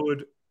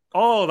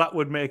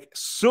would make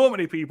so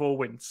many people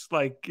wince.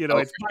 Like,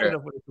 it's fine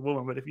enough when it's a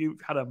woman, but if you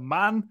had a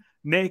man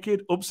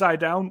naked, upside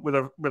down, with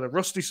a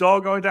rusty saw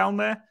going down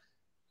there,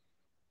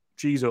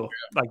 jeez,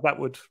 like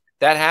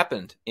that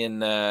happened in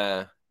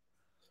the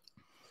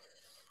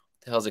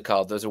hell's it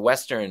called? There's a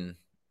Western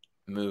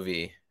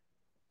movie.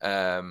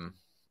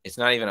 It's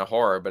not even a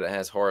horror, but it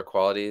has horror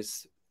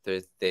qualities.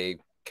 They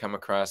come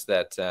across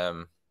that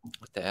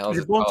what the hell is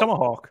it Bone called?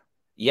 Tomahawk.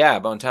 Yeah,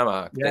 Bone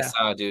Tomahawk. Yeah. They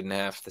saw a dude in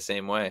half the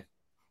same way.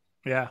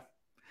 Yeah.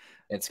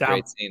 It's a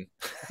great scene.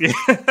 Yeah.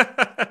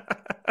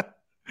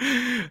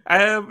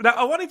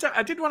 Now,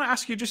 I did want to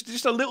ask you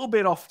just a little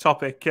bit off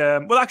topic.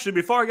 Well, actually,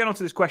 before I get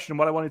onto this question,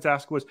 what I wanted to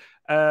ask was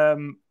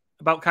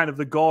about kind of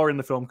the gore in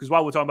the film, because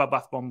while we're talking about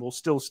Bath Bomb, we'll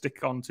still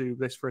stick on to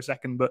this for a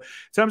second. But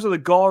in terms of the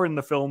gore in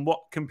the film,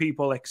 what can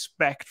people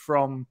expect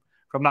from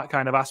that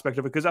kind of aspect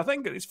of it? Because I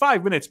think it's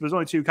 5 minutes, but there's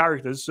only 2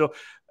 characters, so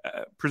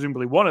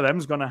presumably one of them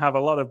is going to have a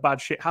lot of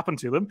bad shit happen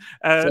to them.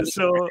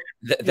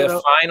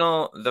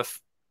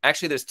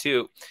 Actually, there's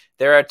 2.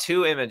 There are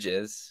 2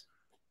 images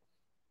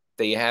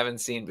that you haven't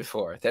seen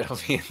before that'll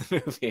be in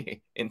the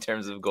movie in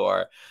terms of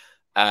gore.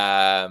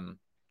 One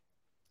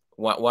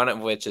of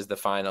which is the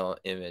final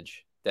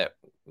image that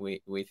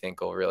we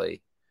think will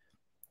really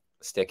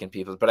stick in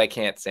people's, but I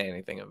can't say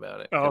anything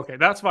about it. Oh, okay,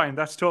 that's fine.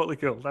 That's totally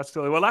cool.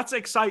 That's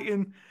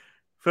exciting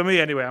for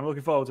me anyway. I'm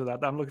looking forward to that.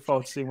 I'm looking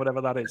forward to seeing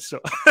whatever that is. So,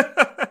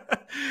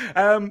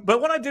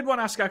 but what I did want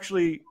to ask,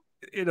 actually,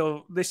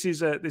 this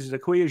is a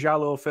Queer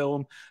Giallo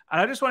film,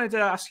 and I just wanted to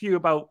ask you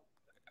about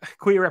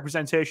queer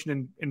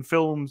representation in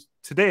films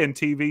today and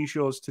TV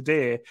shows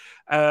today.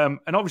 And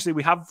obviously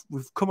we've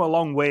come a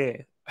long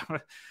way,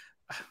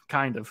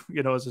 kind of,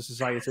 as a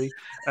society,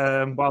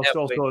 whilst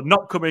also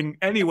not coming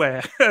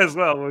anywhere as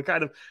well. We're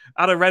kind of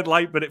at a red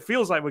light, but it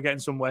feels like we're getting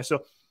somewhere.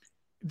 So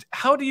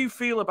how do you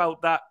feel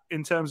about that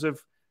in terms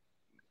of,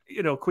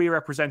 queer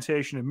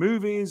representation in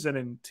movies and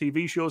in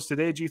TV shows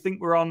today? Do you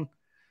think we're on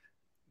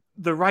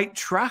the right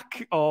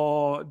track,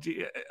 or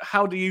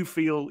how do you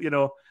feel,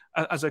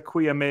 as a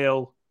queer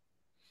male,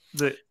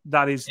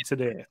 that is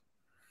today?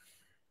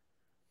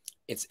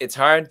 It's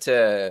hard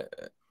to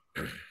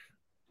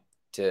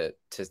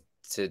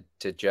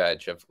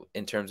judge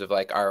in terms of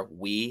like, are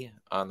we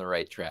on the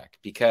right track?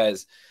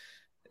 Because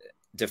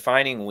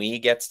defining we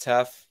gets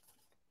tough.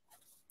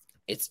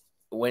 It's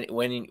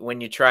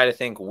when you try to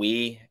think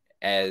we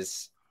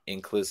as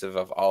inclusive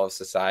of all of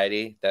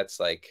society, that's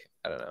like,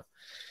 I don't know.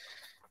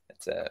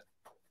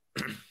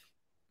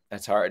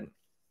 That's hard.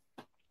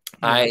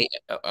 I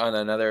on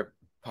another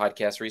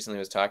podcast recently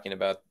was talking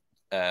about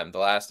The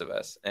Last of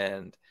Us,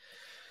 and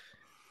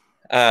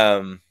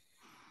I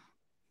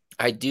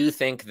do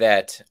think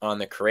that on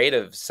the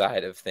creative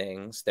side of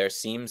things, there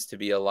seems to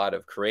be a lot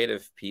of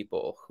creative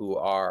people who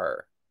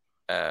are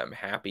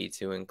happy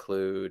to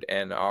include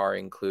and are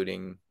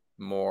including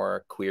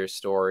more queer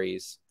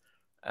stories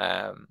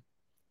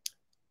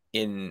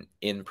in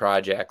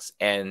projects,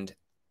 and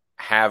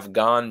have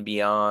gone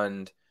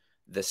beyond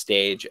the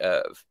stage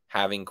of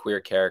having queer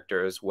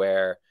characters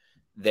where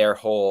their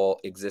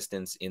whole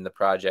existence in the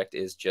project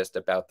is just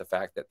about the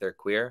fact that they're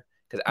queer,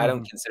 because I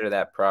don't consider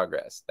that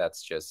progress.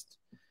 That's just,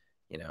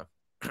 you know,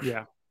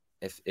 yeah.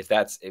 If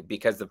that's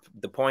because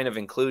the point of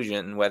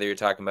inclusion, whether you're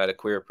talking about a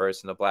queer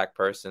person, a black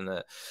person,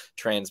 a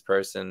trans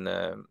person,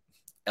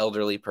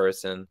 elderly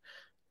person,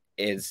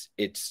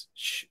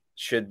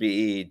 should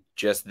be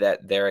just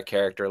that they're a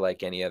character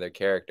like any other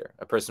character,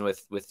 a person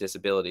with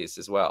disabilities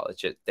as well.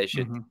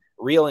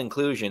 Real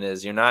inclusion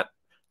is you're not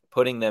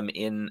putting them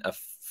in a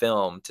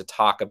film to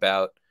talk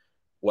about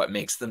what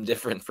makes them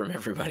different from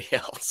everybody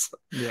else.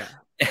 Yeah.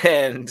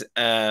 And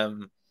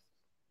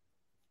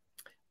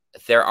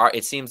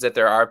it seems that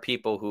there are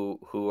people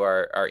who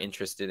are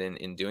interested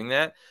in doing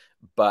that,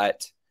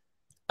 but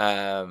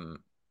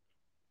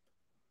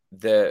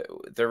the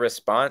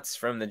response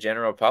from the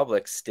general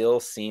public still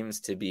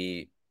seems to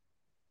be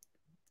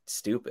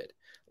stupid.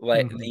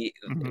 Like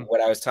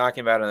what I was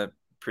talking about on the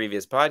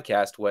previous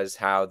podcast was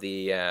how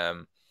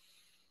the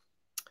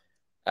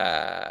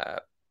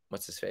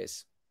what's his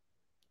face,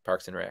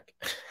 Parks and Rec.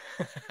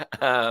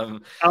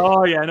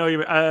 Oh yeah, I know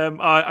you.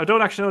 I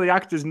don't actually know the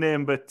actor's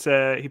name, but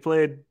he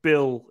played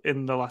Bill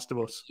in The Last of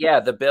Us. Yeah,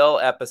 the Bill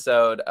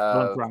episode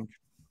of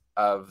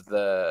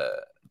the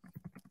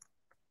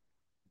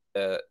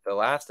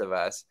Last of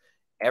Us,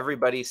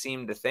 everybody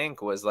seemed to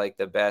think was like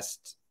the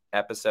best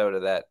episode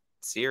of that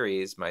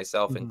series,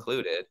 myself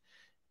included.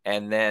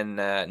 And then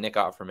Nick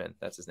Offerman,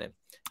 that's his name.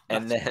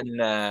 And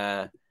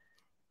then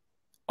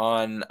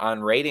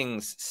on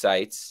ratings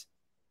sites,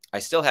 I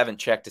still haven't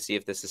checked to see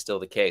if this is still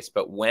the case,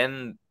 but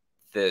when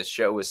the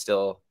show was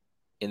still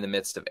in the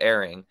midst of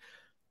airing,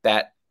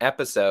 that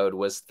episode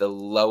was the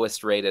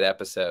lowest rated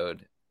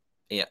episode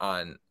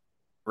on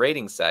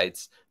rating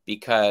sites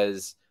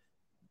because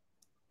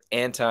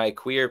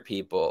anti-queer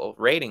people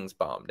ratings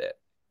bombed it.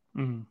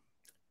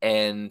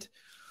 And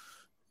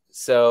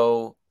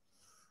so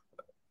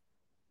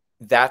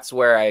that's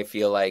where I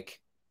feel like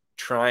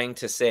trying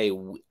to say,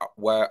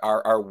 where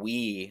are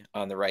we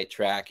on the right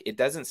track? It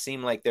doesn't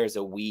seem like there's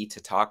a we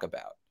to talk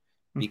about,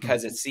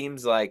 because it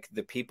seems like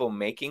the people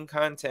making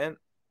content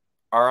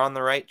are on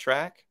the right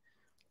track,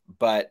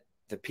 but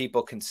the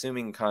people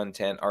consuming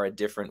content are a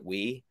different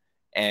we,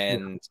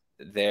 and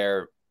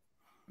they're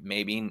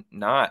maybe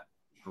not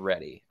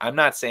ready. I'm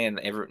not saying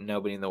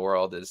nobody in the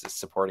world is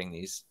supporting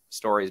these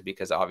stories,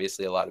 because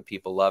obviously a lot of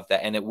people love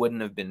that, and it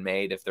wouldn't have been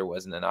made if there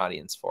wasn't an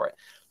audience for it.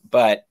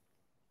 But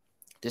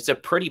it's a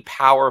pretty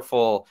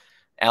powerful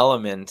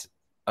element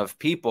of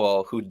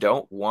people who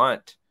don't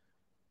want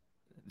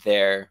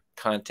their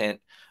content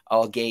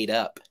all gayed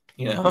up,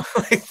 you know.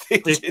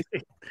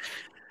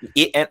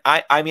 And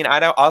I mean,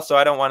 I don't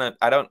want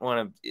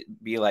to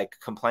be like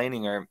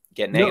complaining or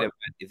get negative.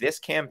 But this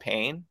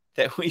campaign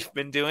that we've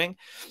been doing,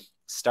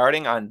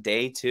 starting on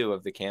day 2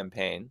 of the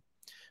campaign,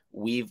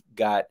 we've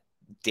got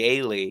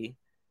daily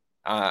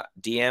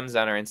DMs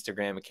on our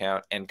Instagram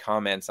account and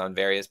comments on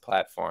various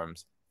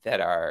platforms that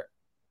are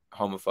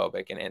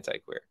homophobic and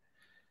anti-queer.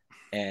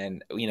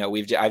 And you know,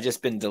 I've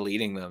just been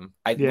deleting them.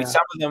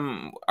 Some of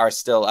them are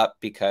still up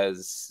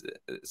because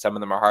some of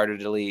them are harder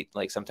to delete.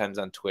 Like sometimes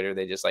on Twitter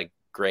they just like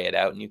gray it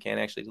out and you can't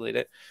actually delete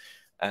it.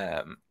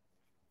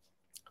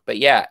 But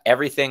yeah,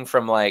 everything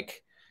from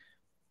like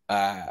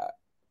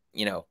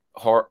you know,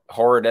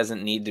 horror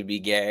doesn't need to be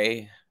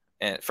gay.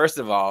 And first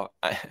of all,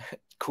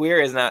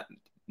 queer is not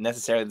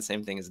necessarily the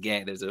same thing as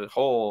gay. There's a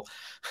whole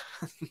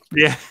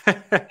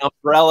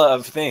umbrella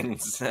of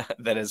things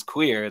that is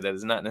queer that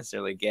is not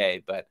necessarily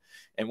gay.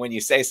 And when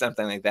you say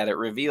something like that, it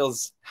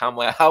reveals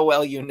how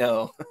well you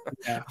know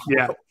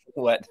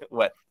what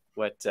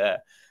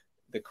the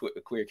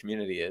queer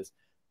community is.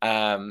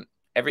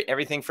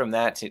 Everything from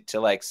that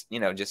to like, you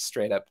know, just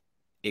straight up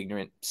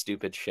ignorant,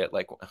 stupid shit.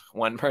 Like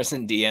one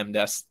person DM'd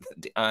us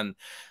on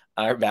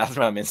our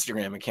Bathroom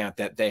Instagram account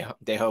that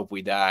they hope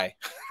we die.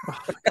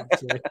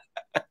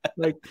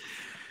 Like,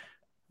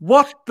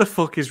 what the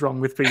fuck is wrong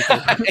with people?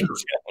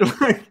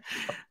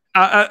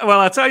 Well,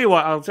 I'll tell you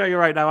what. I'll tell you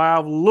right now.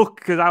 I'll look,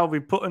 because I'll be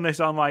putting this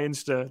on my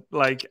Insta.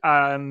 Like,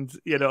 and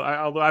you know,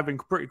 I've been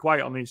pretty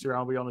quiet on Instagram,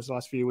 I'll be honest, the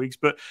last few weeks.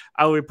 But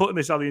I'll be putting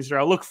this on the Insta.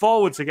 I look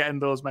forward to getting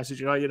those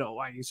messages. You know,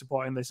 why are you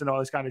supporting this and all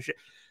this kind of shit?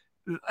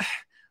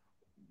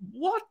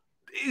 What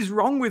is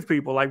wrong with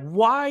people? Like,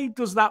 why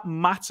does that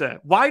matter?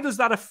 Why does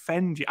that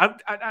offend you?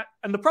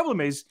 And the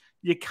problem is,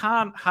 you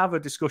can't have a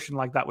discussion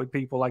like that with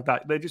people like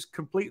that. They're just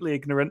completely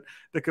ignorant.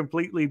 They're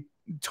completely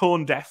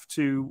tone deaf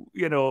to,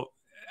 you know.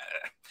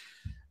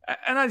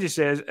 And as you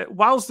say,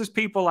 whilst there's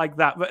people like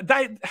that,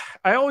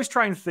 I always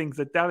try and think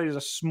that is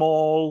a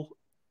small.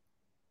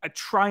 I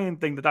try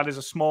and think that is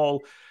a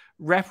small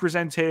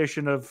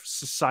representation of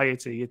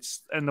society.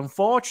 And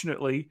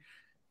unfortunately,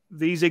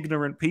 these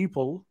ignorant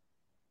people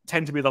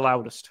tend to be the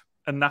loudest,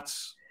 and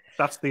that's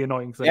the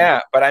annoying thing.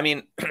 Yeah, but I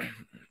mean,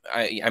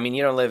 I mean,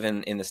 you don't live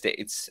in the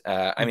States.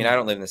 I mean, I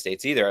don't live in the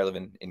States either. I live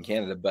in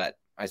Canada, but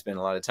I spent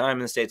a lot of time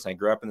in the States, and I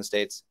grew up in the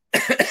States.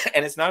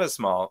 And it's not as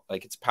small,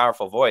 like it's a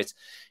powerful voice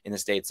in the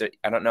States.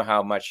 I don't know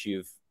how much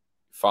you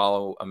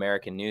follow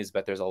American news,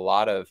 but there's a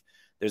lot of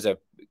there's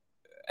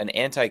an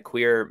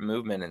anti-queer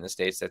movement in the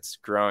States that's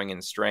growing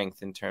in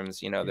strength in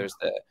terms, there's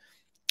the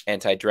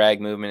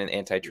anti-drag movement and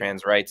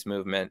anti-trans rights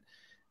movement.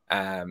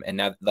 And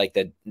now like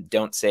the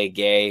don't say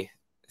gay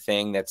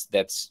thing that's,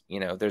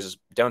 there's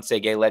don't say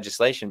gay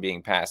legislation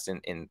being passed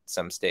in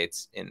some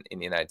states in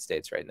the United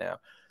States right now.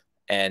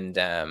 And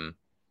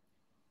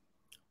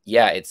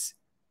yeah, it's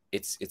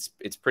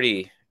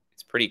pretty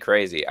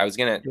crazy. I was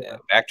going to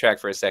backtrack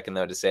for a second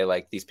though, to say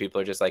like, these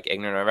people are just like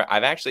ignorant.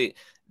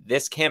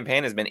 This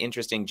campaign has been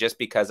interesting just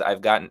because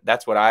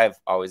that's what I've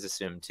always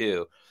assumed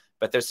too.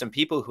 But there's some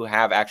people who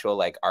have actual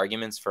like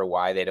arguments for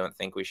why they don't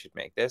think we should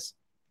make this.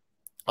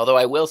 Although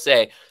I will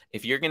say,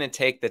 if you're going to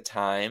take the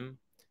time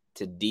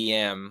to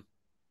DM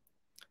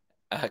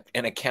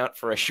an account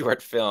for a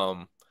short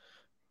film,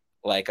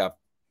 like a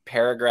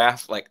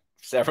paragraph, like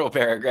several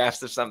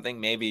paragraphs of something,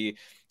 maybe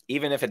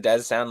even if it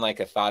does sound like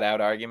a thought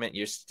out argument,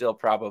 you're still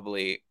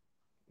probably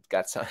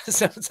got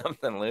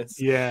something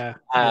loose. Yeah.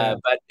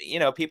 But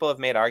people have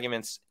made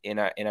arguments in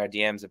our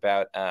DMs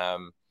about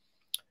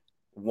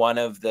one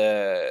of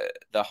the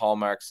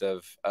hallmarks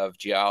of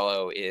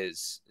Giallo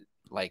is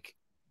like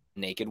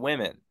naked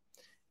women,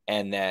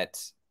 and that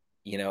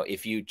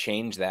if you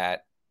change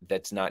that,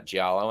 that's not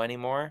Giallo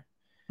anymore.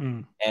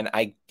 And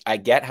I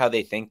get how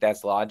they think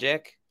that's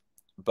logic,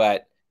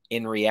 but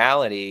in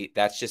reality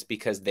that's just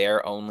because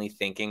they're only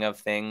thinking of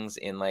things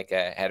in like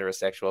a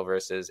heterosexual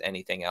versus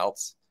anything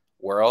else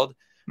world.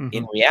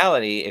 In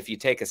reality, if you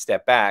take a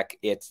step back,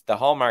 it's the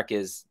hallmark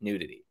is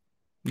nudity,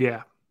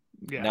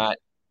 not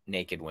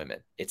naked women.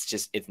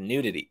 It's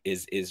nudity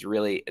is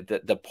really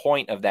the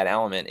point of that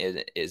element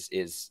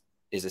is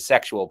a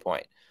sexual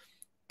point.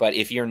 But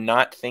if you're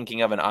not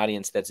thinking of an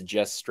audience that's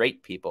just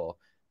straight people,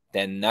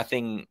 then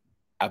nothing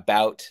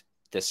about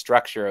the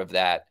structure of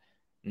that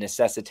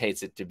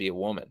necessitates it to be a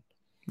woman.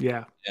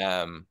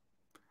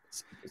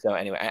 So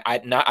anyway,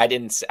 I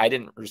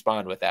didn't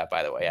respond with that,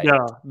 by the way. I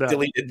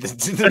deleted the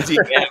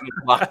DM,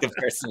 blocked the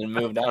person, and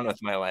moved on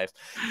with my life.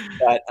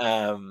 But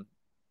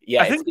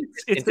yeah, I think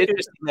it's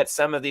interesting that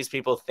some of these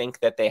people think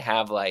that they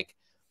have like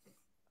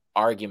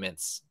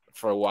arguments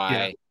for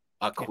why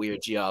a queer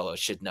Giallo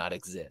should not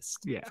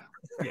exist.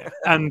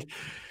 And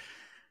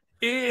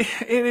it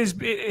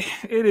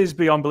is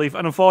beyond belief.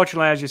 And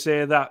unfortunately, as you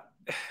say, that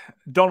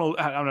Donald,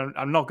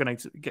 I'm not going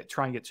to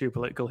try and get too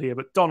political here,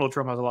 but Donald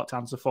Trump has a lot to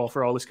answer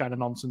for all this kind of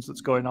nonsense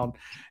that's going on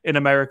in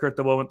America at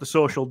the moment. The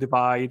social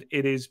divide,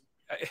 I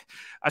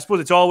suppose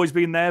it's always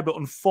been there, but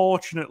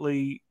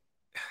unfortunately,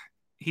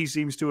 he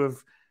seems to have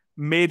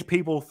made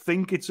people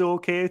think it's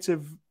okay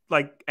to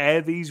like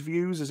air these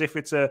views as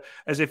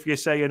if you're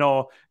saying,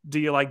 "Oh, do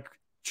you like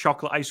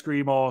chocolate ice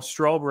cream or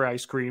strawberry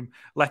ice cream?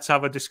 Let's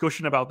have a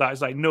discussion about that."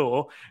 It's like,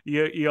 no,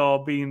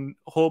 you're being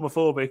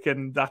homophobic,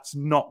 and that's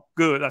not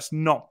good. That's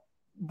not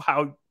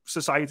how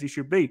society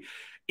should be,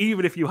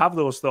 even if you have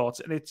those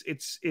thoughts. And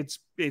it's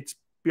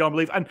beyond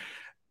belief. And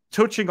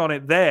touching on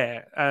it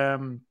there,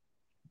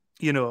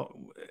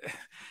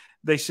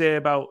 they say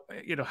about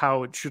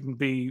how it shouldn't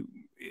be.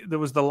 There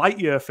was the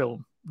Lightyear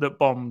film that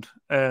bombed,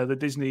 the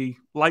Disney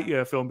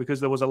Lightyear film, because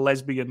there was a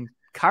lesbian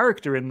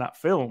character in that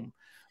film.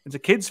 It's a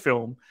kid's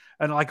film,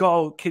 and like,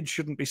 oh, kids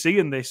shouldn't be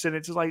seeing this. And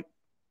it's like,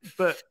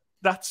 but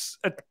that's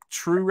a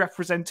true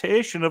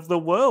representation of the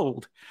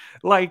world.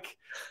 Like,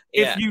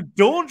 if you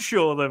don't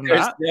show them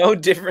there's no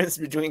difference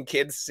between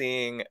kids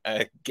seeing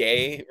a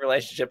gay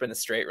relationship and a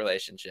straight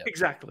relationship.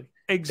 Exactly.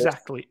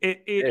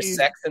 There's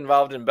sex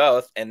involved in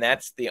both, and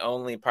that's the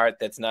only part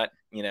that's not,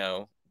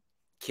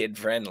 kid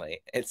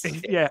friendly.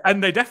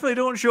 And they definitely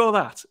don't show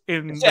that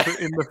in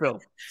the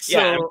film. So,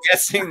 I'm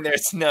guessing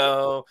there's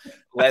no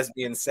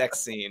lesbian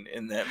sex scene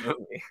in that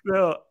movie.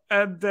 No,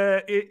 and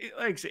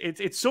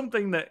it's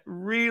something that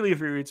really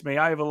infuriates me.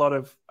 I have a lot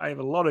of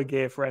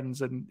gay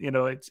friends, and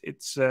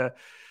it's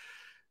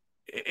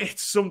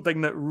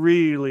something that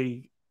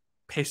really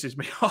pisses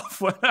me off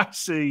when I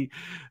see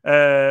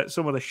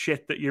some of the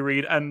shit that you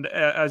read. And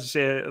as you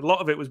say, a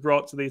lot of it was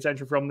brought to the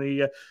attention from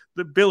the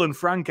Bill and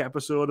Frank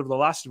episode of The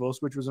Last of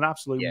Us, which was an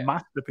absolute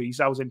masterpiece.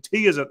 I was in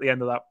tears at the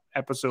end of that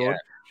episode.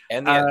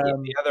 And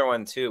the other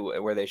one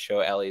too, where they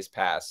show Ellie's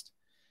past.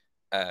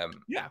 Where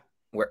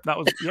that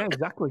was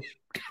exactly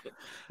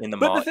in the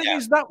mall. But the thing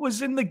is, that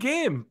was in the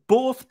game.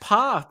 Both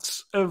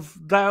parts of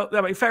that.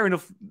 I mean, fair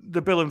enough.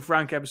 The Bill and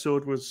Frank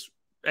episode was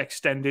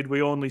extended.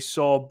 We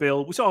saw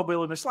Bill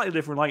in a slightly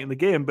different light in the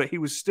game, but he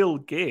was still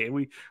gay.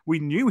 We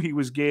knew he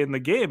was gay in the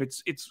game.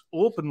 It's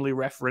openly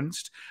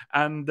referenced,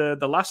 and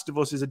The Last of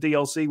Us is a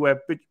DLC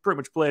where it pretty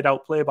much played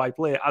out play by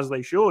play as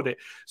they showed it.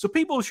 So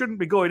people shouldn't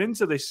be going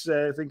into this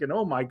thinking,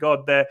 "Oh my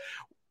god,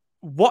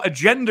 what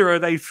agenda are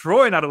they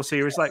throwing at us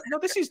here?" It's like, no,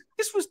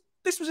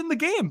 this was in the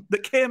game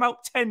that came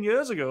out 10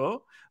 years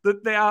ago.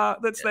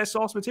 That's their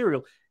source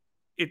material.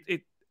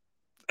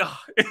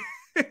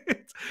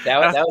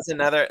 That was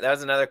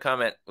another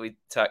comment we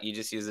talked. You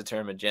just used the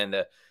term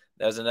agenda.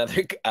 That was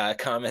another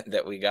comment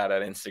that we got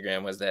on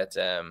Instagram, was that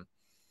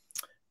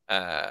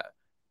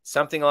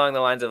something along the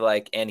lines of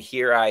like, and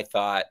here I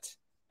thought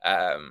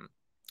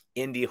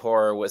indie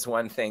horror was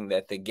one thing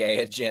that the gay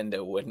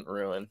agenda wouldn't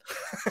ruin.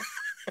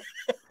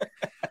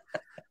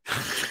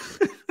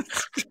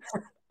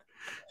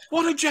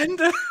 What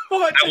agenda?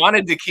 What? I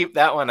wanted to keep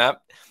that one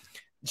up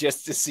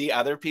just to see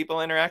other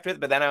people interact with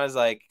it, but then I was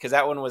like, because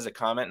that one was a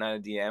comment, not a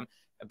DM.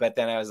 But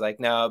then I was like,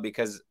 no,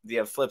 because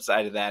the flip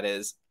side of that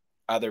is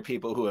other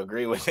people who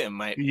agree with him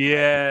might.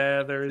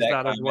 Yeah, there is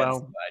that as well.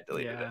 So I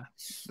deleted it.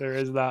 There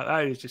is that.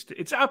 That is just,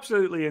 it's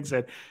absolutely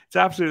insane. It's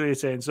absolutely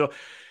insane. So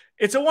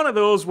it's one of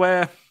those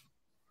where,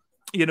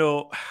 you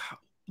know,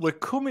 we're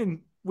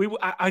coming.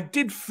 I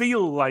did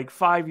feel like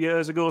 5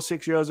 years ago,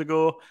 6 years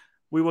ago,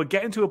 we were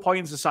getting to a point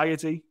in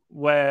society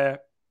where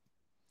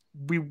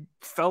we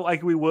felt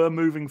like we were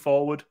moving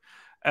forward,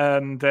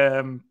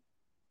 and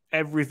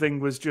everything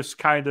was just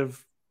kind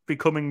of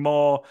becoming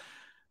more.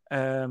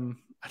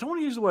 I don't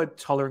want to use the word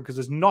tolerant because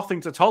there's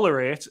nothing to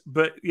tolerate,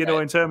 but you know,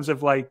 in terms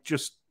of like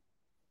just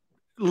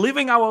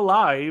living our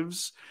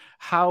lives,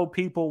 how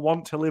people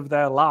want to live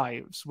their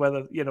lives,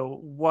 whether, you know,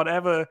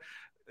 whatever,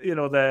 you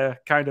know,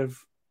 their kind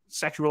of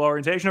sexual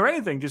orientation or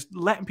anything, just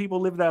letting people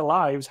live their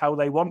lives how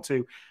they want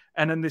to.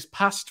 And in this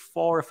past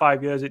 4 or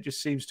 5 years, it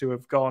just seems to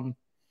have gone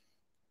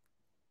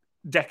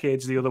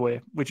decades the other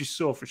way, which is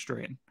so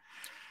frustrating.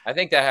 I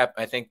think that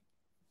I think,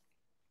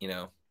 you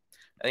know,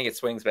 I think it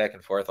swings back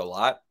and forth a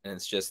lot, and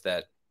it's just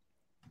that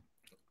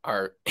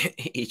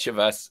each of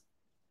us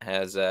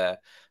has a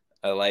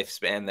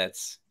lifespan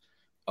that's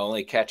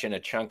only catching a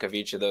chunk of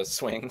each of those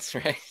swings,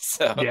 right?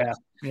 So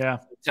yeah.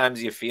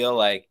 Sometimes you feel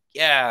like,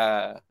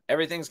 yeah,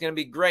 everything's gonna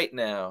be great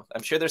now.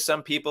 I'm sure there's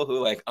some people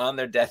who, like, on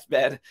their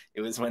deathbed,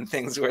 it was when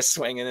things were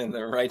swinging in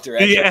the right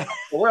direction. Yeah,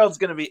 the world's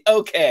gonna be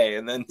okay,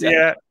 and then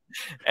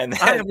and then,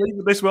 I am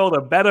leaving this world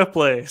a better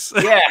place.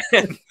 Yeah,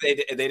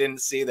 they didn't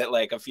see that,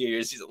 like, a few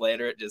years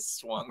later it just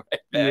swung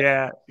right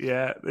back.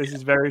 Yeah, this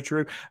is very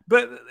true.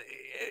 But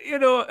you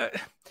know,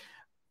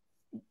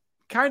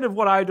 kind of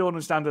what I don't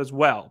understand as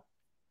well,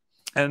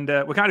 and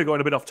we're kind of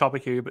going a bit off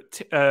topic here, but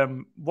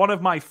one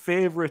of my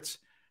favorite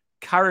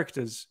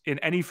characters in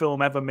any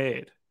film ever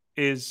made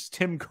is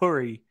Tim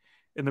Curry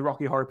in the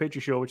Rocky Horror Picture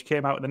Show, which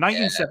came out in the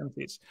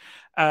 1970s,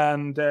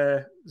 and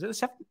I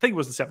think it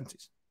was the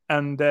 70s,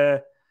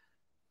 and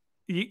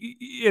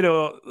you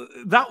know,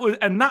 that was,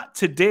 and that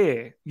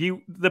today,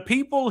 the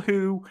people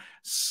who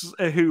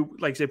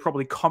like say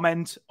probably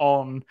comment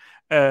on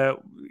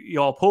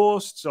your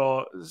posts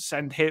or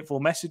send hateful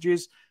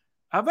messages,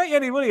 I bet you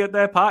anybody at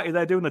their party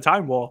they're doing the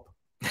time warp.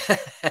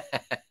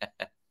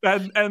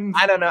 and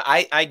I don't know.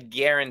 I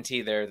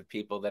guarantee there are the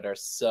people that are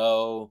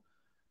so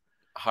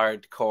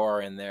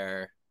hardcore in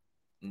their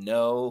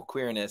no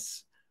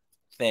queerness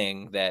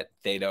thing that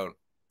they don't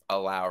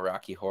allow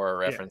Rocky Horror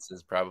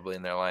references probably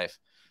in their life.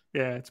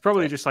 Yeah, it's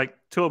probably just like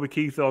Toby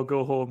Keith or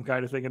go home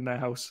kind of thing in their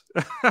house.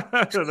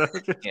 I don't know.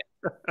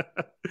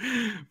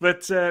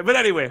 But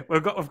anyway,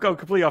 I've got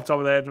completely off top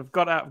of there.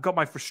 I've got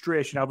my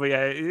frustration out. But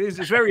yeah, it's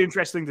very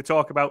interesting to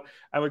talk about,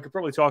 and we could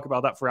probably talk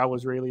about that for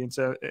hours, really, in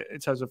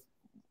terms of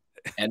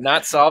and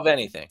not solve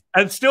anything,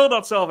 and still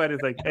not solve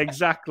anything.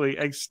 Exactly,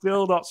 and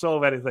still not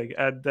solve anything,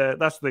 and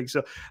that's the thing.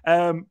 So,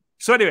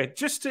 so anyway,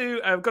 just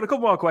I've got a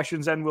couple more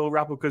questions, and we'll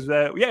wrap up because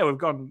we've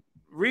gone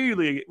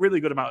really, really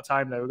good amount of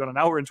time now. We've got an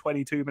hour and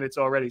 22 minutes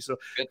already. So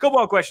a couple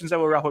more questions, then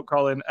we'll wrap up,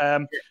 Colin.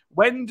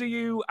 When do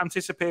you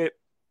anticipate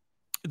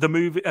the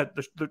movie,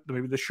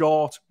 the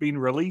short being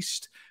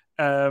released?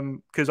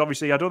 Because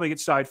obviously I don't think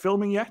it's started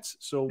filming yet.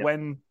 So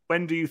when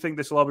do you think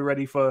this will all be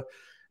ready for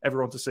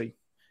everyone to see?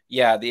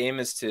 Yeah, the aim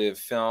is to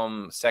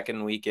film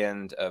second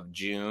weekend of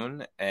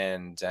June,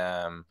 and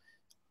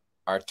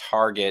our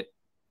target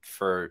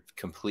for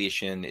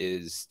completion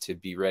is to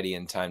be ready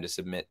in time to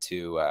submit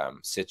to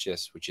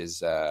Sitges, which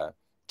is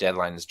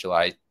deadline is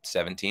July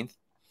 17th.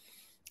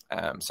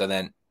 So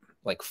then,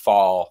 like,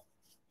 fall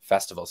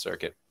festival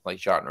circuit, like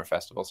genre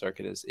festival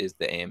circuit is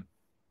the aim.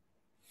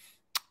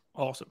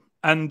 Awesome.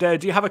 And do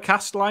you have a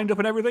cast lined up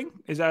and everything?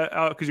 Is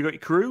that because you got your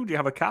crew? Do you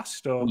have a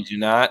cast? Or we do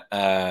not.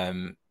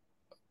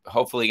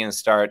 Hopefully, going to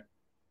start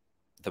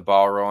the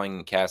ball rolling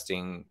and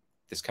casting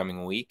this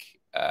coming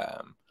week.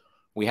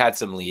 We had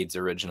some leads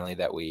originally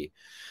that we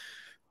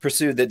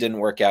pursued that didn't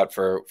work out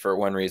for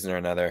one reason or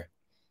another.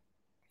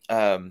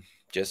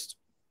 Just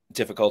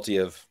difficulty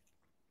of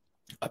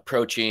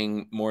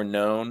approaching more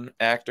known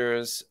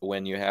actors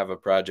when you have a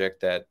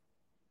project that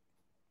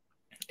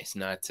is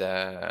not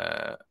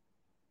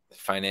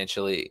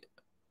financially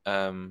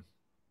can't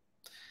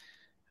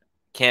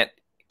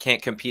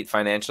compete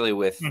financially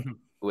with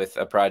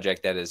a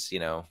project that is, you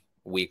know,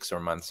 weeks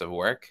or months of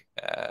work.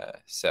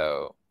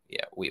 So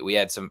yeah, we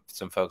had some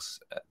folks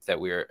that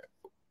we were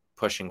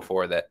pushing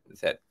for that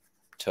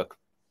took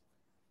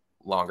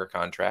longer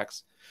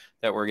contracts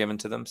that were given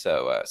to them.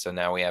 So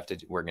now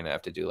we're gonna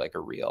have to do like a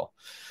real,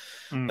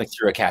 like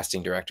through a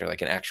casting director,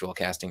 like an actual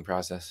casting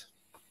process.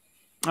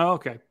 Oh,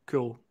 okay,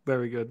 cool,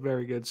 very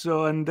good.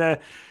 So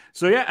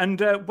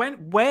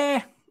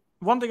where?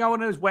 One thing I want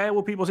to know is where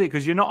will people see it?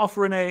 Because you're not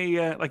offering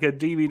a like a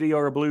DVD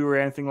or a Blu-ray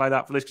or anything like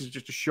that for this, because it's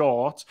just a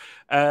short.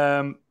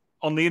 On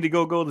the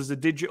Indiegogo, there's a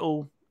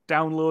digital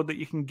download that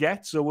you can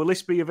get. So will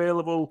this be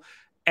available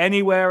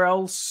anywhere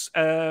else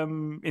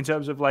in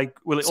terms of like,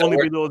 will it only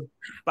be those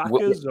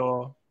backers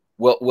or?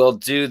 We'll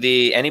do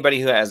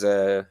anybody who has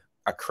a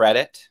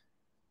credit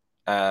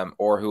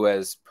or who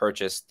has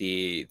purchased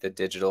the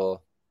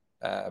digital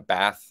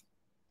bath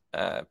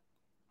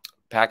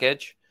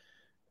package,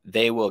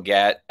 they will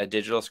get a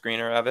digital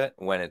screener of it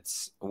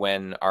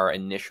when our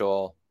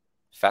initial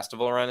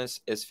festival run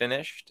is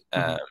finished.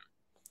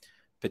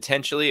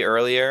 Potentially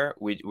earlier.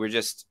 We're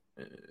just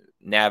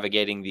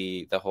navigating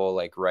the whole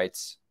like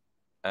rights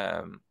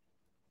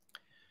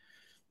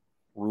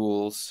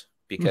rules,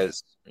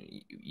 because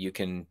you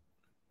can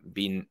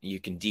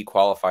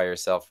dequalify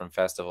yourself from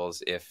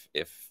festivals if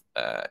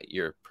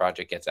your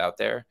project gets out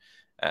there.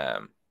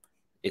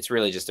 It's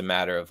really just a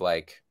matter of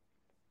like,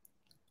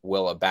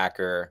 will a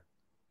backer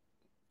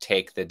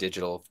take the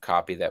digital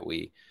copy that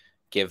we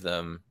give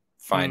them,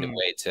 find a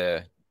way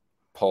to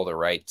pull the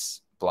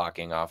rights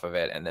blocking off of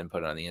it, and then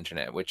put it on the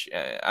internet, which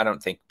I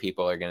don't think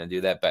people are going to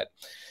do that, but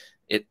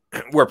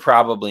we're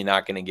probably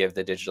not going to give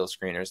the digital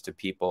screeners to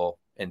people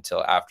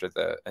until after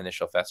the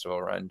initial festival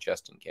run,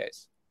 just in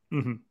case.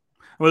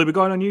 Will it be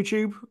going on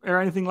YouTube or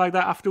anything like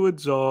that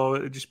afterwards, or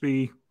it'll just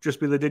be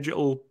the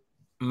digital?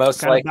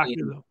 Most likely,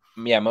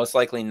 most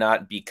likely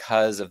not,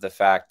 because of the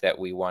fact that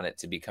we want it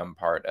to become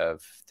part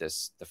of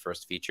the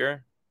first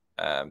feature,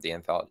 the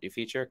anthology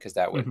feature, because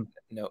that would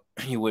no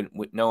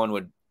one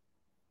would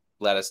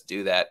let us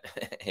do that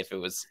if it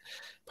was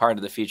part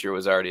of the feature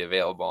was already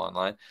available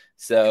online.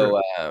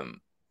 So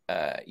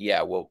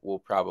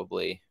we'll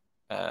probably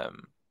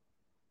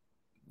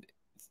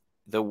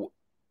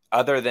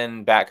other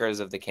than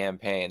backers of the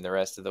campaign, the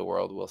rest of the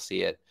world will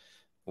see it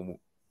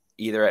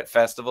either at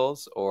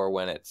festivals or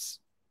when it's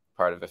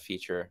part of a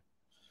feature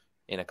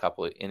in a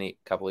couple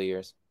of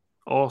years.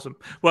 Awesome.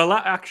 Well,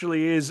 that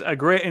actually is a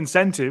great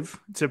incentive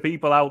to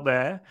people out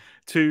there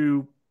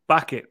to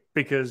back it,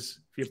 because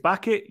if you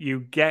back it, you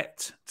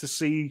get to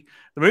see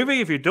the movie.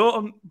 If you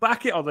don't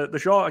back it, or the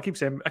short, I keep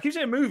saying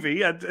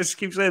movie. I just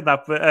keep saying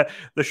that, but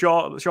the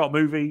short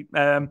movie.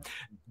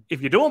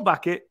 If you don't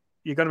back it,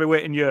 you're going to be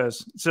waiting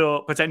years,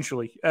 so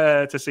potentially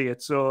to see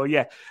it. So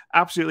yeah,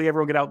 absolutely,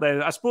 everyone get out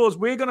there. I suppose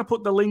we're going to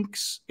put the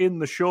links in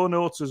the show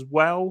notes as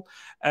well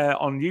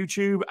on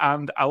YouTube,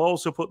 and I'll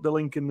also put the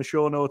link in the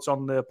show notes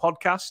on the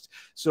podcast.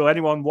 So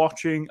anyone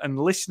watching and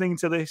listening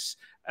to this,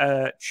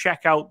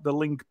 check out the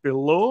link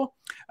below.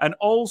 And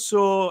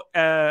also,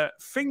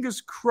 fingers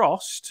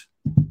crossed,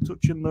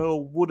 touching the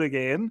wood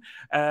again,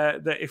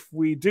 that if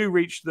we do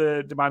reach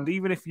the demand,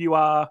 even if you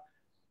are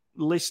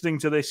listening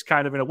to this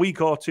kind of in a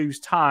week or two's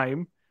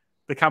time,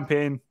 the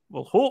campaign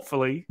will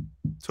hopefully,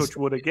 touch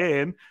wood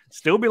again,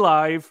 still be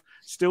live,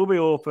 still be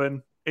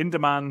open, in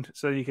demand,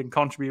 so you can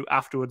contribute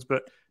afterwards.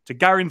 But to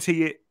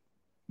guarantee it,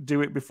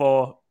 do it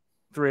before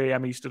 3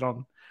 a.m.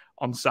 Eastern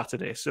on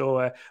Saturday.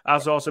 So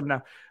that's awesome.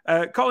 Now,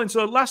 Colin,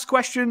 so last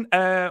question.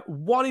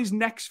 What is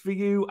next for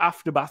you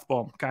after Bath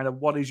Bomb? Kind of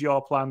what is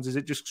your plans? Is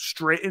it just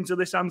straight into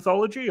this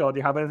anthology, or do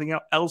you have anything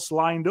else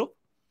lined up?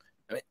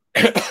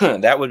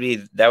 That would be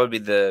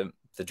the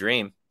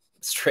dream,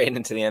 straight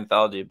into the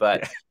anthology,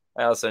 but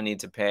I also need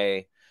to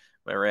pay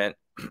my rent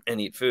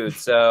and eat food.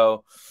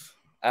 So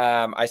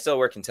I still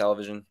work in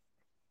television.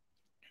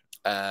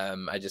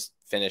 I just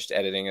finished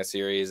editing a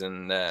series,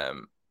 and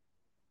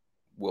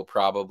will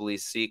probably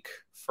seek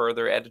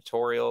further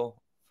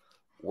editorial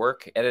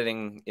work.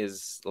 Editing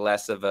is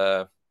less of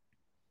a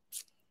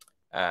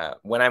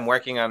when I'm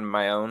working on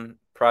my own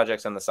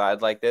projects on the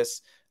side like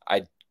this,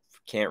 I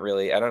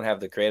don't have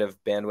the creative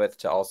bandwidth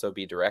to also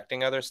be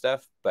directing other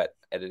stuff, but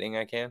editing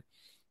I can.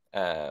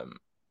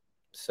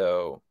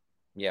 So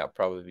yeah, I'll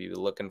probably be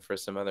looking for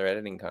some other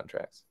editing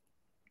contracts.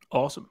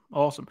 Awesome.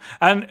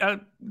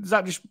 And is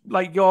that just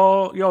like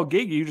your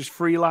gig? You just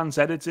freelance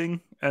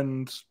editing?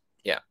 And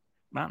yeah,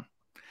 man,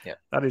 yeah,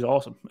 that is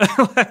awesome.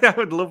 I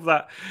would love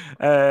that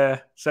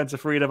sense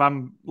of freedom.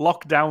 I'm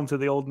locked down to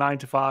the old 9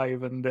 to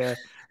 5, and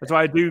that's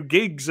why I do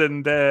gigs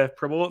and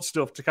promote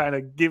stuff to kind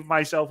of give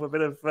myself a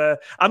bit of,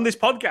 and this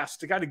podcast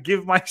to kind of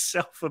give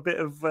myself a bit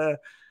of,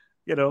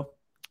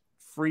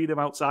 freedom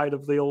outside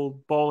of the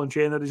old ball and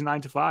chain that is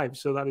 9 to 5.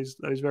 So that is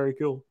very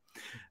cool.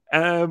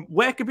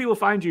 Where can people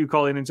find you,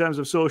 Colin, in terms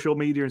of social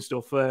media and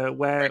stuff?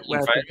 Where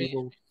can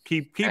people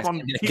keep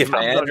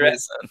my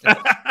address?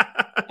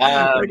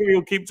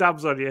 We'll keep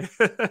tabs on you.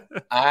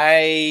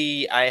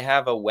 I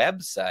have a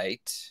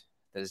website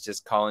that is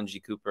just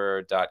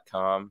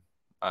colingcooper.com.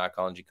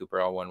 Colin G Cooper,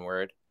 all one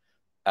word.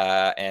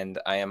 And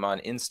I am on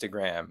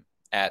Instagram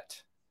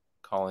at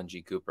Colin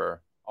G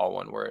Cooper, all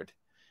one word.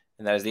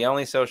 And that is the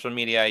only social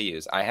media I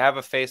use. I have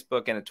a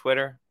Facebook and a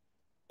Twitter,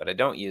 but I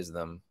don't use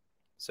them.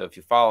 So if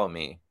you follow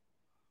me,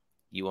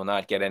 you will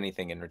not get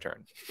anything in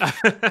return.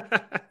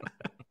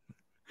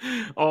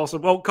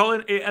 Awesome. Well,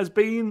 Colin, it has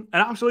been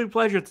an absolute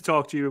pleasure to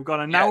talk to you. We've got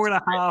an hour and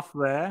a half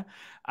there,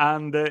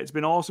 and it's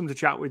been awesome to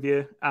chat with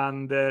you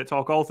and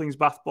talk all things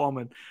Bath Bomb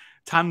and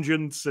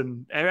tangents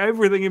and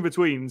everything in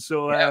between.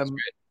 So,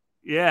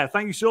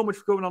 thank you so much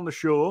for coming on the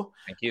show.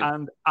 Thank you.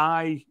 And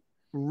I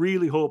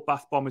really hope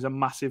Bath Bomb is a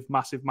massive,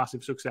 massive,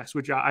 massive success,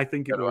 which I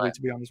think it will be,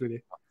 to be honest with you.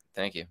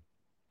 Thank you.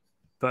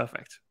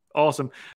 Perfect. Awesome.